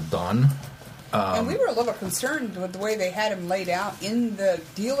well done. And we were a little concerned with the way they had them laid out in the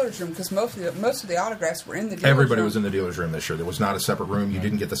dealer's room, because most of the autographs were in the dealer's room. Everybody was in the dealer's room this year. There was not a separate room. You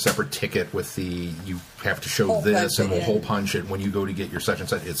didn't get the separate ticket with you have to show Hole this, and punch we'll it hole in. punch it when you go to get your such and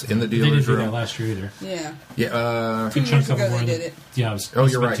such. It's in the They dealer's didn't do room. that last year either. Yeah. Yeah. 2 years ago they did it. Yeah, it was, Oh,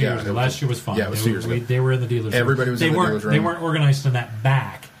 you're right, Two years yeah. ago. Last year was fine. Yeah, it was 2 years ago. They were in the dealer's room. Everybody was in the dealer's room. They weren't organized in that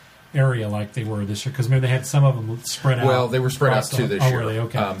back area like they were this year, because maybe they had some of them spread out. Well, they were spread out too this year. Were they?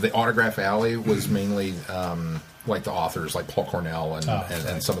 Okay. The autograph alley was mainly like the authors, like Paul Cornell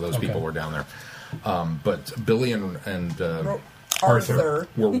and some of those people were down there. But Billy and Arthur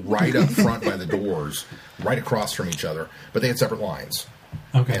were right up front by the doors, right across from each other, but they had separate lines.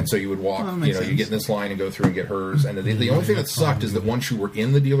 Okay. And so you would walk, makes you sense. get in this line and go through and get hers. And the only thing that sucked is that once you were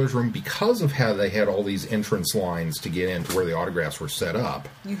in the dealer's room, because of how they had all these entrance lines to get in to where the autographs were set up,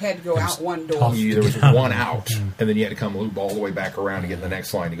 You had to go out one door. tough. there was one out, and then you had to come loop all the way back around to get in the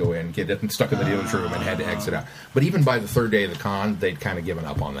next line to go in, get it stuck in the dealer's room, and had to exit out. But even by the third day of the con, they'd kind of given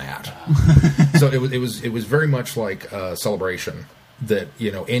up on that. So it was very much like a celebration that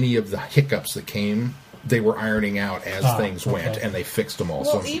any of the hiccups that came, they were ironing out as things went, and they fixed them all.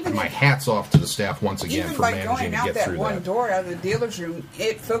 Well, so even my if- hat's off to the staff once again Even for by managing going to out get that through one that. door out of the dealer's room,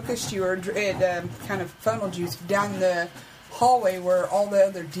 it focused you, or it kind of funneled you down the hallway where all the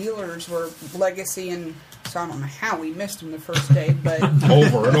other dealers were legacy, and so I don't know how we missed them the first day, but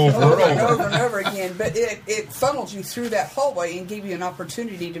Over and over over and over. and over again. But it funneled you through that hallway and gave you an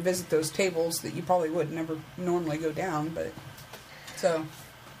opportunity to visit those tables that you probably would never normally go down. But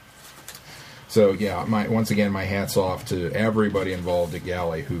So yeah, once again, my hat's off to everybody involved at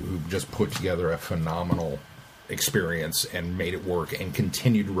Galley who just put together a phenomenal experience and made it work and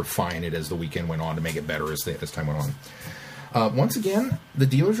continued to refine it as the weekend went on to make it better as time went on. Once again, the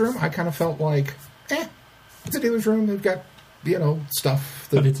dealer's room, I kind of felt like, it's a dealer's room. They've got stuff.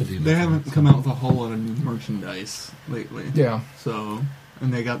 But it's a dealer's They room. haven't come out with a whole lot of new merchandise lately. Yeah. So,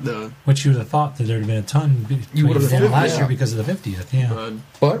 and they got the Which you would have thought that there would have been a ton You would have between thought, last yeah. year because of the 50th. Yeah.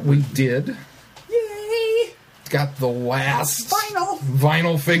 But we did yay! got the last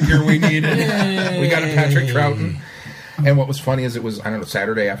Vinyl figure we needed. We got a Patrick Troughton. And what was funny is it was, I don't know,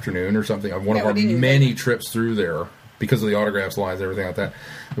 Saturday afternoon or something, on one of our we didn't even- many trips through there, because of the autographs, lines, everything like that.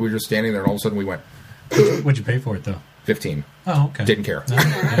 We were just standing there, and all of a sudden we went, What'd you pay for it, though? 15. Oh, okay. Didn't care. No,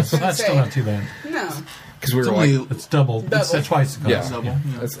 that's still not too bad. No. Because we were only- like, It's double. It's twice the cost. yeah. double.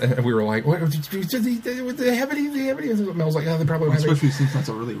 That's- And we were like, what, do they have any? And Mel's like, they probably don't have any. especially since that's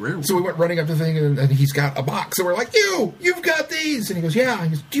a really rare one. So we went running up to the thing, and he's got a box. And we're like, you've got these. And he goes, yeah. He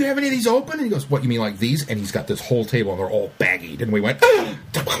goes, do you have any of these open? And he goes, what, you mean like these? And he's got this whole table, and they're all baggied. And we went,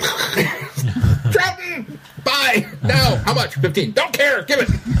 Troughton, buy. No. How much? 15. Don't care. Give it.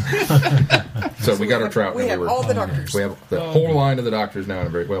 So we got our Troughton. We and have all the doctors. We have the whole line of the doctors now.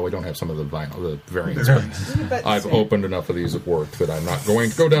 And we don't have some of the vinyl, the variants. But I've opened enough of these at work that I'm not going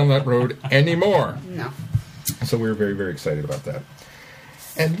to go down that road anymore. No. So we were very, very excited about that.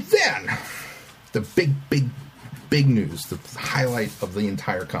 And then, the big news, the highlight of the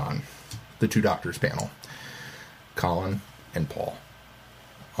entire con, the 2 doctors panel. Colin and Paul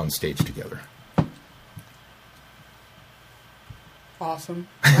on stage together. Awesome.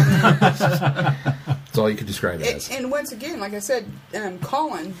 That's all you could describe it as. And once again, like I said,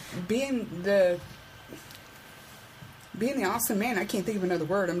 Colin being the awesome man, I can't think of another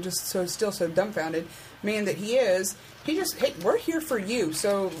word. I'm just still so dumbfounded, man that he is. He just, hey, we're here for you.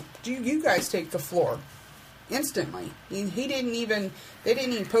 So do you guys take the floor instantly? They didn't even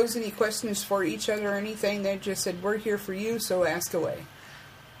pose any questions for each other or anything. They just said, we're here for you, so ask away.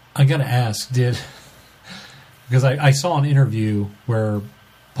 I got to ask, because I saw an interview where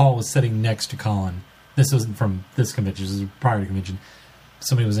Paul was sitting next to Colin. This wasn't from this convention. This was prior to convention.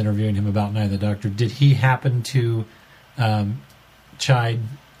 Somebody was interviewing him about Night of the Doctor. Did he happen to chide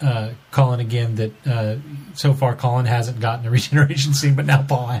Colin again that so far Colin hasn't gotten a regeneration scene, but now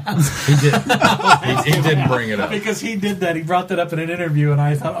Paul has. He did. He didn't bring it up. Because he did that. He brought that up in an interview, and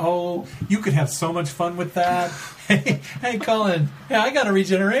I thought, oh, you could have so much fun with that. Hey, Colin, I got a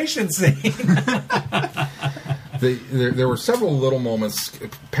regeneration scene. There were several little moments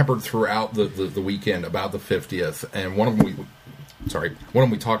peppered throughout the weekend about the 50th, and one of them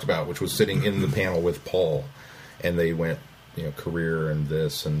we talked about, which was sitting in the panel with Paul, and they went, career and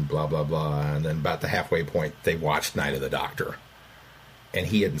this and blah, blah, blah, and then about the halfway point, they watched Night of the Doctor, and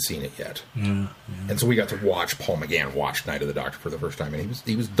he hadn't seen it yet. Yeah. And so we got to watch Paul McGann watch Night of the Doctor for the first time, and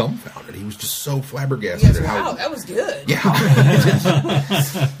he was dumbfounded. He was just so flabbergasted at how... Wow, that was good. Yeah. How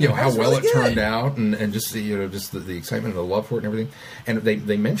well really it turned out, and just the excitement and the love for it and everything. And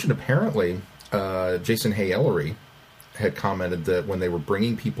they mentioned apparently Jason Hay Ellery had commented that when they were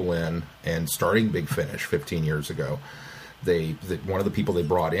bringing people in and starting Big Finish 15 years ago, one of the people they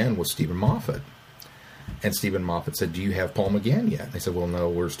brought in was Stephen Moffat. And Stephen Moffat said, "Do you have Paul McGann yet?" And they said, "Well, no,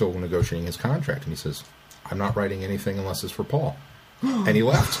 we're still negotiating his contract." And he says, "I'm not writing anything unless it's for Paul." And he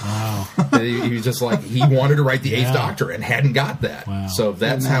left. Wow. He was just like, he wanted to write the Eighth Doctor and hadn't got that. Wow. So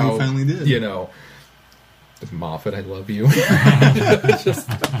that's And now how, he finally did. Moffat, I love you.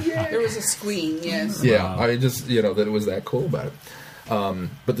 There was a squeam, yes. Yeah, I just, that it was that cool about it.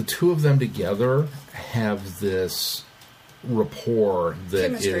 But the two of them together have this rapport that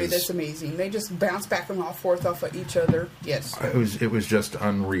Chemistry that's amazing. They just bounce back and forth off of each other. Yes. It was just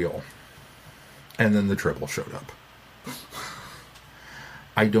unreal. And then the triple showed up.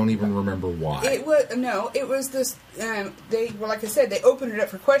 I don't even remember why. It was this. They were, like I said, they opened it up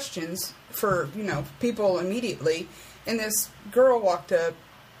for questions for people immediately, and this girl walked up,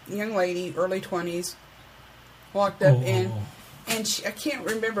 young lady, early 20s, walked up and she, I can't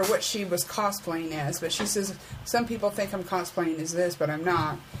remember what she was cosplaying as, but she says some people think I'm cosplaying as this, but I'm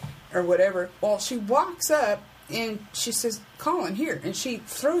not, or whatever. Well, she walks up and she says, "Colin, here," and she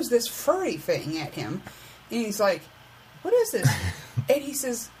throws this furry thing at him, and he's like, "What is this?" And he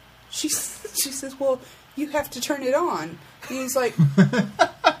says, she says, "Well, you have to turn it on." And he's like,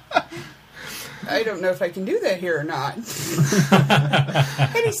 "I don't know if I can do that here or not."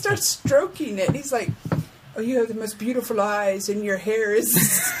 And he starts stroking it. And he's like, "Oh, you have the most beautiful eyes, and your hair is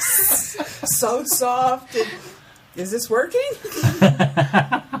so soft. And, is this working?"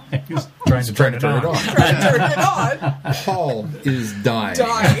 He's trying to turn it on. Trying to turn it on. Paul is dying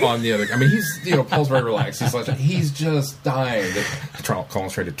on the other. I mean, he's Paul's very relaxed. He's just dying.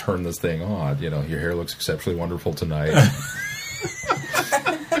 Colin's trying to turn this thing on. Your hair looks exceptionally wonderful tonight.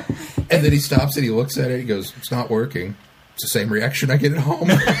 And then he stops and he looks at it. He goes, "It's not working." It's the same reaction I get at home.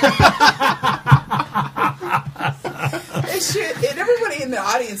 And everybody in the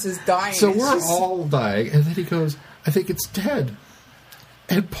audience is dying. So we're all dying, and then he goes, "I think it's dead."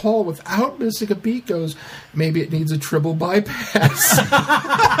 And Paul, without missing a beat, goes, "Maybe it needs a triple bypass."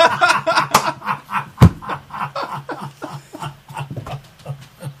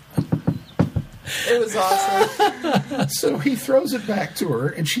 It was awesome. So he throws it back to her,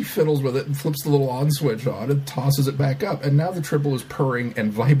 and she fiddles with it and flips the little on switch on and tosses it back up. And now the triple is purring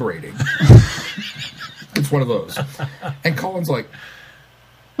and vibrating. It's one of those. And Colin's like,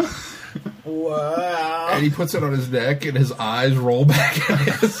 "Wow." And he puts it on his neck, and his eyes roll back in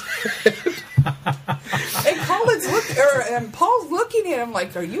his head. And Paul's looking at him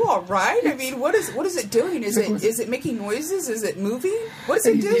like, "Are you all right? I mean, what is it doing? Is it making noises? Is it moving? What's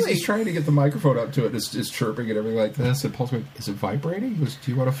it doing?" He's trying to get the microphone up to it. It's chirping and everything like this. And Paul's going, "Is it vibrating?" He goes,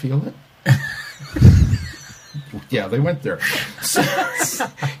 "Do you want to feel it?" Yeah, they went there. So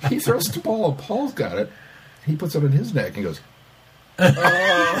he throws it to Paul, and Paul's got it. He puts it on his neck and goes,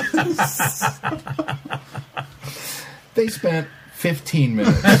 They spent 15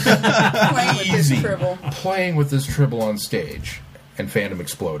 minutes playing with this tribble on stage, and fandom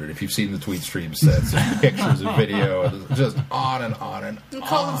exploded. If you've seen the tweet stream sets, and pictures and video, just on and on and on. And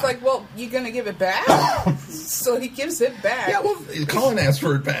Colin's like, "Well, you going to give it back?" So he gives it back. Yeah, well, Colin asked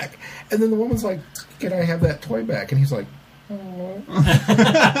for it back, and then the woman's like, "Can I have that toy back?" And he's like, "Oh." "Well,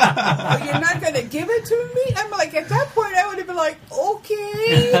 you're not going to give it to me?" I'm like, at that point, I would have been like,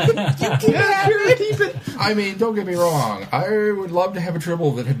 "Okay, you can have it." I mean, don't get me wrong. I would love to have a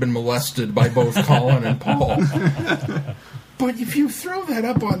tribble that had been molested by both Colin and Paul. But if you throw that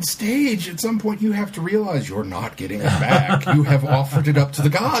up on stage, at some point you have to realize you're not getting it back. You have offered it up to the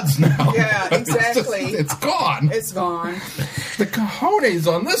gods now. Yeah, exactly. It's gone. It's gone. The cojones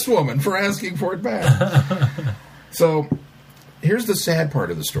on this woman for asking for it back. So, here's the sad part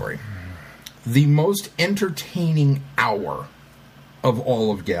of the story. The most entertaining hour of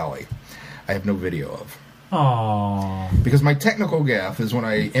all of Galley, I have no video of. Aww. Because my technical gaffe is when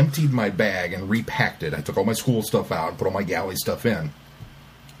I emptied my bag and repacked it. I took all my school stuff out and put all my galley stuff in.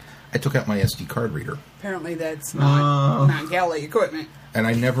 I took out my SD card reader. Apparently that's not galley equipment. And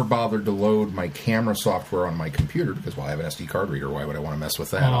I never bothered to load my camera software on my computer because, well, I have an SD card reader. Why would I want to mess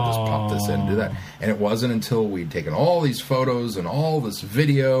with that? I'll just pop this in and do that. And it wasn't until we'd taken all these photos and all this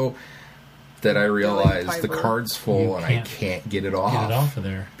video that I realized the card's full and I can't get it off. Get it off of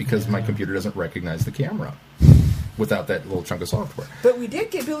there. Because my computer doesn't recognize the camera without that little chunk of software. But we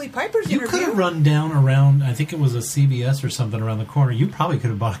did get Billy Piper's interview. You could have run down around, I think it was a CVS or something around the corner. You probably could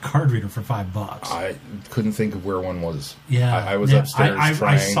have bought a card reader for $5. I couldn't think of where one was. Yeah. I was upstairs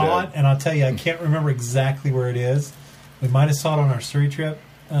trying I saw it, and I'll tell you, I can't remember exactly where it is. We might have saw it on our Surrey trip.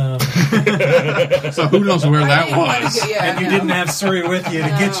 So who knows where that was? And you didn't have Surrey with you to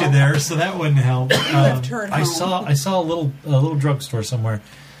get you there, so that wouldn't help. I saw a little drugstore somewhere.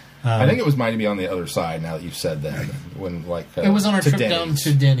 I think it might be on the other side. Now that you've said that, it was on our trip Denny's. down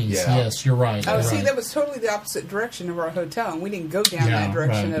to Denny's. Yeah. Yes, you're right. Oh, see, right. that was totally the opposite direction of our hotel, and we didn't go down that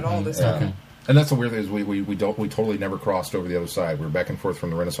direction at all this time. Okay. And that's the weird thing is we totally never crossed over the other side. We were back and forth from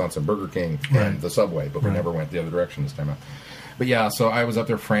the Renaissance and Burger King and the Subway, but we never went the other direction this time out. But yeah, so I was up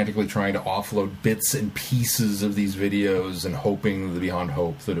there frantically trying to offload bits and pieces of these videos and hoping beyond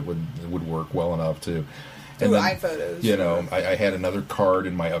hope that it would work well enough to. Through iPhotos. You know, I had another card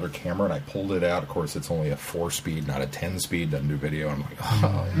in my other camera, and I pulled it out. Of course, it's only a 4-speed, not a 10-speed. Doesn't do video. I'm like,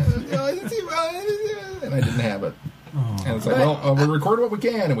 and I didn't have it. And it's like, well, we'll record what we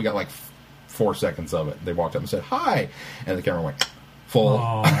can, and we got like 4 seconds of it. They walked up and said, "Hi," and the camera went full.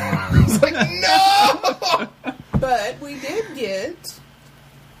 I was like, no. But we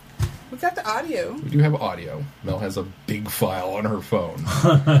got the audio. We do have audio. Mel has a big file on her phone.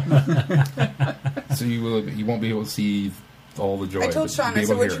 So you won't be able to see all the joy. I told Sean, I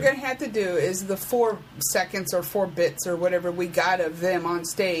said, what you're going to have to do is the 4 seconds or 4 bits or whatever we got of them on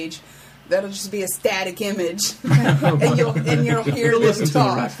stage, that'll just be a static image. and you'll hear them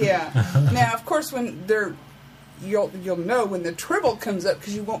talk. Yeah. Now, of course, when you'll know when the tribble comes up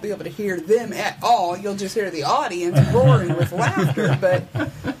because you won't be able to hear them at all. You'll just hear the audience roaring with laughter. But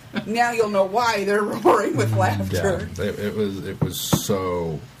now you'll know why they're roaring with laughter. Yeah, it was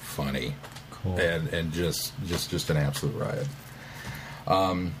so funny, cool, and just an absolute riot.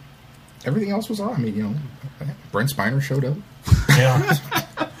 Everything else was on. I mean, you know, Brent Spiner showed up. Yeah.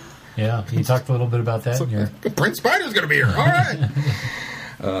 Yeah, you talked a little bit about that. Brent Spiner's going to be here. All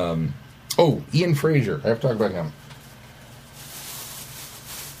right. Ian Fraser. I have to talk about him.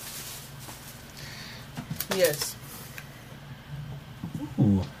 Yes.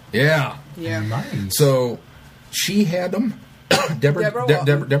 Ooh. Yeah. Yeah. Nice. So she had them.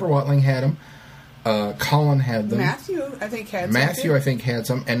 Deborah Watling had them. Colin had them. Matthew, I think, had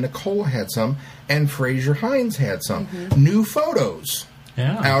some. And Nicole had some. And Fraser Hines had some. Mm-hmm. New photos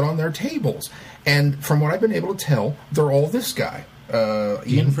out on their tables. And from what I've been able to tell, they're all this guy.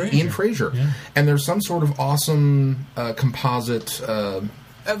 Ian Fraser. Yeah. And there's some sort of awesome composite of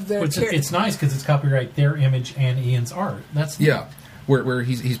the it's nice because it's copyright their image and Ian's art. That's neat. where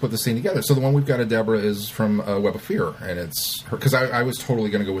he's put the scene together. So the one we've got of Deborah is from Web of Fear, and it's her, because I was totally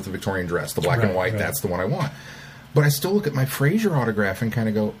going to go with the Victorian dress, the black and white. Right. That's the one I want. But I still look at my Fraser autograph and kind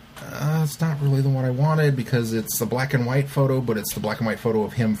of go, it's not really the one I wanted because it's the black and white photo, but it's the black and white photo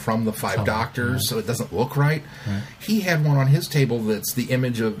of him from the Five Doctors, so it doesn't look right. He had one on his table that's the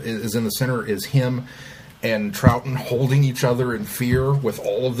image of, is in the center, is him and Troughton holding each other in fear with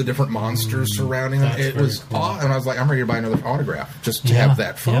all of the different monsters surrounding them. It was cool. And I was like, I'm ready to buy another autograph just to have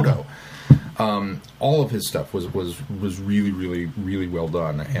that photo. All of his stuff was really, really, really well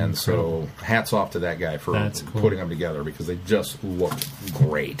done. And so hats off to that guy for putting them together because they just looked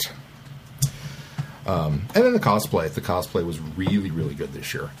great. And then the cosplay was really, really good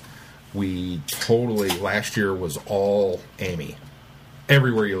this year. Last year was all Amy.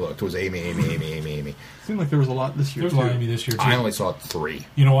 Everywhere you looked was Amy. Seemed like there was a lot this year. There's a lot of Amy this year, too. I only saw 3.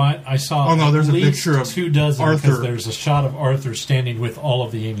 You know what? I saw there's at a least picture of 24 Arthur. Because there's a shot of Arthur standing with all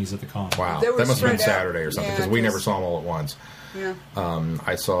of the Amy's at the con. Wow. That must have been Saturday or something because we never saw them all at once. Yeah.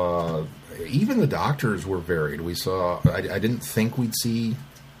 I saw... Even the doctors were varied. We saw... I didn't think we'd see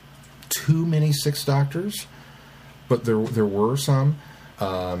too many 6 doctors, but there were some.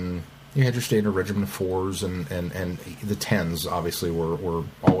 You had your standard regimen of 4s, and the 10s obviously were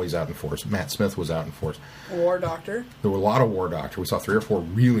always out in force. Matt Smith was out in force. War Doctor. There were a lot of War Doctor. We saw 3 or 4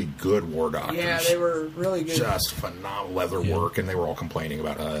 really good War Doctors. Yeah, they were really good. Just phenomenal leather work, and they were all complaining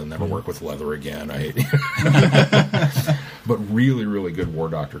about I'll never work with leather again. I hate But really, really good War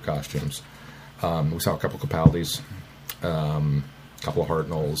Doctor costumes. We saw a couple of Capaldi's, a couple of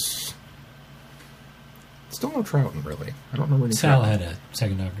Hartnells. Still no Troughton, really. I don't remember any Sal Troughton. had a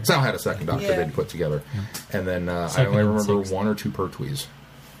second doctor. Sal had a second doctor Yeah. they'd put together. And then I Second only and remember sixth. 1 or 2 Pertwees.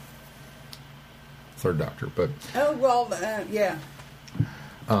 Third doctor, but Oh, well, yeah.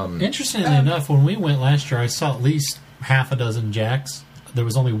 Interestingly enough, when we went last year, I saw at least half a dozen Jacks. There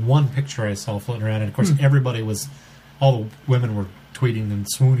was only one picture I saw floating around, and of course, everybody was, all the women were tweeting and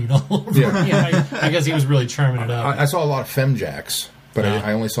swooning all over. Yeah. Yeah, I guess he was really charming it up. I saw a lot of femjacks, but Yeah.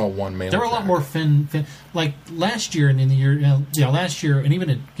 I only saw one male. There were a lot Jack. more fin like last year and in the year, last year and even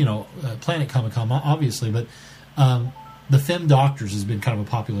at Planet Comic Con, obviously, but the femme doctors has been kind of a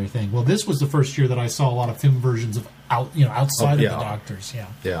popular thing. Well, this was the first year that I saw a lot of femme versions of outside Oh, of yeah. the doctors. Yeah,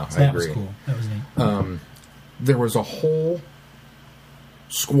 Yeah, so I that was agree. cool. That was neat. There was a whole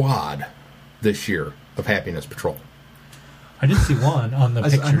squad this year of Happiness Patrol. I did see one on the I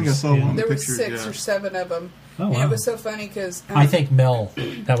pictures. think I saw yeah. one. There were Pictures, 6 yeah. or 7 of them. Oh, And wow. it was so funny because... I think Mel.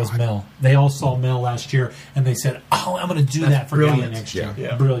 That was Mel. They all saw Mel last year, and they said, "Oh, I'm going to do that for Gala brilliant. next year." Yeah.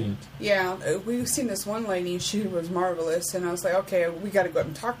 Yeah. Brilliant. Yeah, we've seen this one lady, and she was marvelous. And I was like, okay, we got to go up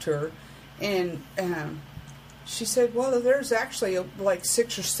and talk to her. And she said, well, there's actually like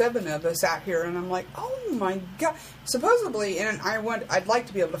 6 or 7 of us out here. And I'm like, oh my God. Supposedly, and I'd like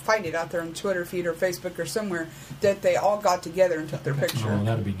to be able to find it out there on Twitter feed or Facebook or somewhere, that they all got together and took their picture. Oh,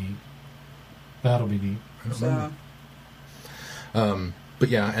 that'll be neat. That'll be neat. So, But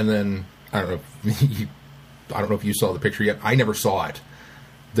yeah, and then I don't know if you saw the picture yet. I never saw it.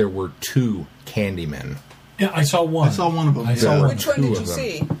 There were 2 Candymen. Yeah, I saw one. I saw one of them. I saw Yeah. one. which one 2 did of you them.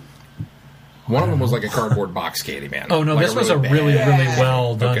 see? One of them was like a cardboard box Candyman. Oh no, Like this was a bad- really, really Yeah.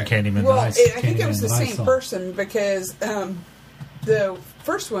 well done Okay. Candyman. Well, nice I think it Candyman was the that I same saw. person because the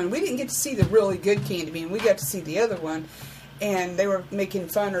first one, we didn't get to see the really good Candyman. We got to see the other one. And they were making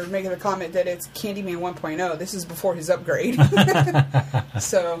fun or making the comment that it's Candyman 1.0. This is before his upgrade.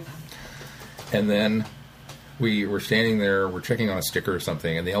 So, And then we were standing there, we're checking on a sticker or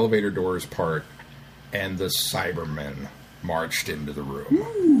something, and the elevator doors part, and the Cybermen marched into the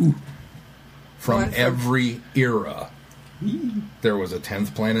room. From One from- every era. There was a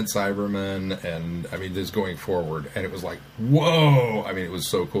 10th Planet Cyberman, and I mean, this going forward, and it was like, whoa! I mean, it was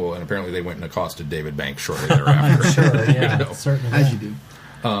so cool, and apparently they went and accosted David Banks shortly thereafter. Sure, yeah, You know? certainly. As you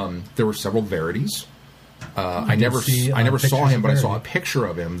do. There were several Verities. I did never see, I never saw pictures him, of but I saw a Verity. picture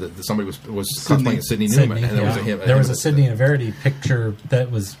of him that somebody was Sydney. cosplaying as Sidney Newman, and there was yeah. a him. There was him a as- Sydney and Verity picture that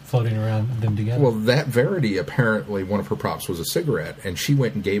was floating around them together. Well, that Verity, apparently, one of her props was a cigarette, and she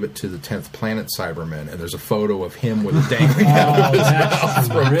went and gave it to the 10th Planet Cyberman, and there's a photo of him with a dangling out of oh, his that's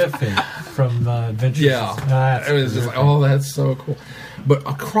mouth. terrific from Adventures. Yeah. That's It was just like, terrific. oh, that's so cool. But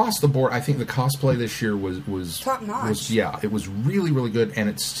across the board, I think the cosplay this year was Top notch. Yeah, it was really, really good, and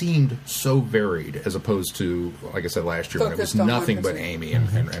it seemed so varied as opposed to, like I said, last year when it was Focused on nothing one but person. Amy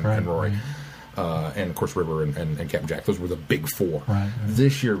and Right, Roy. right. And of course River and Captain Jack. Those were the big 4. Right.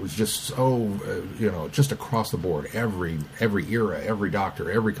 This year was just so just across the board. Every era, every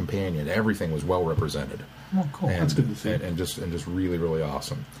doctor, every companion, everything was well represented. Oh, cool. And, That's good to see. And just really, really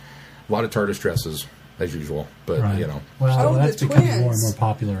awesome. A lot of TARDIS dresses as usual, but Right. Well, Oh, that's the becoming more and twins. more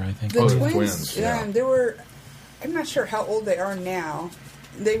popular, I think. the Oh, the twins, twins, yeah. they were, I'm not sure how old they are now.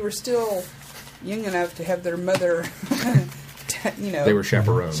 They were still young enough to have their mother, they were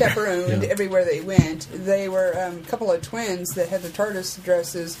chaperoned. chaperoned Yeah. everywhere they went. They were a couple of twins that had the TARDIS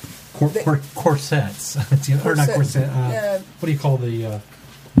dresses. They- Corsets. Or not Corset. corset. Yeah. What do you call the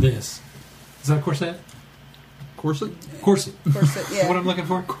this? Is that a corset? Corset? Corset. corset, yeah. What I'm looking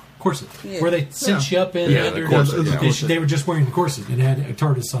for? Corset. Yeah. Where they cinch you up in Yeah, under the corset, the- yeah. They were just wearing the corset and had a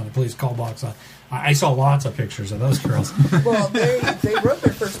TARDIS on it, police call box on. I saw lots of pictures of those girls. Well, they wrote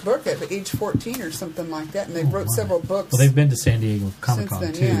their first book at age 14 or something like that, and they wrote several books. Well, they've been to San Diego Comic Con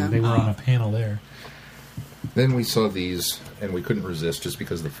Since too. then, yeah. They were on a panel there. Then we saw these, and we couldn't resist just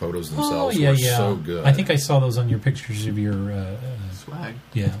because the photos Oh themselves yeah, were yeah. so good. I think I saw those on your pictures of your. Swag.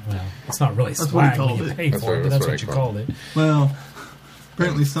 Yeah, well, it's not really That's what he swag when called you it. pay That's for it, what- but that's that's what what I you called called it. Well,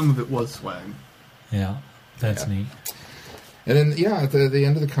 apparently some of it was swag. Yeah, that's neat. And then, at the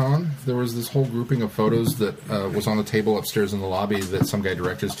end of the con, there was this whole grouping of photos that was on the table upstairs in the lobby that some guy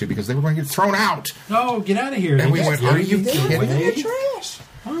directed us to because they were going to get thrown out. Oh, get out of here! And They we just went, gave "Are you They were kidding in me?" the trash.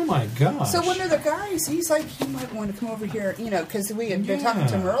 Oh my gosh! So one of the guys, he's like, you might want to come over here, because we had been talking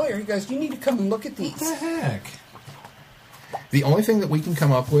to him earlier. He goes, you need to come and look at What the these. heck? The only thing that we can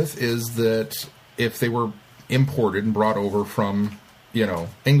come up with is that if they were imported and brought over from,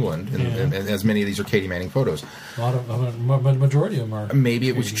 England, and as many of these are Katie Manning photos, A lot of, but majority of them are. maybe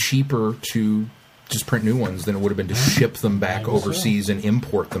it was cheaper to just print new ones than it would have been to ship them back Maybe so. overseas and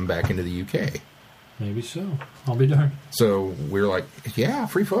import them back into the UK. Maybe so. I'll be darned. So we're like, yeah,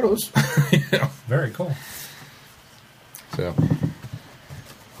 free photos. Very cool. So,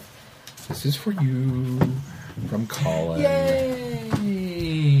 this is for you from Colin.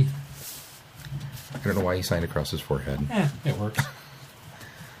 Yay! I don't know why he signed across his forehead. It works.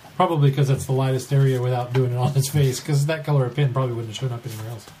 Probably because that's the lightest area without doing it on his face, because that color of pen probably wouldn't have shown up anywhere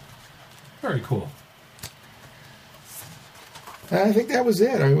else. Very cool. I think that was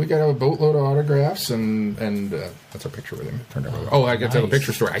it. I mean, we got a boatload of autographs, and that's our picture with him. Turned out. Oh, I got to tell the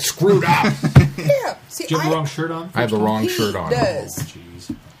picture story. I screwed up. Yeah. See, Do you have the wrong shirt on? I have the wrong He shirt on. does. Oh,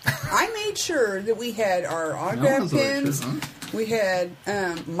 jeez. I made sure that we had our That autograph was the right pins. shirt, huh? We had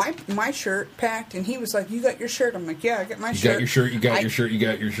my shirt packed, and he was like, "You got your shirt?" I'm like, "Yeah, I got my You shirt." got your shirt. You got I- your shirt. You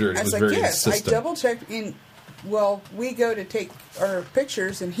got your shirt. I It was was like, very "Yes." insistent. I double checked in. Well, we go to take our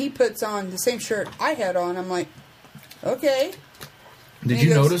pictures, and he puts on the same shirt I had on. I'm like, "Okay." Did he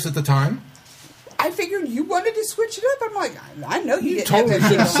you goes- notice at the time? I figured you wanted to switch it up. I'm like, I know you, You didn't totally have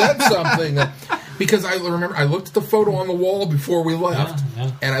should that have shirt said something. Because I remember I looked at the photo on the wall before we left,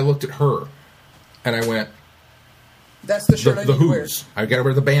 Yeah. and I looked at her, and I went, on. That's the shirt I the need to wear. Who's. I got to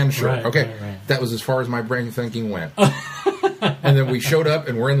wear the band shirt. Right, Okay. right. That was as far as my brain thinking went. And then we showed up,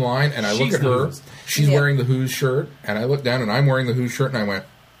 and we're in line, and I look She's at the her. Who's. She's Yeah. wearing the Who's shirt, and I look down, and I'm wearing the Who's shirt, and I went,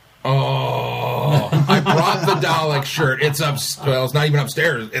 oh, I brought the Dalek shirt. It's well, it's not even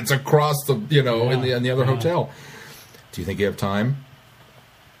upstairs. It's across the, in the other hotel. Do you think you have time?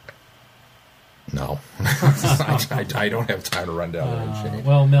 No. I don't have time to run down there and change.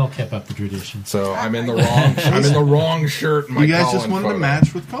 Well, Mel kept up the tradition. So I'm in the wrong shirt. In my You guys Colin just wanted photo. to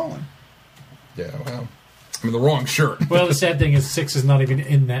match with Colin. Yeah, well, I'm in the wrong shirt. Well, the sad thing is, 6 is not even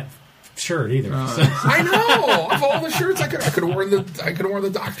in that shirt either. So- I know. Of all the shirts, I could have worn the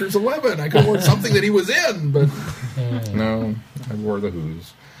Doctor's 11. I could have worn something that he was in, but no, I wore the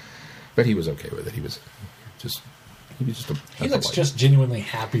Who's. But he was okay with it. He was just a. He looks just genuinely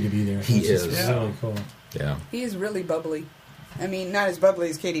happy to be there. He It's just is. really cool. Yeah. He is really bubbly. I mean, not as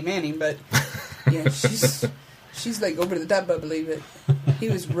bubbly as Katie Manning, but yeah, she's like over the top bubbly. But he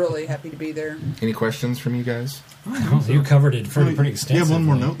was really happy to be there. Any questions from you guys? Oh, you covered it pretty You extensively. have one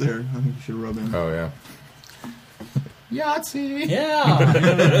more note there. I think you should rub in. Oh yeah. Yahtzee. Yeah.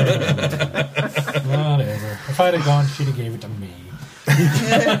 Whatever. If I'd have gone, she'd have gave it to me.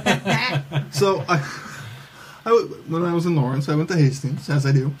 So, when I was in Lawrence, I went to Hastings, as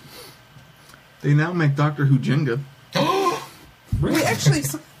I do. They now make Doctor Who Jenga.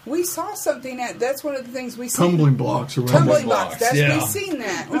 We saw something that's one of the things we seen. Tumbling blocks or whatever. Tumbling blocks. That's yeah. we seen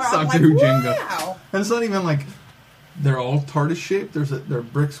that. It's Well, I'm Doctor like, Who Jenga. wow. And it's not even like they're all TARDIS shaped. They're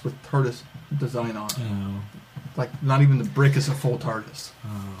bricks with TARDIS design on it. Oh, Like, not even the brick is a full TARDIS.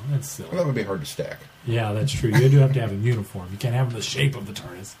 that's silly. Well, that would be hard to stack. Yeah, that's true. You do have to have a uniform. You can't have the shape of the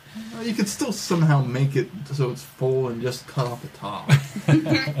TARDIS. You could still somehow make it so it's full and just cut off the top.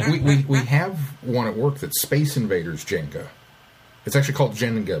 we have one at work that's Space Invaders Jenga. It's actually called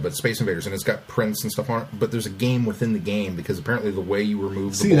Jenga, but Space Invaders, and it's got prints and stuff on it. But there's a game within the game because apparently the way you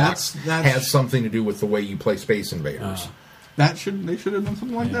remove the See, blocks that's- has something to do with the way you play Space Invaders. They should have done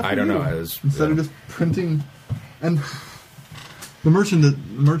something like that. I for don't you. know. Instead of just printing and the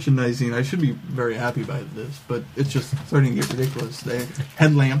merchandising. I should be very happy by this, but it's just starting to get ridiculous. They have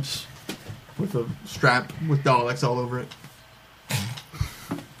headlamps with a strap with Daleks all over it.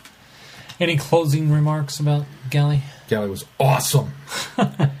 Any closing remarks about Galley? Galley was awesome,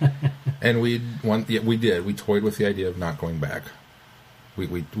 and we did. We toyed with the idea of not going back.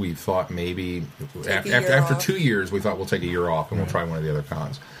 We thought maybe after 2 years we thought we'll take a year off and we'll try one of the other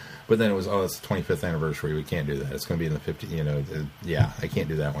cons. But then it was, it's the 25th anniversary. We can't do that. It's going to be in the 50th. Yeah, I can't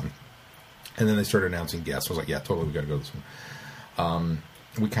do that one. And then they started announcing guests. I was like, yeah, totally, we got to go to this one.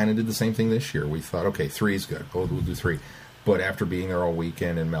 We kind of did the same thing this year. We thought, okay, 3 is good. We'll do 3. But after being there all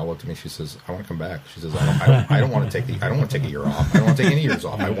weekend, and Mel looked at me, she says, "I want to come back." She says, "I don't want to take I don't want to take a year off. I don't want to take any years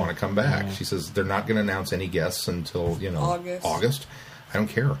off. I want to come back." She says, "They're not going to announce any guests until August. I don't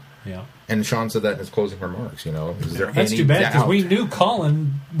care." Yeah. And Sean said that in his closing remarks. Is there That's any too bad because doubt? we knew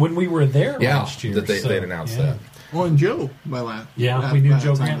Colin when we were there last year. that they'd announced that. Well, and Joe by last. Yeah, we knew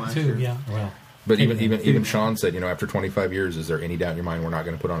Joe time Grant last too. year. Yeah, well. But even Sean said, after 25 years, is there any doubt in your mind we're not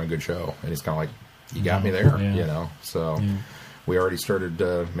going to put on a good show? And he's kind of like, you got me there, Yeah. So we already started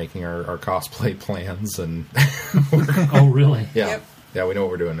making our cosplay plans, and Oh, really? yeah, Yep. yeah, we know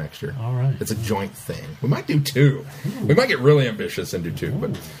what we're doing next year. All right. It's a joint thing. We might do 2. We might get really ambitious and do 2,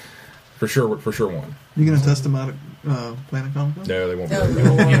 but for sure 1. You going to test them out at Planet Comic Con? No, they won't be No, ready.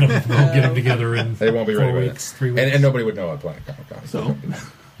 no. We'll get them together in They won't be 4 ready by weeks, then. 3 weeks. And nobody would know at Planet Comic Con. So,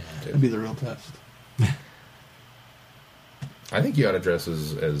 that'd be the real test. I think you ought to dress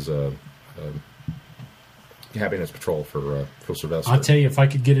as Happiness Patrol for Sylvester. I'll tell you, if I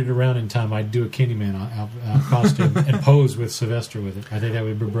could get it around in time, I'd do a Candyman costume and pose with Sylvester with it. I think that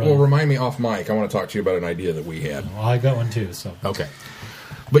would be brilliant. Well, remind me off mic. I want to talk to you about an idea that we had. Well, I got one too. So Okay.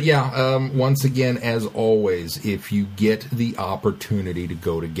 But yeah, once again, as always, if you get the opportunity to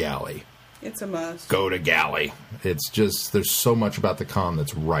go to Galley, It's a must. go to Galley. It's just there's so much about the con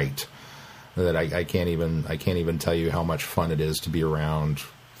that's right that I can't even tell you how much fun it is to be around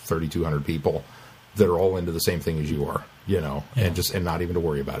 3,200 people that are all into the same thing as you are, and not even to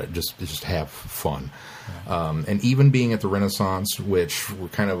worry about it. Just have fun. And even being at the Renaissance, which we're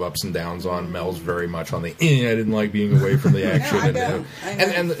kind of ups and downs on, Mel's very much on the. I didn't like being away from the action. No, I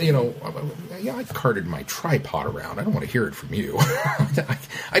don't. I carted my tripod around. I don't want to hear it from you. I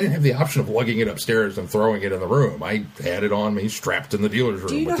didn't have the option of lugging it upstairs and throwing it in the room. I had it on me, strapped in the dealer's room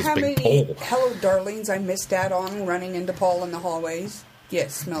Do you know with this how big many pole. Hello Darlings I missed out on running into Paul in the hallways?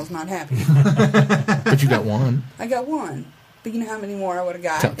 Yes, Smel's not happy. But you got one. I got one. But you know how many more I would have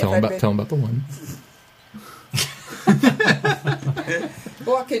got? Tell him about the one.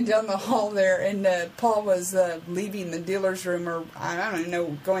 Walking down the hall there, and Paul was leaving the dealer's room, or I don't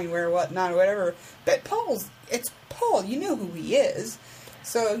know, going where, what, not, whatever. But it's Paul. You know who he is.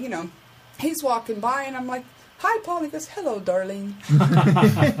 So, he's walking by, and I'm like, "Hi, Paul." He goes, "Hello, darling."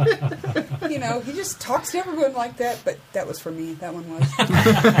 He just talks to everyone like that, but that was for me. That one was.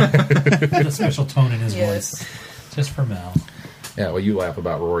 With a special tone in his Yes. voice. Just for Mel. Yeah, well, you laugh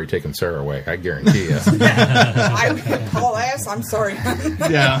about Rory taking Sarah away. I guarantee you. Paul asked, I'm sorry.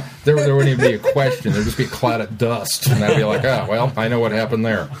 Yeah. There wouldn't even be a question. There'd just be a cloud of dust. And I'd be like, well, I know what happened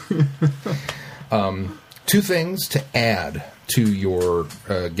there. 2 things to add to your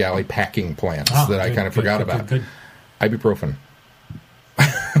galley packing plans that I kind of forgot about. Good. Ibuprofen.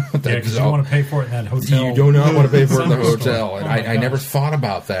 Yeah, because you don't want to pay for it in that hotel. You do not want to pay for it in the Summer hotel. store. And Oh my I never gosh. thought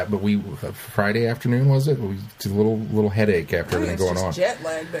about that, but Friday afternoon, was it? We did a little headache after everything It's going just on. jet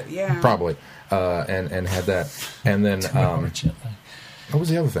lag, but yeah. Probably. And had that. And then, what was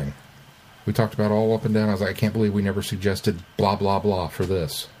the other thing? We talked about all up and down. I was like, I can't believe we never suggested blah, blah, blah for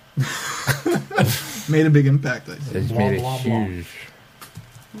this. Made a big impact, I think. It's Blah, made blah, a blah. huge...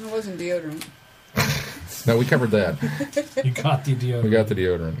 It wasn't deodorant. No, we covered that. You got the deodorant. We got the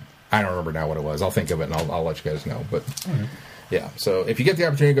deodorant. I don't remember now what it was. I'll think of it and I'll let you guys know. But yeah, so if you get the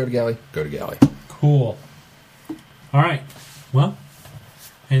opportunity to go to Galley, go to Galley. Cool. All right. Well,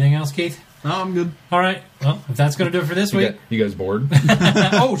 anything else, Keith? No, I'm good. All right. Well, if that's going to do it for this week. You guys bored?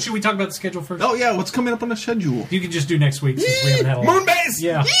 Oh, should we talk about the schedule first? Oh, yeah, what's coming up on the schedule? You can just do next week since we haven't had a lot. Moonbase!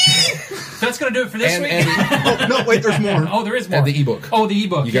 Yeah. That's going to do it for this week. Oh, no, wait, there's more. Oh, there is more. And the ebook. Oh, the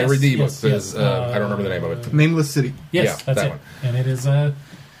ebook. You got to read the ebook. Yes, Because, yes. I don't remember the name of it. Nameless City. Yes, Yeah, that's that it. one. And it is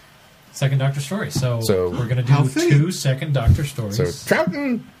Second Doctor story. So we're going to How do fitting. 2 Second Doctor stories. So,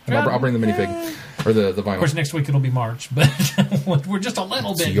 Trouton! And I'll bring the minifig. Or the vinyl. Of course, next week it'll be March, but we're just a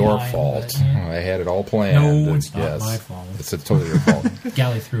little It's bit your behind, fault. but, yeah. I had it all planned. No, it's not my fault. It's totally your fault.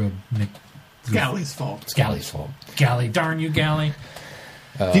 Galley threw a Galley's fault. It's Galley's fault. Galley, darn you, Galley.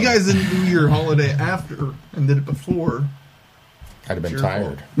 If you guys didn't do your holiday after and did it before, I'd have been Your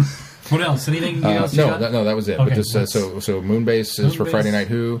tired. What else? Anything else you No, got? that was it. Okay, But this, let's- so Moonbase is for Moonbase. Friday Night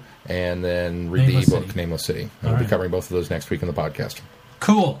Who, and then read Nameless the ebook, City. Nameless City. All We'll be right. covering both of those next week in the podcast.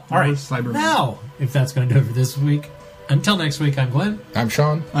 Cool. All right. Cyberman. Now, if that's going to do it for this week, until next week, I'm Glenn. I'm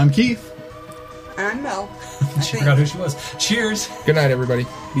Sean. I'm Keith. I'm Mel. She forgot who she was. Cheers. Good night, everybody.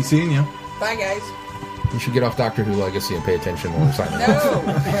 Be seeing you. Bye, guys. You should get off Doctor Who Legacy and pay attention when we're signing off. No.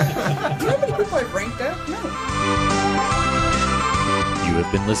 You know how many people I've ranked up? No. You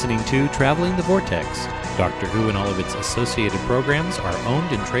have been listening to Traveling the Vortex. Doctor Who and all of its associated programs are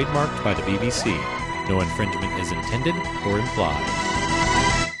owned and trademarked by the BBC. No infringement is intended or implied.